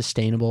more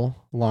sustainable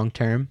long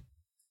term.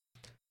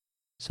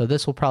 So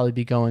this will probably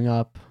be going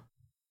up.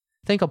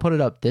 I think I'll put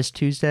it up this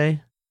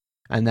Tuesday.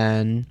 And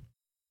then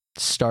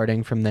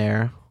starting from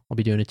there, I'll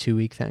be doing a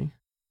 2-week thing.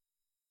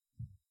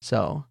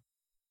 So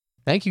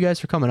thank you guys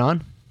for coming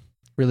on.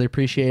 Really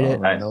appreciate it.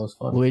 Nice. That was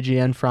fun. Luigi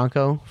and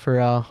Franco for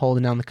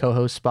holding down the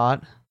co-host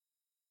spot.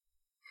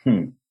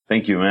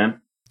 Thank you, man.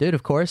 Dude,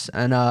 of course.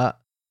 And the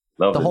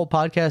whole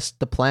podcast,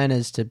 the plan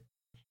is to,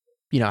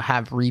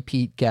 have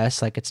repeat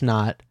guests. Like it's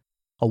not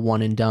a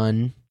one and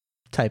done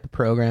type of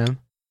program.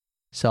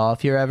 So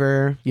if you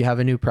have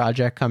a new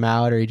project come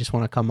out or you just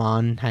want to come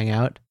on, hang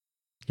out,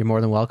 you're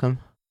more than welcome.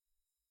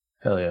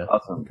 Hell yeah.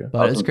 Awesome. But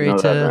awesome it's great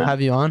to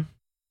have you on,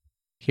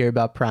 hear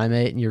about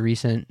Primate and your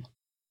recent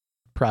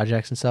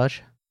projects and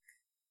such.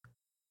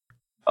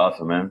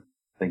 Awesome, man.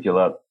 Thank you a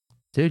lot.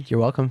 Dude, you're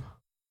welcome.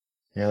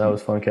 Yeah, that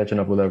was fun catching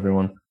up with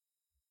everyone.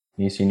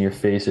 You seen your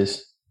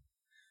faces.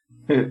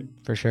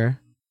 For sure.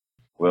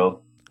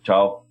 Well,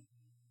 ciao.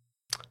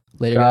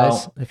 Later,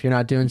 guys. If you're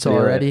not doing so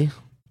already,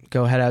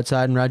 go head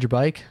outside and ride your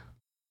bike.